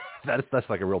 I mean, that's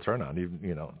like a real turn on.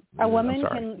 A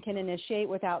woman can initiate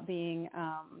without being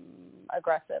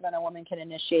aggressive, and a woman can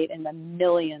initiate in a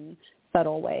million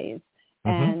subtle ways.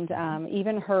 And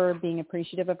even her being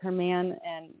appreciative of her man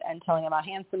and telling him how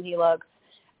handsome he looks,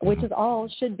 which is all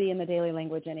should be in the daily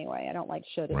language anyway. I don't like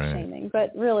should and shaming,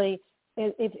 but really,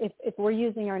 if we're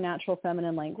using our natural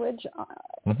feminine language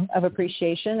of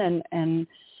appreciation and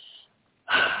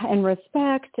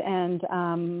respect and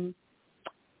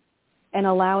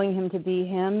allowing him to be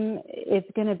him, it's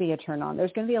going to be a turn on.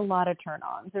 There's going to be a lot of turn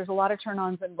ons. There's a lot of turn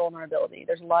ons in vulnerability.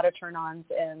 There's a lot of turn ons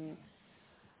in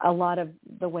a lot of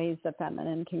the ways that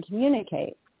feminine can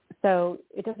communicate. So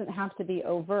it doesn't have to be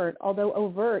overt, although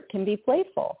overt can be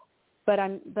playful. But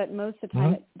most of the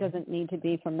time it doesn't need to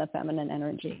be from the feminine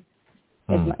energy.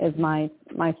 Is my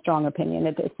strong opinion.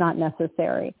 It's not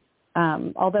necessary.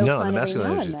 Although no, the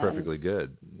masculine energy is perfectly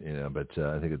good, but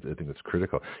I think it's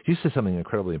critical. You said something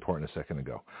incredibly important a second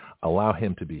ago. Allow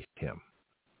him to be him,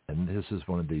 and this is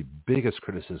one of the biggest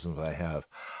criticisms I have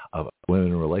of women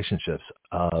in relationships.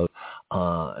 And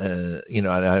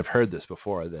I've heard this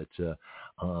before that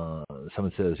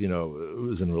someone says,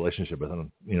 who's in a relationship with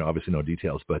them, obviously no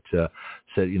details, but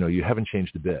said, you haven't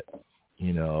changed a bit.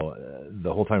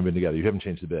 The whole time we've been together, you haven't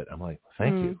changed a bit. I'm like,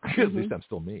 thank you. At least I'm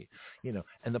still me.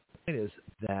 And the point is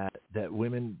that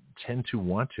women tend to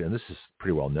want to, and this is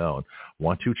pretty well known,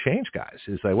 want to change guys.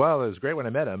 It's like, well, it was great when I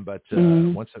met him, but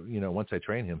once I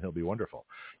train him, he'll be wonderful.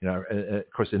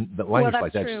 Of course, in the language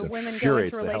like that just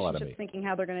infuriates the hell out of me. Thinking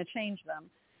how they're going to change them,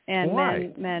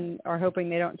 and men are hoping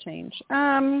they don't change.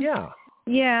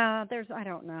 Yeah, I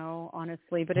don't know,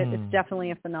 honestly, but it's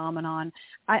definitely a phenomenon.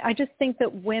 I just think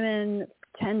that women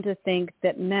tend to think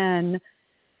that men,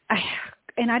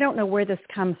 and I don't know where this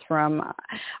comes from,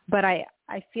 but I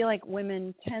feel like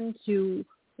women tend to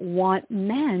want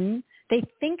men. They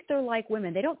think they're like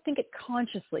women. They don't think it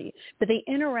consciously, but they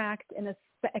interact and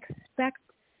expect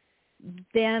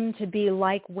them to be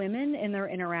like women in their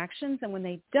interactions. And when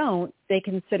they don't, they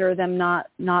consider them not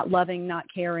loving, not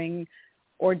caring,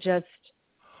 or just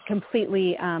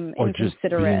completely inconsiderate. Just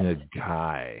being a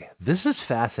guy. This is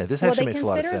fascinating. This actually makes a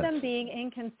lot of sense. They consider them being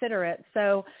inconsiderate.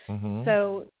 So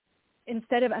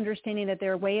instead of understanding that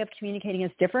their way of communicating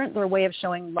is different, their way of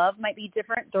showing love might be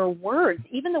different, their words,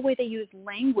 even the way they use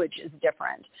language is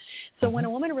different. So when a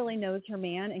woman really knows her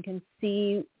man and can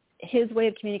see his way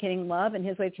of communicating love and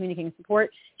his way of communicating support,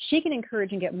 she can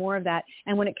encourage and get more of that.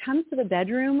 And when it comes to the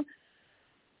bedroom,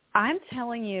 I'm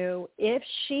telling you, if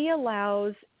she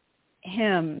allows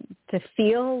him to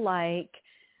feel like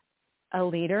a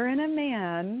leader and a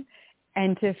man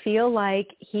and to feel like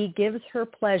he gives her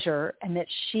pleasure and that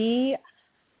she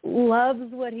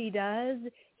loves what he does,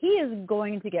 he is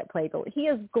going to get playful. He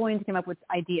is going to come up with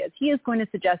ideas. He is going to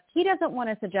suggest. He doesn't want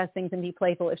to suggest things and be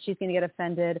playful if she's going to get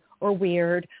offended or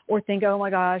weird or think, oh, my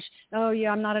gosh, oh,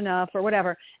 yeah, I'm not enough or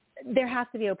whatever. There has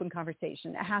to be open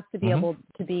conversation. It has to be able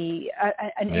to be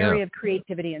an area of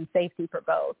creativity and safety for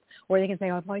both, where they can say,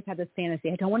 oh, I've always had this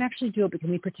fantasy. I don't want to actually do it, but can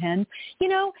we pretend?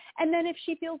 And then if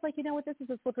she feels like, you know what, this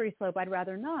is a slippery slope, I'd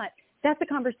rather not, that's a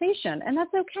conversation. And that's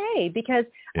okay, because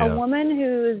a woman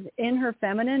who's in her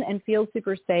feminine and feels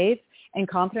super safe and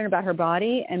confident about her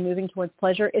body and moving towards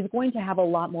pleasure is going to have a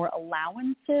lot more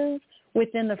allowances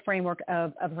within the framework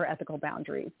of her ethical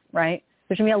boundaries, right?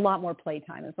 There's going to be a lot more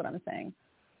playtime is what I'm saying.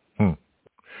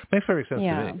 Makes perfect sense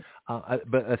to me.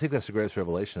 But I think that's the greatest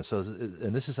revelation. So,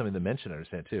 and this is something that men should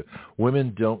understand too.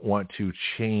 Women don't want to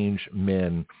change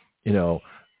men,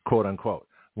 quote unquote.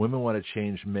 Women want to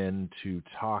change men to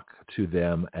talk to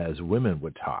them as women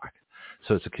would talk.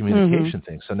 So it's a communication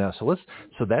thing. So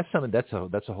that's something that's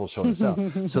a whole show in itself.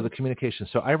 So the communication.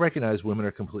 So I recognize women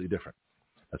are completely different.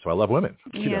 That's why I love women.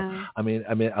 I mean,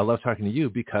 I love talking to you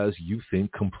because you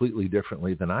think completely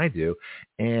differently than I do,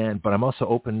 but I'm also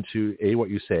open to A, what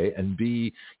you say, and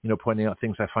B, pointing out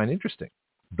things I find interesting.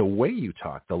 The way you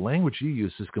talk, the language you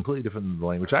use is completely different than the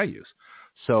language I use.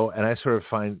 So, and I sort of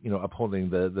find, upholding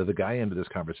the guy end of this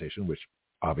conversation, which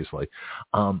obviously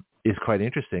is quite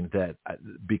interesting, that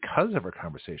because of our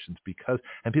conversations,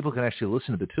 and people can actually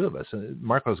listen to the two of us.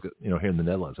 Marco's, here in the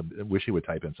Netherlands. I wish he would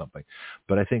type in something,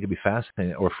 but I think it'd be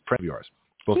fascinating. Or a friend of yours,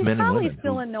 both men and women. He's probably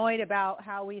still annoyed about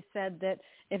how we said that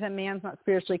if a man's not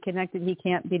spiritually connected, he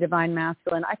can't be divine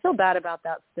masculine. I feel bad about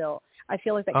that still. I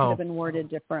feel like that could have been worded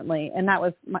differently, and that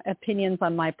was my opinions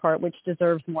on my part, which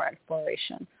deserves more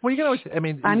exploration. Well, you can always. I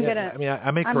make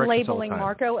corrections I'm labeling all the time.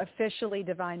 Marco officially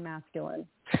divine masculine.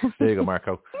 There you go,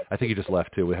 Marco. I think he just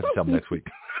left too. We have to tell him next week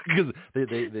because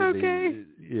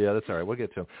yeah, that's all right. We'll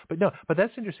get to him. But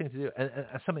that's interesting to do, and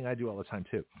that's something I do all the time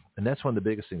too. And that's one of the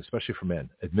biggest things, especially for men: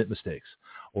 admit mistakes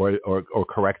or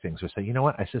correct things, or say, you know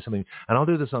what, I said something, and I'll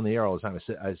do this on the air all the time.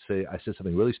 I said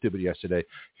something really stupid yesterday.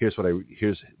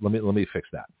 Let me fix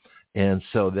that. And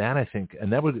so that, I think,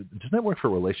 and doesn't that work for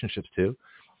relationships too?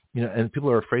 And people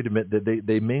are afraid to admit that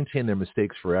they maintain their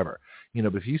mistakes forever.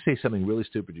 But if you say something really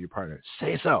stupid to your partner,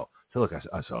 say so. So look,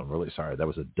 I'm really sorry. That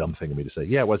was a dumb thing of me to say.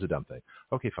 Yeah, it was a dumb thing.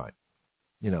 Okay, fine.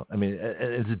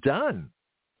 It's done.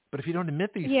 But if you don't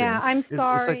admit these things, I'm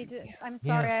sorry. I'm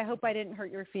sorry. I hope I didn't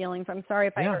hurt your feelings. I'm sorry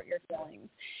if I hurt your feelings.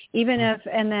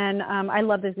 I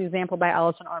love this example by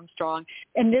Alison Armstrong.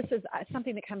 And this is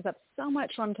something that comes up so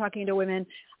much when I'm talking to women.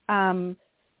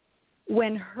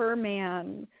 When her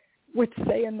man would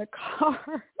say in the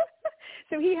car,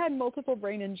 so he had multiple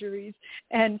brain injuries,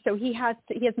 and so he has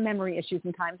memory issues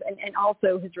sometimes, and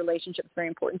also his relationship is very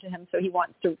important to him. So he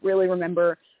wants to really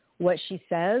remember what she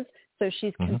says. So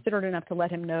she's considerate enough to let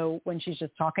him know when she's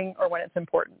just talking or when it's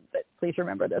important that please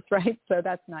remember this, right? So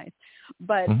that's nice.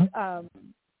 But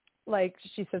like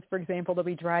she says, for example, they'll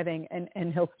be driving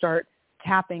and he'll start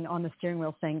tapping on the steering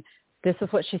wheel saying, this is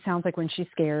what she sounds like when she's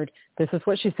scared. This is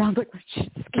what she sounds like when she's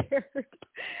scared.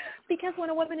 Because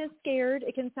when a woman is scared,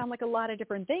 it can sound like a lot of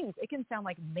different things. It can sound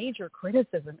like major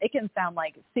criticism. It can sound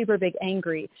like super big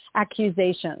angry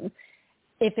accusations.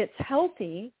 If it's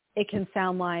healthy, it can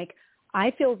sound like,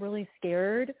 I feel really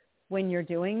scared when you're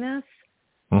doing this.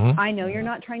 I know you're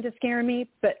not trying to scare me,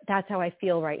 but that's how I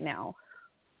feel right now.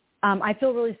 I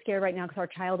feel really scared right now because our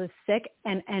child is sick,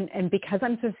 and because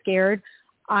I'm so scared,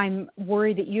 I'm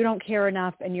worried that you don't care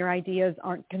enough and your ideas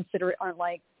aren't considering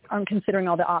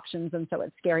all the options, and so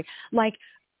it's scary.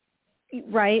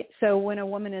 Right? So when a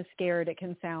woman is scared, it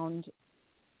can sound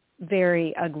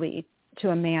very ugly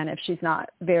to a man if she's not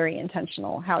very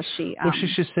intentional how she she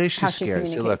should say she's scared.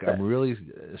 Say, look,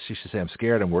 she should say, I'm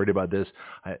scared, I'm worried about this,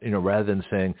 rather than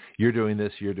saying, you're doing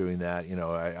this, you're doing that,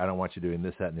 I don't want you doing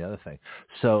this, that, and the other thing.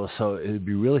 So it would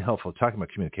be really helpful talking about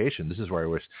communication. This is where I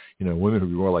wish, women would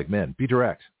be more like men. Be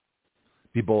direct.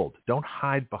 Be bold. Don't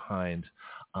hide behind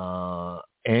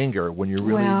anger when you're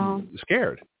really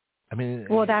scared.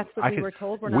 That's what we were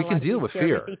told. We can deal with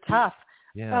fear. Be tough.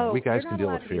 Yeah, we guys can deal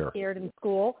with fear. You're not allowed to be scared in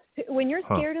school. When you're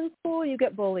scared in school, you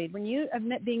get bullied. When you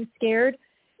admit being scared,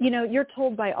 you're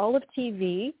told by all of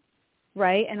TV,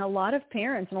 right, and a lot of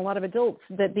parents and a lot of adults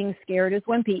that being scared is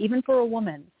wimpy, even for a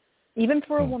woman. Even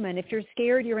for a woman, if you're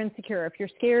scared, you're insecure. If you're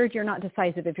scared, you're not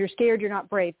decisive. If you're scared, you're not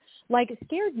brave.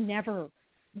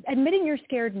 Admitting you're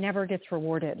scared never gets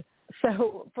rewarded.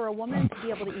 So for a woman to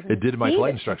be able to even it did in my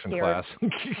flight instruction class.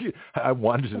 I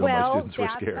wanted to know my students were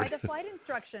scared. Well, that's by the flight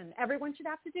instruction. Everyone should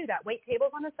have to do that. Wait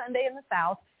tables on a Sunday in the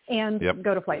South and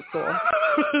go to flight school.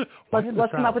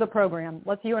 Let's come up with a program.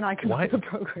 You and I come up with a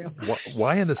program.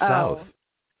 Why in the South?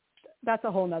 that's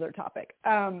a whole nother topic.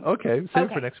 Okay, save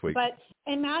it for next week. But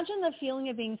imagine the feeling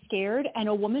of being scared, and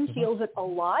a woman feels it a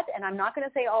lot. And I'm not going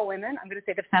to say all women. I'm going to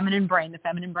say the feminine brain. The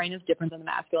feminine brain is different than the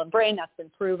masculine brain. That's been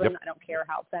proven. Yep. I don't care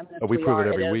how feminist we prove are.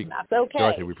 It every week. That's okay.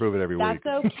 Dorothy, we prove it every week.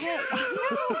 That's okay.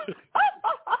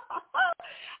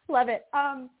 Love it.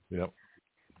 Yep.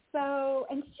 So,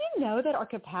 and did you know that our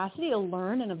capacity to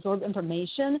learn and absorb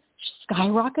information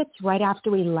skyrockets right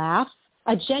after we laugh?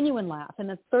 A genuine laugh.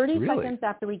 And it's 30 seconds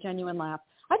after we genuine laugh.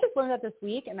 I just learned that this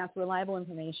week, and that's reliable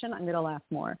information. I'm going to laugh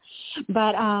more.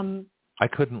 But I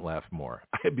couldn't laugh more.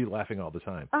 I'd be laughing all the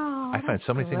time. Oh, I find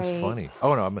so many things funny.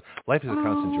 Oh, no, life is a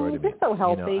constant joy to me. You're so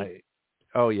healthy. You know,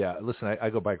 oh, yeah. Listen, I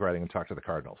go bike riding and talk to the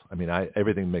Cardinals. I mean,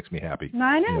 everything makes me happy.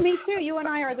 I know, me too. You and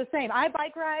I are the same. I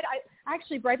bike ride. I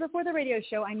actually, right before the radio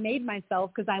show, I made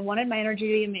myself because I wanted my energy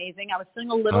to be amazing. I was feeling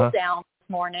a little down this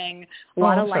morning. A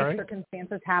lot of life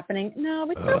circumstances happening. No,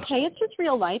 it's okay. It's just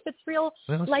real life. It's real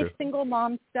life, single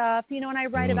mom stuff, you know, and I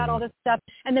write about all this stuff.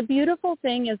 And the beautiful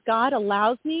thing is God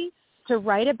allows me to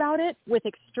write about it with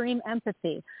extreme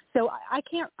empathy. So I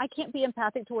can't be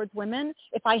empathic towards women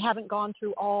if I haven't gone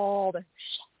through all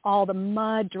the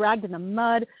mud, dragged in the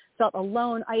mud, felt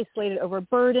alone, isolated,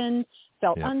 overburdened,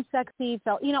 felt unsexy,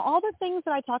 felt, you know, all the things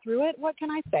that I talk through it. What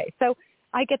can I say? So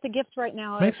I get the gift right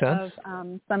now of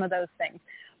some of those things.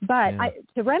 But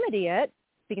to remedy it,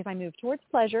 because I move towards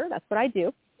pleasure, that's what I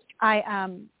do. I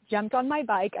jumped on my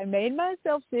bike. I made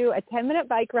myself do a 10-minute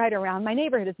bike ride around my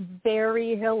neighborhood. It's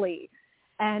very hilly.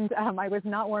 And I was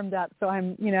not warmed up, so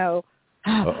I'm, you know,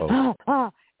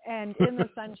 and in the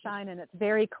sunshine, and it's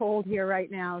very cold here right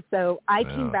now. So I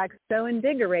came back so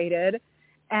invigorated.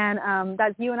 And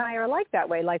that's, you and I are like that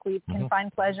way. Like we can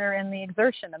find pleasure in the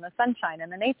exertion and the sunshine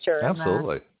and the nature.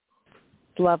 Absolutely.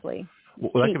 It's lovely.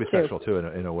 Well, that can be sexual too,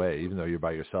 in a way. Even though you're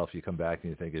by yourself, you come back and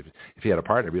you think, if you had a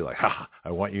partner, you'd be like,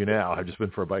 I want you now. I've just been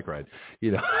for a bike ride.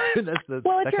 You know.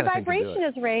 Well, if your vibration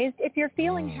is raised, if you're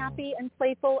feeling happy and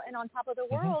playful and on top of the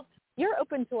world, you're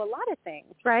open to a lot of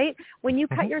things, right? When you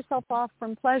cut yourself off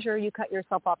from pleasure, you cut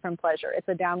yourself off from pleasure. It's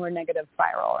a downward negative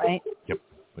spiral, right? Yep.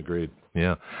 Agreed.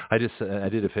 Yeah. I did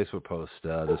a Facebook post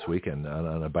this weekend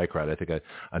on a bike ride. I think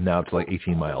I'm now to like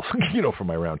 18 miles, you know, for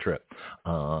my round trip.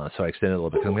 So I extended a little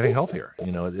bit because I'm getting healthier.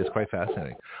 You know, it's quite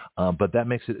fascinating. But that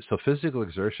makes it so physical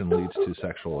exertion leads to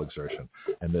sexual exertion,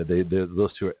 and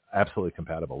those two are absolutely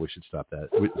compatible. We should stop that.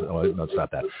 Not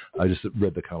stop that. I just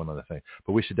read the comment on the thing,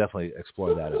 but we should definitely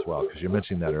explore that as well because you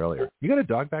mentioned that earlier. You got a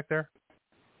dog back there?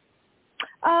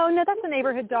 Oh no, that's a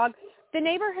neighborhood dog. The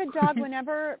neighborhood dog,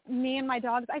 whenever me and my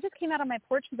dogs, I just came out on my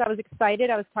porch because I was excited.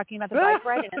 I was talking about the bike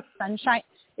ride, and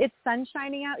it's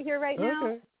sunshining out here right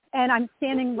now. And I'm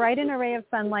standing right in a ray of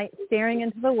sunlight, staring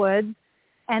into the woods.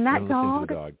 And that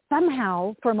dog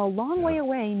somehow, from a long way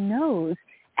away, knows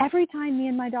every time me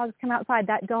and my dogs come outside,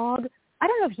 that dog, I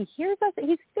don't know if he hears us.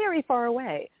 He's very far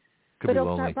away. But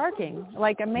he'll start barking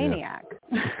like a maniac.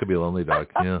 Could be a lonely dog.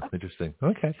 Yeah, interesting.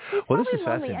 Okay. Well, this is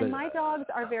fascinating. And my dogs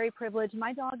are very privileged.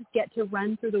 My dogs get to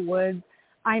run through the woods.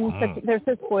 They're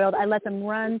so spoiled. I let them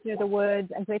run through the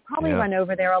woods, and so they probably run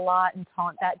over there a lot and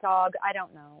taunt that dog. I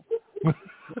don't know.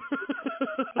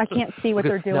 I can't see what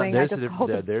they're doing. There's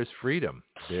freedom. There's freedom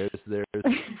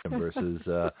versus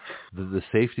the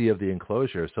safety of the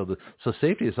enclosure. So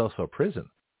safety is also a prison.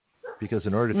 Because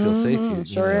in order to feel safe,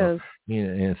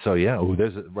 and so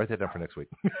write that down for next week.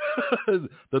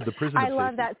 the prison. I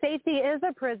love that. Safety is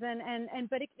a prison,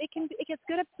 but it gets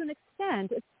good up to an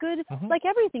extent. It's good, like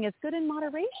everything. It's good in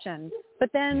moderation, but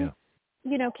then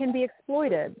can be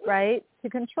exploited, right, to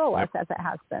control us as it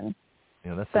has been.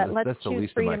 Yeah, let's the choose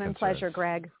least freedom of my and concerns. pleasure,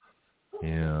 Greg.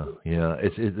 Yeah.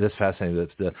 That's fascinating.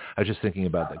 I was just thinking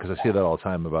about that because I see that all the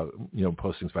time about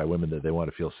postings by women that they want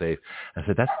to feel safe. I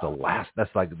said that's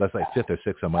like fifth or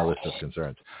sixth on my list of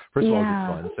concerns. First of all,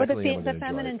 it's fun. Secondly, the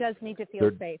feminine does need to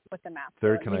feel safe with the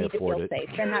masculine. Third, can I afford it? Safe.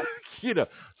 And that's,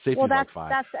 safety that's like 5.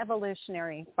 That's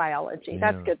evolutionary biology.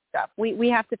 That's good stuff. We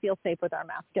have to feel safe with our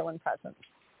masculine presence.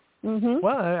 Mm-hmm.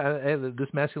 Well, this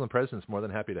masculine presence is more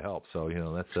than happy to help. So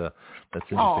that's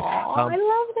interesting. I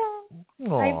love that.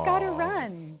 I've got to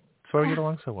run. So we get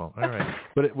along so well. All right,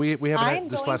 but we have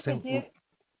this last thing.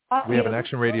 We have an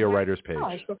Action Radio Writers page.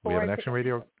 We have an Action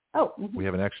Radio. We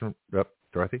have an Action.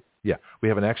 Dorothy. Yeah, we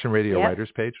have an Action Radio Writers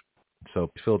page.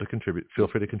 So feel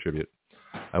free to contribute.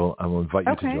 I will invite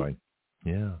you to join.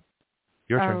 Yeah,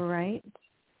 your turn. All right.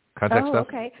 Contact stuff.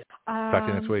 Okay. Talk to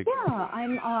you next week. Yeah,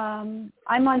 I'm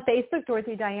on Facebook,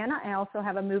 Dorothy Diana. I also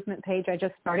have a movement page I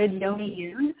just started, Yoni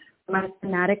Yoon, my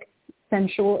somatic,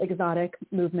 sensual, exotic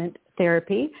movement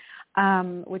therapy,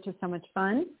 which is so much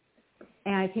fun.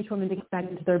 And I teach women to get back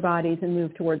into their bodies and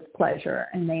move towards pleasure.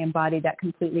 And they embody that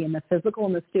completely in the physical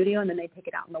in the studio, and then they take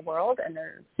it out in the world, and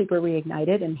they're super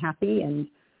reignited and happy and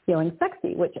feeling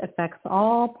sexy, which affects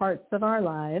all parts of our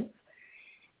lives.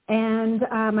 And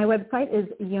my website is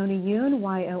yoniyun,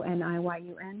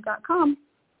 YONIYUN.com.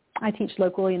 I teach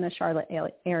locally in the Charlotte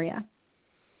area.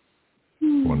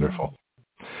 Wonderful.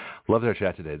 Loved our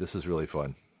chat today. This is really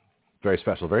fun. Very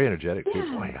special, very energetic. Yeah.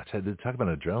 Oh my God, talk about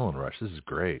an adrenaline rush. This is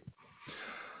great.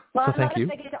 Well, so thank you.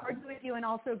 I get to argue with you and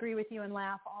also agree with you and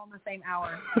laugh all in the same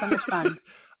hour. So much fun.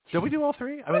 Don't we do all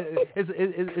three? I mean,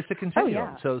 it's a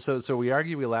continuum. Oh, yeah. So we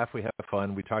argue, we laugh, we have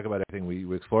fun, we talk about everything,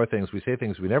 we explore things, we say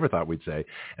things we never thought we'd say,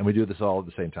 and we do this all at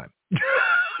the same time.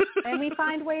 And we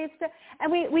find ways to,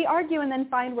 and we argue and then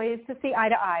find ways to see eye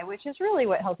to eye, which is really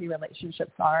what healthy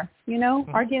relationships are. You know,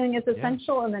 arguing is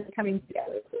essential, and then coming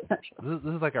together is essential.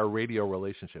 This is like our radio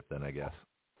relationship then, I guess.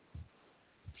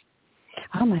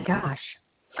 Oh my gosh.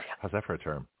 How's that for a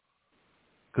term?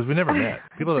 Because we never met.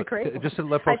 People just to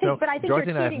let folks know, Dorothy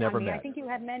and I have never met. I think you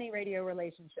had many radio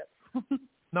relationships.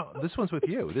 No, this one's with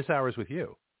you. This hour is with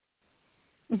you.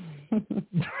 We can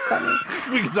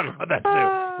talk about that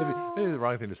too. Maybe the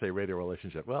wrong thing to say, radio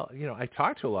relationship. Well, you know, I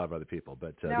talk to a lot of other people,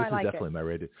 but this is definitely my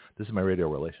radio. This is my radio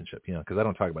relationship. You know, because I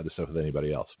don't talk about this stuff with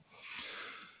anybody else.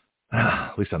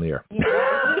 At least on the air. Yeah,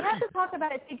 we have to talk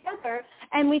about it together,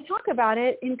 and we talk about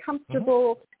it in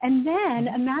comfortable. And then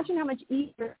imagine how much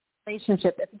easier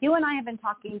relationship. If you and I have been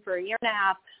talking for a year and a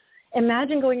half,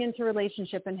 imagine going into a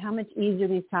relationship and how much easier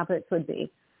these topics would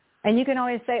be. And you can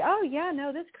always say, "Oh yeah,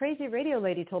 no, this crazy radio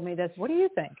lady told me this. What do you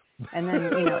think?" And then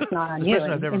it's not on you,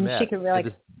 and she can be like,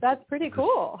 "That's pretty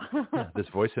cool." This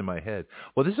voice in my head.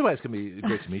 Well, this is why it's going to be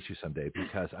great to meet you someday,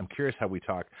 because I'm curious how we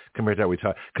talk compared to how we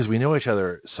talk, because we know each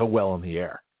other so well on the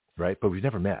air, right? But we've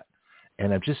never met,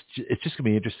 and it's just going to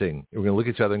be interesting. We're going to look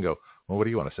at each other and go, "Well, what do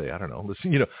you want to say? I don't know."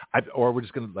 Listen, or we're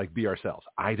just going to be ourselves.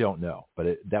 I don't know,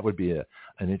 but that would be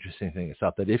an interesting thing. It's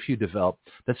thought that if you develop,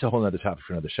 that's a whole other topic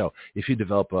for another show. If you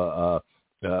develop a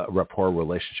rapport,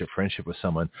 relationship, friendship with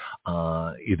someone,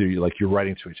 either you're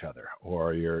writing to each other,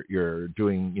 or you're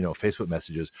doing Facebook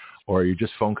messages, or you're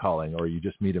just phone calling, or you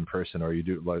just meet in person, or you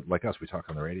do like us, we talk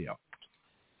on the radio.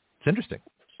 It's interesting.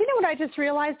 You know what I just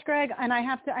realized, Greg, and I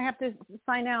have to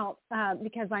sign out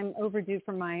because I'm overdue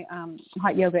for my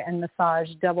hot yoga and massage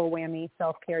double whammy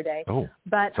self-care day. Oh,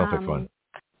 but sounds like fun.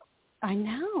 I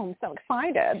know, I'm so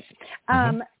excited.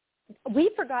 We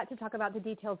forgot to talk about the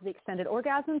details of the extended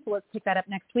orgasm, so let's pick that up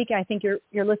next week. I think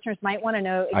your listeners might want to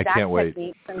know exact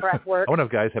techniques and breath work. I wonder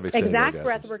if guys have extended orgasms.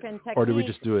 Breath work and techniques. Or do we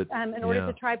just do it in order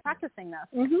to try practicing this?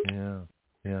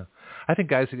 Yeah. I think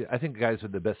guys are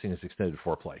the best thing is extended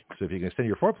foreplay. So if you can extend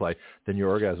your foreplay, then your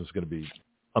orgasm is going to be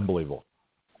unbelievable.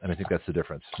 And I think that's the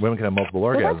difference. Women can have multiple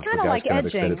orgasms. Well, that's kind of like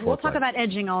edging. We'll talk about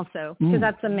edging also, because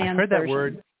that's the man's version. I've heard that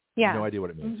word. Yeah. No idea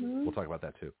what it means. We'll talk about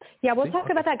that too. Yeah, we'll talk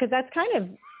about that, because that's kind of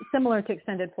similar to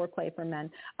extended foreplay for men.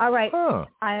 All right.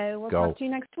 I will talk to you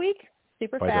next week.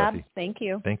 Super fab. Dorothy. Thank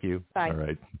you. Thank you. Bye. All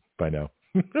right. Bye now.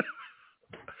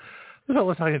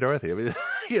 We're talking to Dorothy. I mean,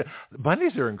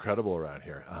 Mondays are incredible around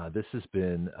here. This has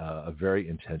been a very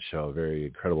intense show, a very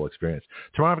incredible experience.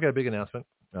 Tomorrow I've got a big announcement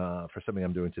for something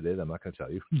I'm doing today that I'm not going to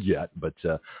tell you yet, but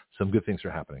some good things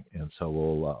are happening, and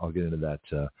so I'll get into that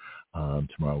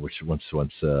tomorrow. Which once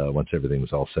everything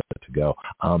was all set to go.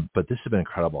 But this has been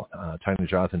incredible. Talking to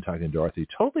Jonathan, talking to Dorothy,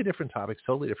 totally different topics,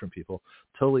 totally different people,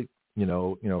 totally.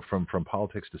 From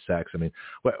politics to sex. I mean,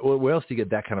 where else do you get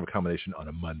that kind of a combination on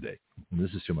a Monday? And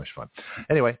this is too much fun.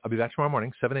 Anyway, I'll be back tomorrow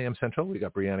morning, 7 a.m. Central. We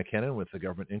got Brianna Cannon with the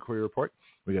Government Inquiry Report.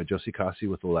 We got Josie Cossey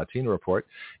with the Latino Report.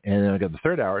 And then I got the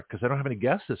third hour, because I don't have any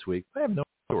guests this week. I have no idea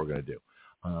what we're going to do.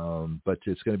 But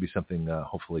it's going to be something,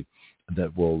 hopefully,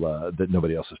 that that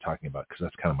nobody else is talking about, because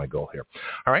that's kind of my goal here.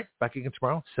 All right, back again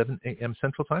tomorrow, 7 a.m.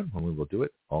 Central Time, when we will do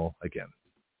it all again.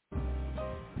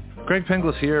 Greg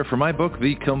Penglis here for my book,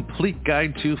 The Complete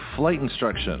Guide to Flight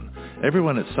Instruction.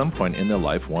 Everyone at some point in their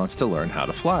life wants to learn how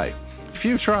to fly.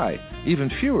 Few try. Even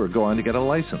fewer go on to get a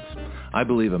license. I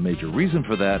believe a major reason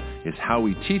for that is how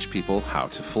we teach people how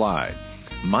to fly.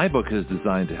 My book is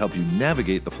designed to help you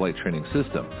navigate the flight training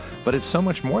system, but it's so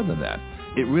much more than that.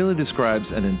 It really describes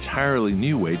an entirely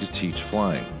new way to teach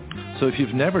flying. So if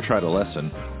you've never tried a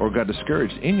lesson or got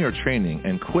discouraged in your training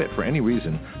and quit for any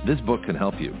reason, this book can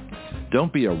help you.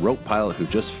 Don't be a rote pilot who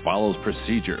just follows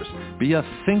procedures. Be a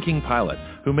thinking pilot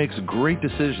who makes great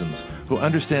decisions, who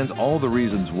understands all the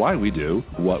reasons why we do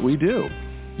what we do.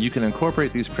 You can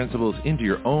incorporate these principles into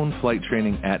your own flight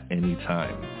training at any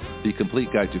time. The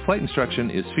Complete Guide to Flight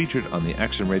Instruction is featured on the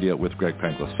Action Radio with Greg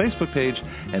Penglis Facebook page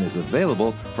and is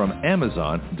available from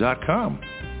Amazon.com.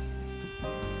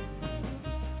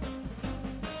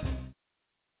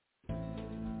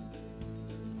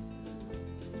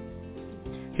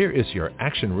 Here is your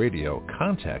Action Radio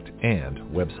contact and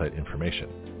website information.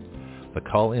 The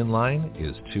call-in line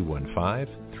is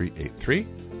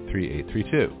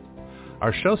 215-383-3832.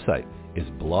 Our show site is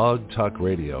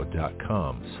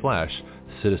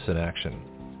blogtalkradio.com/citizanaction.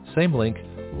 Same link,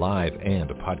 live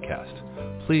and a podcast.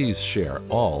 Please share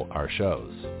all our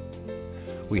shows.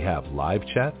 We have live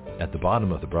chat at the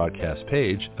bottom of the broadcast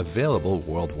page, available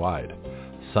worldwide.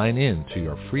 Sign in to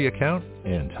your free account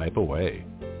and type away.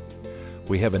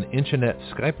 We have an internet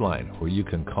Skype line where you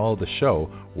can call the show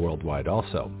worldwide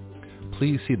also.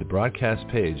 Please see the broadcast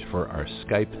page for our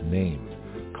Skype name.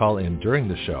 Call in during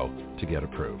the show to get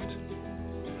approved.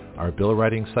 Our bill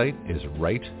writing site is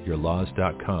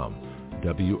writeyourlaws.com,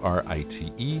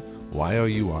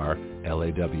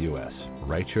 WRITEYOURLAWS,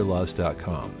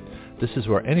 writeyourlaws.com. This is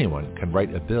where anyone can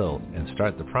write a bill and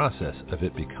start the process of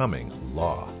it becoming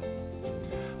law.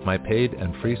 My paid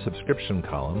and free subscription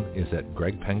column is at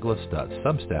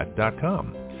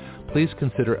gregpenglis.substack.com. Please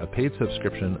consider a paid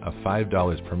subscription of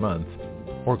 $5 per month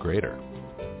or greater.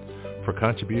 For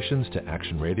contributions to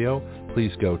Action Radio,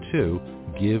 please go to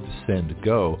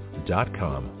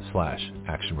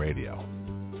givesendgo.com/actionradio.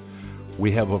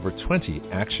 We have over 20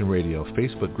 Action Radio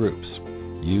Facebook groups.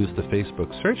 Use the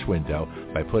Facebook search window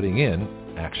by putting in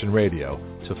Action Radio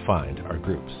to find our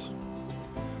groups.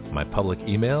 My public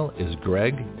email is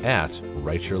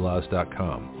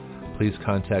greg@writeyourlaws.com. Please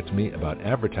contact me about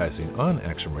advertising on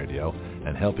Action Radio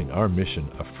and helping our mission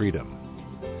of freedom.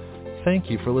 Thank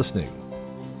you for listening.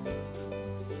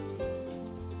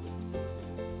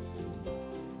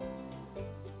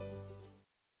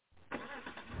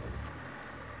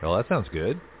 Well, that sounds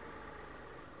good.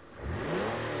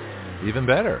 Even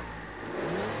better.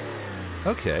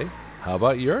 Okay, how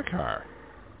about your car?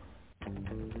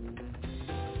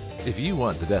 If you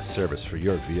want the best service for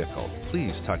your vehicle,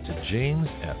 please talk to James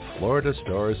at Florida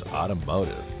Stores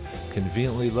Automotive,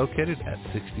 conveniently located at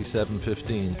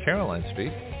 6715 Caroline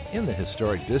Street in the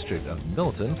historic district of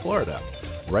Milton, Florida,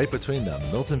 right between the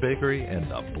Milton Bakery and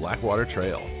the Blackwater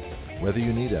Trail. Whether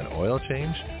you need an oil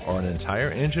change or an entire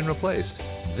engine replaced,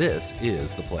 this is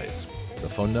the place. The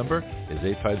phone number is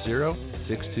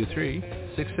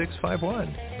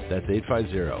 850-623-6651. That's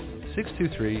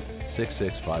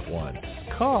 850-623-6651.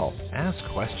 Call, ask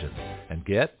questions, and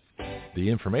get the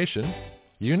information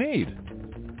you need.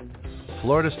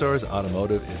 Florida Stores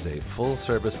Automotive is a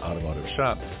full-service automotive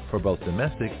shop for both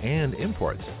domestic and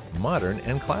imports, modern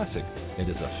and classic. It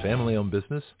is a family-owned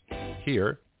business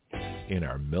here in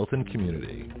our Milton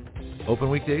community. Open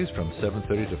weekdays from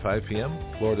 7:30 to 5 p.m.,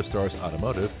 Florida Stars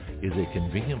Automotive is a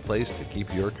convenient place to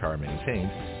keep your car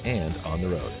maintained and on the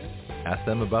road. Ask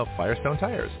them about Firestone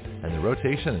tires and the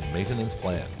rotation and maintenance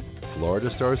plan.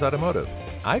 Florida Stars Automotive.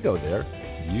 I go there.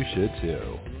 You should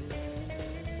too.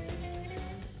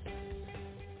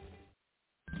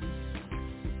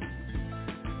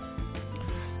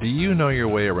 Do you know your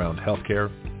way around healthcare,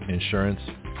 insurance,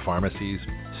 pharmacies,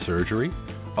 surgery,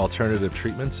 alternative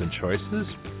treatments and choices?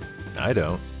 I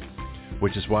don't.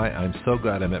 Which is why I'm so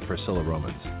glad I met Priscilla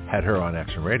Romans, had her on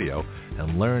Action Radio,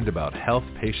 and learned about health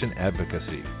patient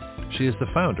advocacy. She is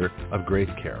the founder of Grace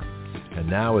Care. And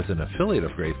now as an affiliate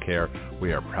of Grace Care,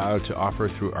 we are proud to offer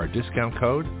through our discount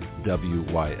code,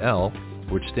 WYL,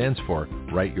 which stands for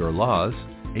Write Your Laws,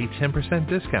 a 10%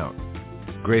 discount.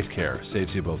 Grace Care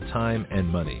saves you both time and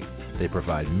money. They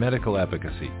provide medical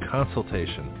advocacy,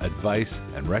 consultation, advice,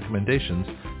 and recommendations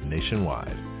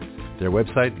nationwide. Their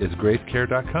website is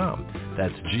gracecare.com.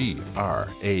 That's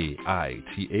GRAITH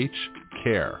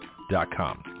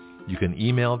care.com. You can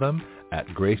email them at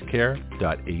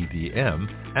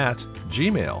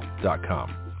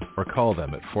gracecare.adm@gmail.com or call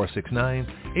them at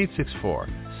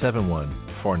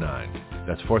 469-864-7149.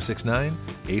 That's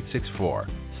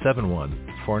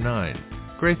 469-864-7149.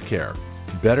 Grace Care,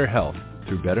 better health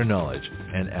through better knowledge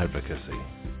and advocacy.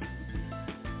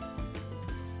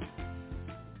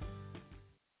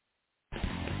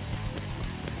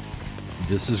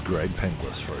 This is Greg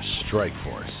Penglis for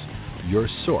Strikeforce, your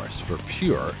source for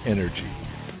pure energy.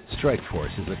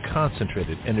 Strikeforce is a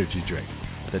concentrated energy drink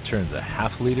that turns a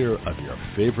half liter of your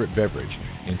favorite beverage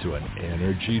into an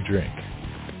energy drink.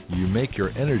 You make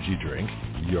your energy drink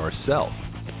yourself.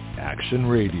 Action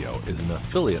Radio is an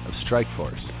affiliate of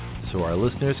Strikeforce, so our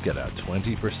listeners get a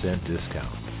 20%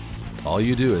 discount. All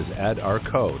you do is add our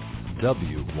code,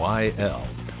 WYL,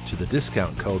 to the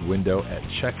discount code window at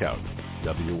checkout.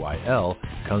 WYL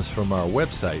comes from our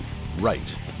website, Write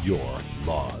Your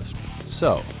Laws.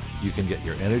 So, you can get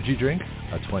your energy drink,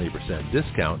 a 20%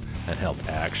 discount, and help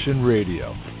Action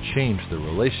Radio change the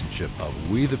relationship of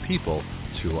we the people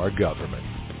to our government.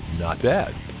 Not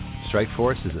bad.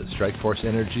 Strikeforce is at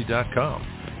strikeforceenergy.com.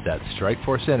 That's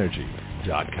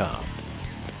strikeforceenergy.com.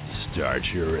 Start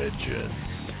your engines.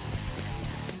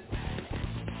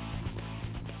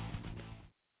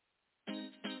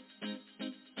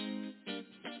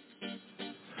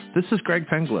 This is Greg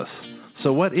Penglis.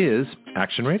 So what is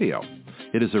Action Radio?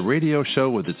 It is a radio show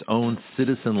with its own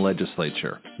citizen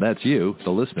legislature. That's you,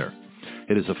 the listener.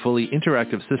 It is a fully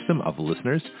interactive system of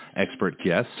listeners, expert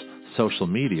guests, social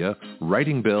media,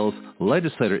 writing bills,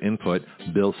 legislator input,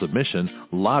 bill submission,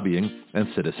 lobbying, and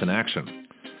citizen action.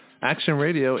 Action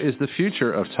Radio is the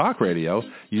future of talk radio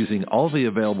using all the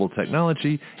available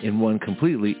technology in one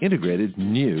completely integrated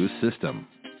new system.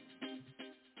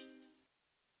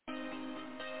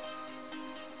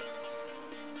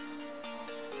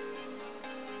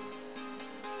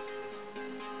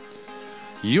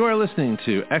 You are listening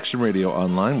to Action Radio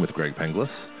Online with Greg Penglis.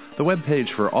 The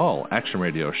webpage for all Action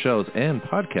Radio shows and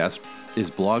podcasts is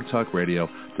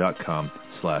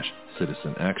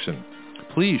blogtalkradio.com/citizenaction.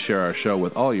 Please share our show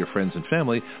with all your friends and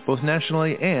family, both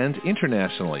nationally and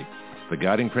internationally. The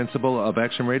guiding principle of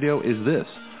Action Radio is this: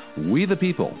 we the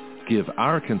people give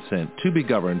our consent to be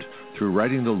governed through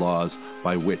writing the laws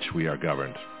by which we are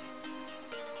governed.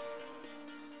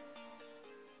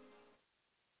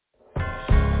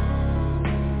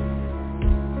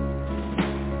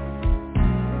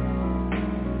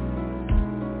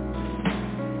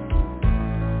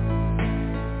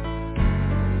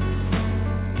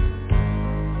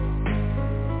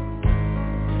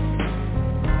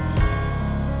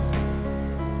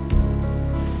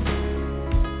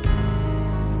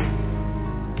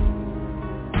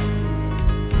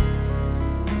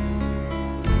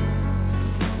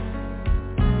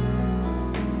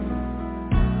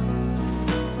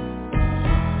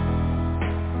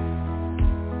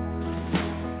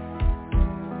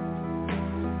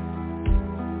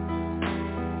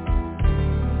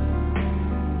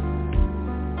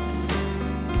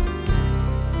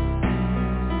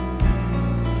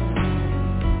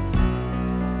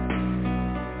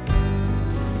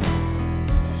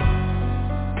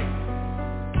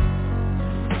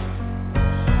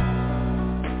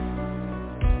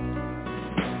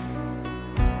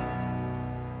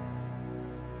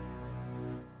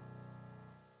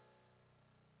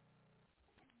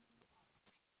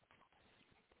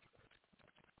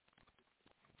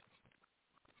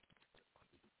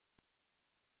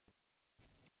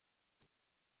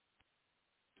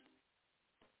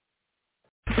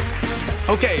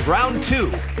 Okay, round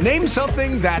two. Name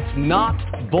something that's not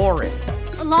boring.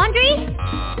 A laundry?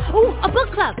 Ooh, a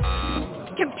book club.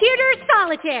 Computer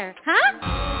solitaire, huh?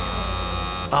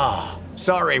 Ah,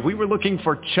 sorry, we were looking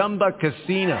for Chumba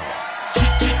Casino.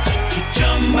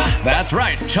 That's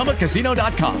right,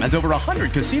 ChumbaCasino.com has over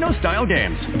 100 casino-style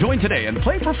games. Join today and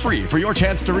play for free for your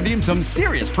chance to redeem some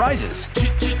serious prizes.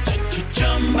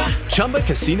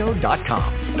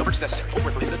 ChumbaCasino.com. No purchase necessary. Void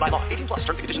where prohibited by law. 18+ terms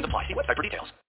and conditions apply. See website for details.